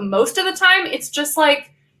grandiose. But most of the time, it's just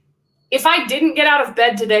like, if I didn't get out of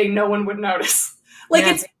bed today, no one would notice. Like,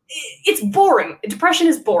 it's boring. Depression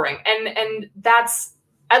is boring. And that's,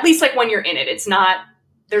 at least like when you're in it, it's not,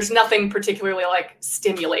 there's nothing particularly like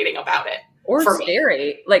stimulating about it. Or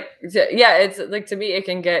scary. Like, yeah, it's like, to me, it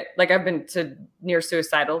can get, like, I've been to near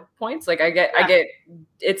suicidal points. Like I get,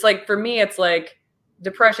 it's like, for me, it's like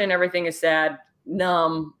depression, everything is sad,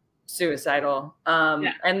 numb, suicidal.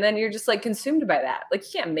 And then you're just like consumed by that. Like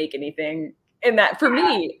you can't make anything in that. For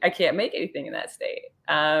me, I can't make anything in that state.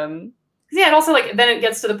 Yeah. And also like, then it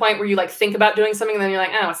gets to the point where you like think about doing something and then you're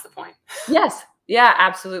like, oh, what's the point? Yes. Yeah,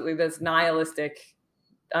 absolutely. That's nihilistic.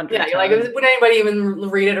 Yeah, you're like, would anybody even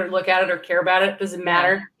read it or look at it or care about it? Does it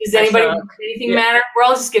matter? Does anything matter? We're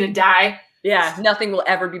all just gonna die. Yeah, nothing will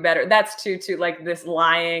ever be better. That's too like this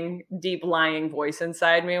deep lying voice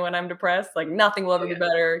inside me when I'm depressed. Like nothing will ever be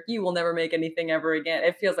better. You will never make anything ever again.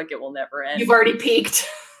 It feels like it will never end. You've already peaked.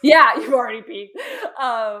 Yeah, you've already peaked.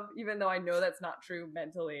 Even though I know that's not true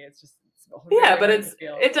mentally, it's just but it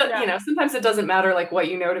does. Sometimes it doesn't matter like what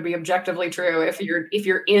you know to be objectively true. If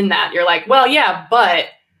you're in that, you're like, well, yeah, but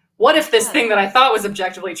what if this thing that I thought was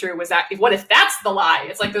objectively true was what if that's the lie?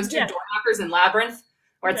 It's like those two door knockers in Labyrinth,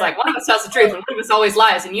 where it's like one of us tells the truth and one of us always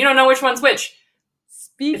lies, and you don't know which one's which.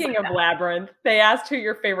 Speaking of Labyrinth, they asked who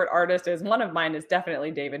your favorite artist is. One of mine is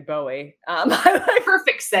definitely David Bowie.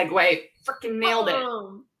 Perfect segue. Freaking nailed it.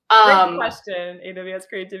 Great question, AWS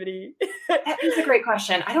Creativity. That is a great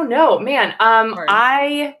question. I don't know, man.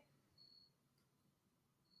 I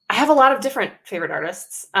have a lot of different favorite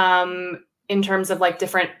artists in terms of like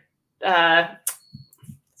different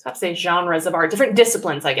have to say genres of art, different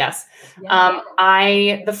disciplines, I guess. Yeah.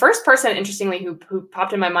 The first person, interestingly, who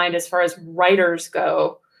popped in my mind as far as writers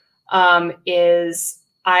go, there's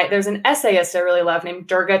an essayist I really love named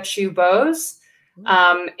Durga Chu Bose.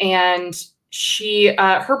 And she,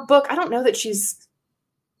 her book, I don't know that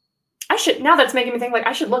now that's making me think, like,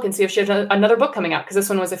 I should look and see if she has another book coming out, because this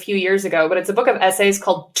one was a few years ago, but it's a book of essays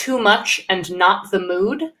called Too Much and Not the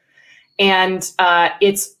Mood. And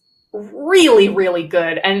it's really, really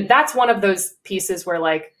good. And that's one of those pieces where,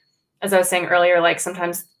 like, as I was saying earlier, like,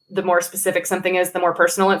 sometimes the more specific something is, the more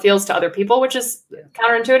personal it feels to other people, which is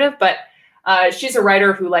counterintuitive. But she's a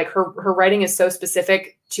writer who, like, her writing is so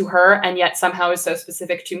specific to her, and yet somehow is so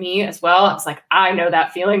specific to me as well. I was like, I know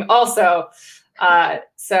that feeling also.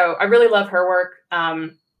 So I really love her work.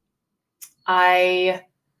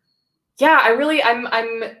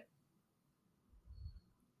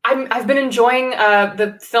 I've been enjoying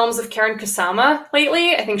the films of Karen Kusama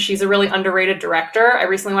lately. I think she's a really underrated director. I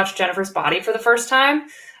recently watched Jennifer's Body for the first time,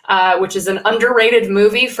 which is an underrated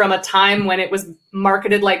movie from a time when it was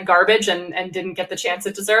marketed like garbage and didn't get the chance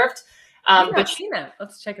it deserved. I've seen that.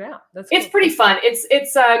 Let's check it out. It's pretty fun.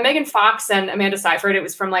 It's Megan Fox and Amanda Seyfried. It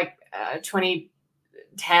was from like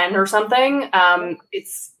 2010 or something.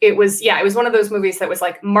 It was one of those movies that was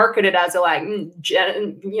like marketed as a, like,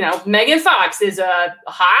 Megan Fox is a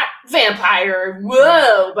hot vampire.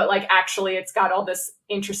 Whoa. But like, actually it's got all this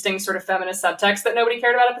interesting sort of feminist subtext that nobody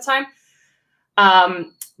cared about at the time.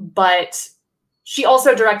 But she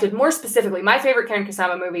also directed, more specifically, my favorite Karen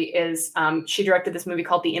Kusama movie is, she directed this movie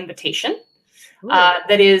called The Invitation.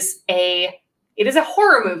 It is a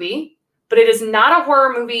horror movie, but it is not a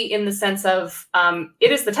horror movie in the sense of,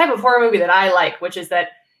 it is the type of horror movie that I like, which is that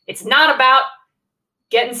it's not about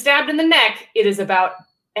getting stabbed in the neck. It is about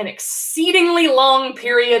an exceedingly long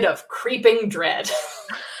period of creeping dread.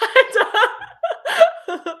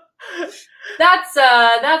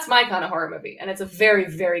 That's my kind of horror movie, and it's a very,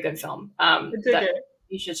 very good film that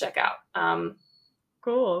you should check out.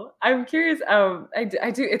 Cool. I'm curious. I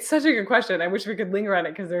do. It's such a good question. I wish we could linger on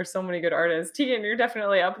it because there's so many good artists. Tegan, you're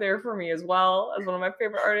definitely up there for me as well as one of my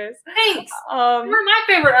favorite artists. Thanks. You're my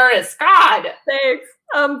favorite artist. God. Thanks.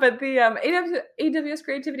 But the AWS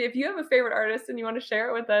Creativity, if you have a favorite artist and you want to share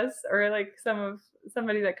it with us, or like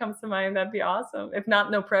somebody that comes to mind, that'd be awesome. If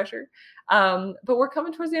not, no pressure. But we're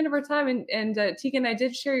coming towards the end of our time, and Tegan, I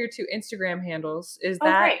did share your 2 Instagram handles. Is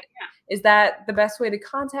that the best way to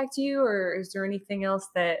contact you, or is there anything else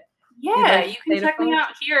that? Yeah, you can check me out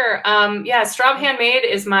here. Straub Handmade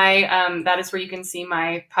is my, that is where you can see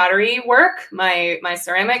my pottery work, my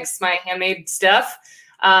ceramics, my handmade stuff.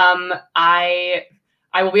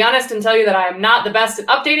 I will be honest and tell you that I am not the best at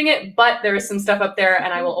updating it, but there is some stuff up there,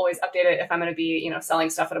 and I will always update it if I'm going to be, selling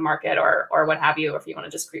stuff at a market or what have you, or if you want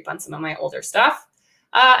to just creep on some of my older stuff.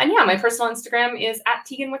 My personal Instagram is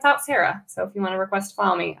 @TeganWithoutSarah. So if you want to request to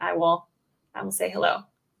follow me, I will say hello.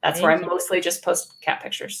 That's where I mostly just post cat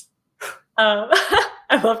pictures.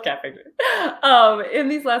 I love cat pictures. In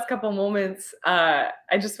these last couple moments, I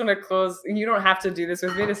just want to close. You don't have to do this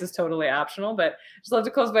with me. This is totally optional, but just love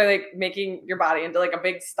to close by like making your body into like a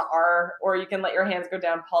big star, or you can let your hands go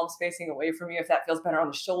down, palms facing away from you if that feels better on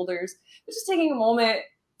the shoulders. But just taking a moment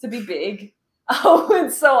to be big.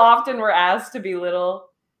 And so often we're asked to be little,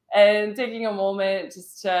 and taking a moment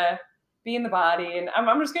just to be in the body. And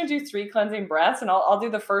I'm just going to do 3 cleansing breaths, and I'll do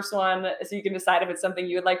the first one so you can decide if it's something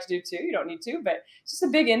you would like to do too. You don't need to, but just a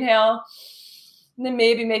big inhale, and then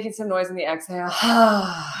maybe making some noise in the exhale.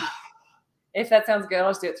 If that sounds good,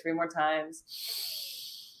 I'll just do it 3 more times.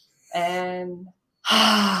 And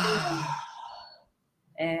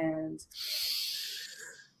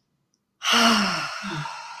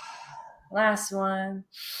last one.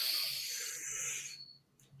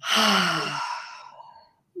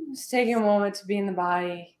 Just taking a moment to be in the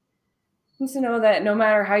body. Just to know that no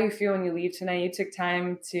matter how you feel when you leave tonight, you took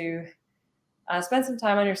time to spend some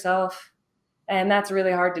time on yourself. And that's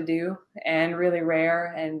really hard to do, and really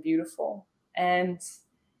rare and beautiful. And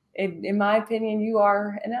in my opinion, you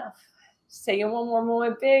are enough. Just taking one more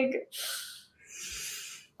moment big.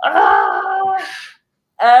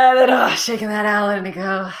 Shaking that out, letting it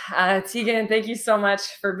go. Tegan, thank you so much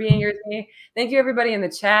for being here with me. Thank you, everybody in the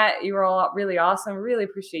chat. You were all really awesome. Really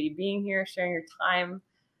appreciate you being here, sharing your time.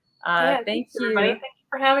 Thank you. Everybody. Thank you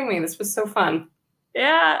for having me. This was so fun.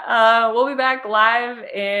 Yeah, we'll be back live,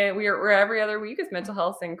 and we're every other week with Mental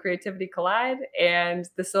Health and Creativity Collide. And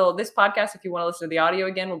this podcast, if you want to listen to the audio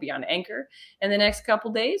again, will be on Anchor in the next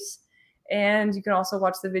couple days. And you can also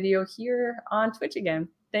watch the video here on Twitch again.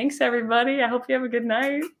 Thanks, everybody. I hope you have a good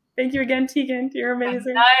night. Thank you again, Tegan. You're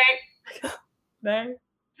amazing. Good night. Bye.